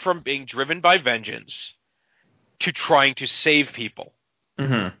went from being driven by vengeance to trying to save people.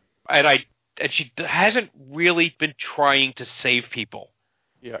 Mm-hmm. And she hasn't really been trying to save people.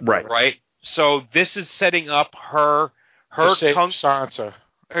 Yeah. Right? So this is setting up her save Sansa.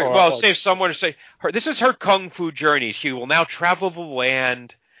 Save someone to say her. This is her kung fu journey. She will now travel the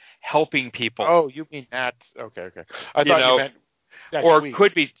land helping people. Oh, you mean that? Okay. I thought you meant or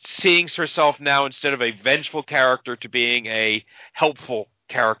could be seeing herself now instead of a vengeful character to being a helpful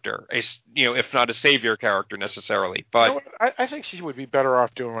character, if not a savior character necessarily. But I think she would be better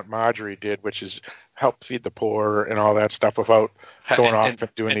off doing what Marjorie did, which is help feed the poor and all that stuff without going off and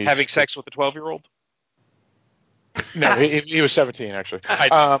doing these... having sex with a 12-year-old? No, he was 17 actually.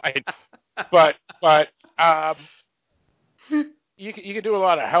 But you can do a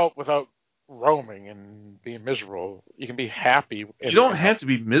lot of help without roaming and being miserable. You can be happy. You don't have to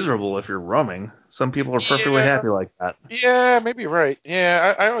be miserable if you're roaming. Some people are perfectly happy like that. Yeah, maybe you're right.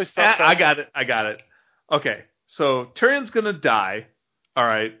 Yeah, I always thought that. I got it. Okay, so Tyrion's gonna die. All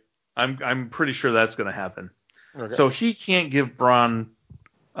right, I'm pretty sure that's gonna happen. Okay. So he can't give Bronn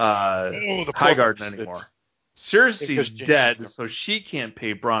Highgarden anymore. Cersei's dead, so she can't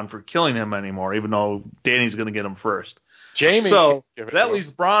pay Bronn for killing him anymore, even though Dany's gonna get him first. Jamie. So that leaves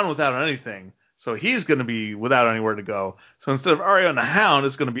Bronn without anything. So he's going to be without anywhere to go. So instead of Arya and the Hound,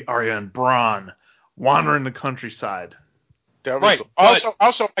 it's going to be Arya and Bronn wandering the countryside. Right. Cool.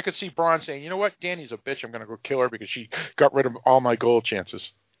 Also, I could see Bronn saying, "You know what? Dany's a bitch. I'm going to go kill her because she got rid of all my gold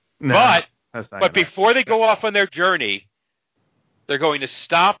chances." No, but before they go off on their journey, they're going to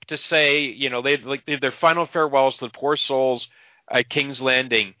stop to say, they leave their final farewells to the poor souls at King's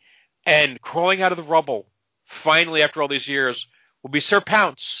Landing, and crawling out of the rubble. Finally, after all these years, will be Sir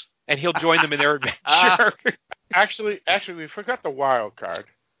Pounce, and he'll join them in their adventure. Actually, we forgot the wild card.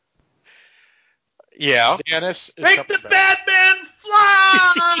 Yeah. Stannis is make the Batman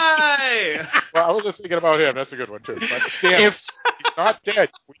fly! Well, I wasn't thinking about him. That's a good one, too. But Stannis, he's not dead.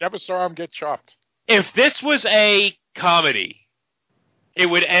 We never saw him get chopped. If this was a comedy, it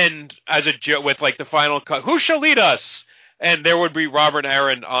would end as a joke with, the final cut. Who shall lead us? And there would be Robert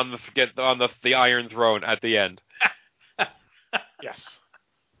Aaron on the Iron Throne at the end. Yes.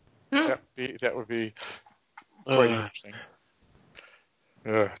 That would be quite interesting.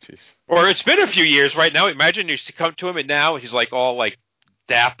 Oh, jeez. Or it's been a few years right now. Imagine you come to him and now he's all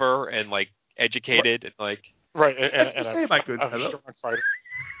dapper and educated and right. And a strong fighter.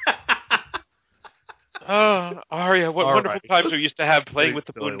 Arya, what wonderful times we used to have playing with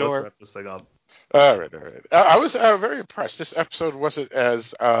the Balloon Door. Let's wrap this thing up. All right. I was very impressed. This episode wasn't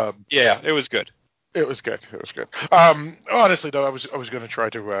as. Yeah, it was good. It was good. Honestly, though, I was going to try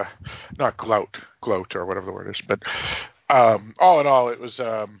to not gloat or whatever the word is, but all in all, it was.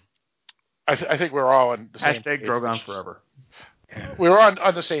 I think we're all on the same page. #Drogon forever. We were on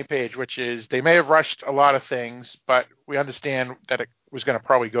the same page, which is they may have rushed a lot of things, but we understand that it was going to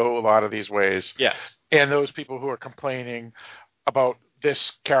probably go a lot of these ways. Yeah. And those people who are complaining about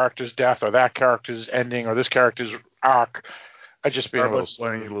this character's death or that character's ending or this character's arc are just being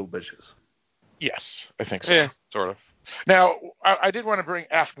little bitches. Yes, I think so. Yeah, sort of. Now, I did want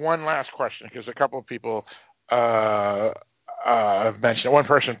to ask one last question because a couple of people have mentioned it. One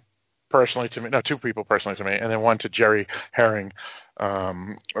person personally to me, no, two people personally to me, and then one to Jerry Herring,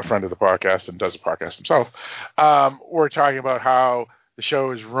 a friend of the podcast and does the podcast himself. We're talking about how the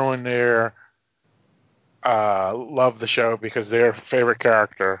show has ruined their love the show because their favorite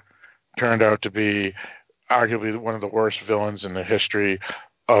character turned out to be arguably one of the worst villains in the history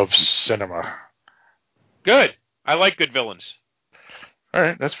of cinema. Good. I like good villains. All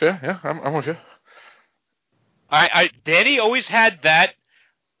right, that's fair. Yeah, I'm with you. Danny always had that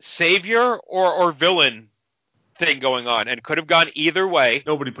savior or villain thing going on, and could have gone either way.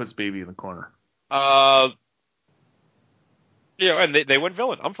 Nobody puts baby in the corner. And they went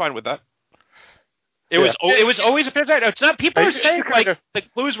villain. I'm fine with that. It was always a bit. It's not. People are saying like the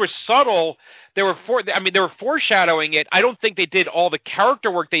clues were subtle. They were foreshadowing it. I don't think they did all the character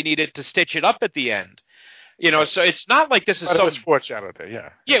work they needed to stitch it up at the end. So it's not like this is But it was foreshadowed there, yeah.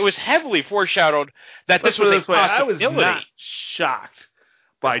 Yeah, it was heavily foreshadowed that this was a possibility. I was not shocked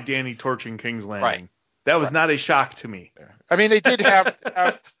by Danny torching King's Landing. Right. That was not a shock to me. Yeah. I mean, they did have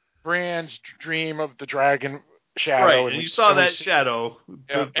Bran's dream of the dragon shadow. Right, and you saw that shadow.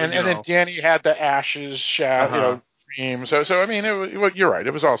 Yeah. And then Danny had the ashes shadow dream. So I mean, you're right.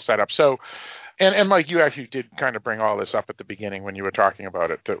 It was all set up. So, and Mike, you actually did kind of bring all this up at the beginning when you were talking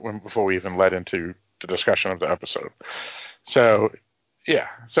about it, before we even led into the discussion of the episode. So yeah,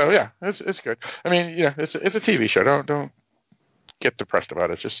 it's good. I mean, it's a TV show. Don't get depressed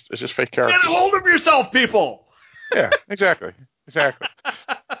about it. It's just fake characters. Get a hold of yourself, people. Yeah, exactly. It's okay.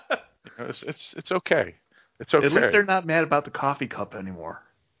 It's okay. At least they're not mad about the coffee cup anymore.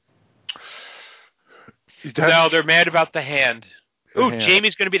 No, they're mad about the hand.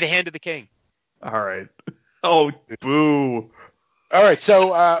 Jamie's going to be the hand of the king. All right. Oh, boo. All right,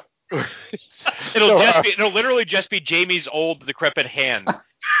 so it'll literally just be Jamie's old decrepit hand,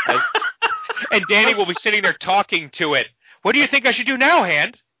 and Danny will be sitting there talking to it. What do you think I should do now,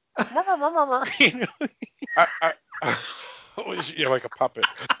 hand? You're like a puppet.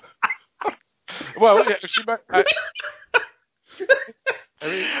 Well, she might.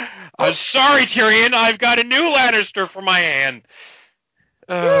 I'm sorry, Tyrion. I've got a new Lannister for my hand.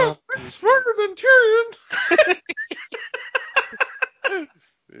 It's smarter than Tyrion.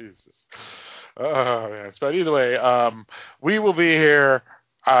 Jesus. Yes. But either way, we will be here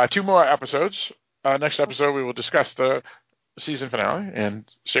 2 more episodes. Next episode, we will discuss the season finale and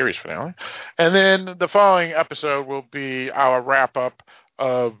series finale. And then the following episode will be our wrap-up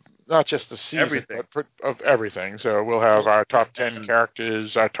of not just the season, but of everything. So we'll have our top 10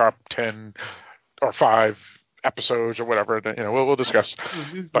 characters, our top 10 or 5 episodes or whatever. We'll discuss.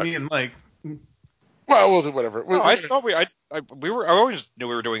 Me and Mike. Well, we'll do whatever. I always knew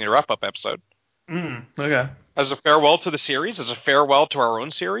we were doing a wrap-up episode. Okay. As a farewell to the series, as a farewell to our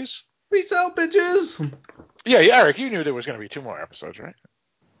own series. Peace out, bitches. Yeah, Eric, you knew there was going to be 2 more episodes, right?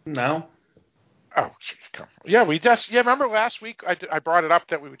 No. Oh, come. Yeah, remember last week I brought it up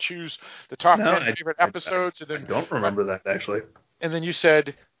that we would choose the top 10 favorite episodes. And then I don't remember that, actually. And then you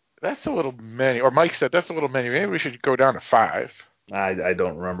said, that's a little many. Or Mike said, that's a little many. Maybe we should go down to 5. I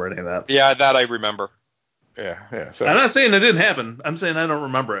don't remember any of that. Yeah, that I remember. Yeah. So I'm not saying it didn't happen. I'm saying I don't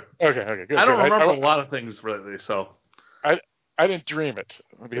remember it. Okay, good. I don't remember a lot of things lately, so. I didn't dream it.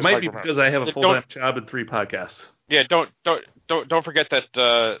 It might be because I have a full-time job and 3 podcasts. Yeah, don't forget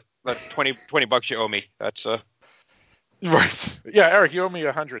that 20 bucks you owe me. That's right. Yeah, Eric, you owe me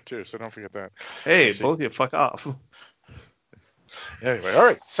 100 too, so don't forget that. Hey, both of you, fuck off. Anyway, all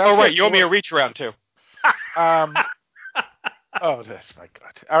right. Right, you owe me a reach around too. Oh, that's my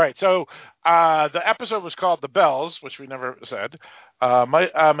God. All right, so the episode was called The Bells, which we never said.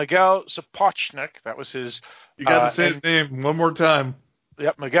 Miguel Sapochnik, that was his... You got to say his name one more time.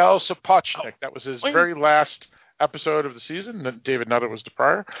 Yep, Miguel Sapochnik. That was his very last episode of the season. David Nutter was the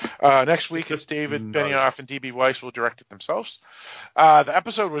prior. Next week, it's David Benioff and D.B. Weiss will direct it themselves. The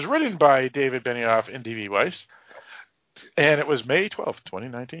episode was written by David Benioff and D.B. Weiss. And it was May 12th,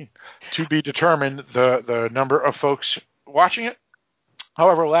 2019. To be determined the number of folks watching it.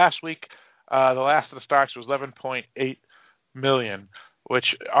 However, last week The Last of the Starks was 11.8 million,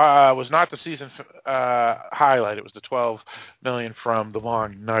 which was not the season highlight. It was the 12 million from The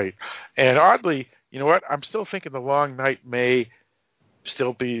Long Night. And oddly, you know what? I'm still thinking The Long Night may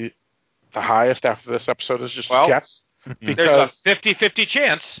still be the highest after this episode. Is just a guess. There's a 50-50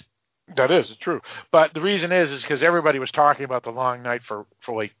 chance. That is true. But the reason is because everybody was talking about The Long Night for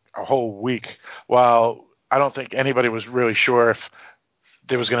like a whole week, while I don't think anybody was really sure if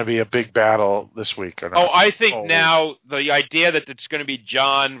there was going to be a big battle this week or not. Oh, I think now the idea that it's going to be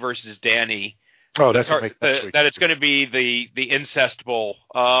Jon versus Dany. Oh, that's that it's going to be the incest bowl.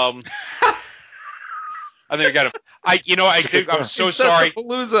 I think I got to. I'm so sorry.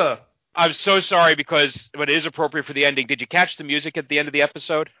 I'm so sorry because it is appropriate for the ending. Did you catch the music at the end of the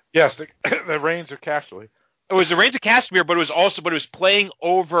episode? Yes, the Rains of Casterly. It was the Rains of Castamere, but it was playing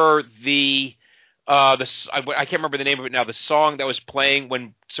over the I can't remember the name of it now. The song that was playing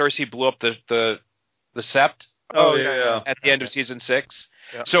when Cersei blew up the sept. Oh yeah. At the end of season 6.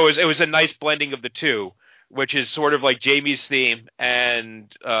 Yeah. So it was a nice blending of the two, which is sort of like Jaime's theme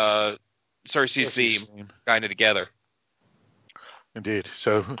and Cersei's theme kind of together. Indeed.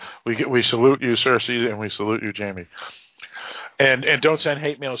 So we salute you, Cersei, and we salute you, Jaime. And don't send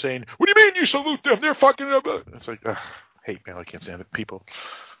hate mail saying, "What do you mean you salute them? They're fucking up." It's like hate mail. I can't stand it. People.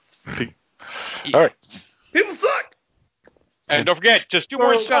 All right. People suck. And don't forget, just 2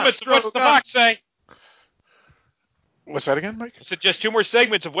 more segments of what did the fox say. What's that again, Mike? I said just 2 more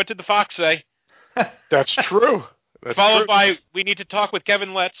segments of what did the fox say. That's true. Followed by we need to talk with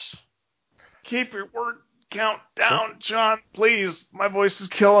Kevin Letts. Keep your word count down, John. Please, my voice is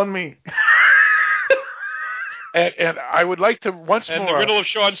killing me. and I would like to once more the riddle of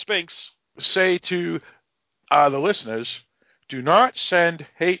Sean Spinks say to the listeners, do not send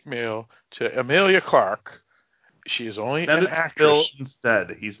hate mail to Emilia Clarke. She is only an actress. Bill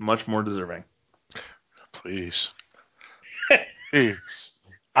instead. He's much more deserving. Please. Please.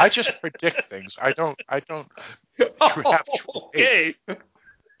 I just predict things. I don't have okay.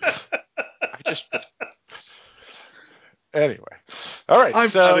 I just anyway. All right. I'm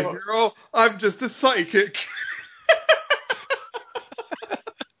not a hero. I'm just a psychic.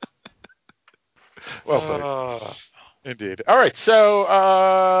 Well played. Indeed. All right.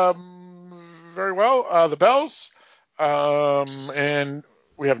 So, very well. The bells. And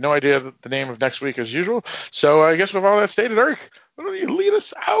we have no idea the name of next week as usual. So I guess with all that stated, Eric, why don't you lead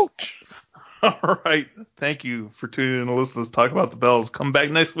us out? All right. Thank you for tuning in to listen to us talk about the bells. Come back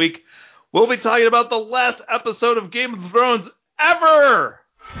next week. We'll be talking about the last episode of Game of Thrones ever.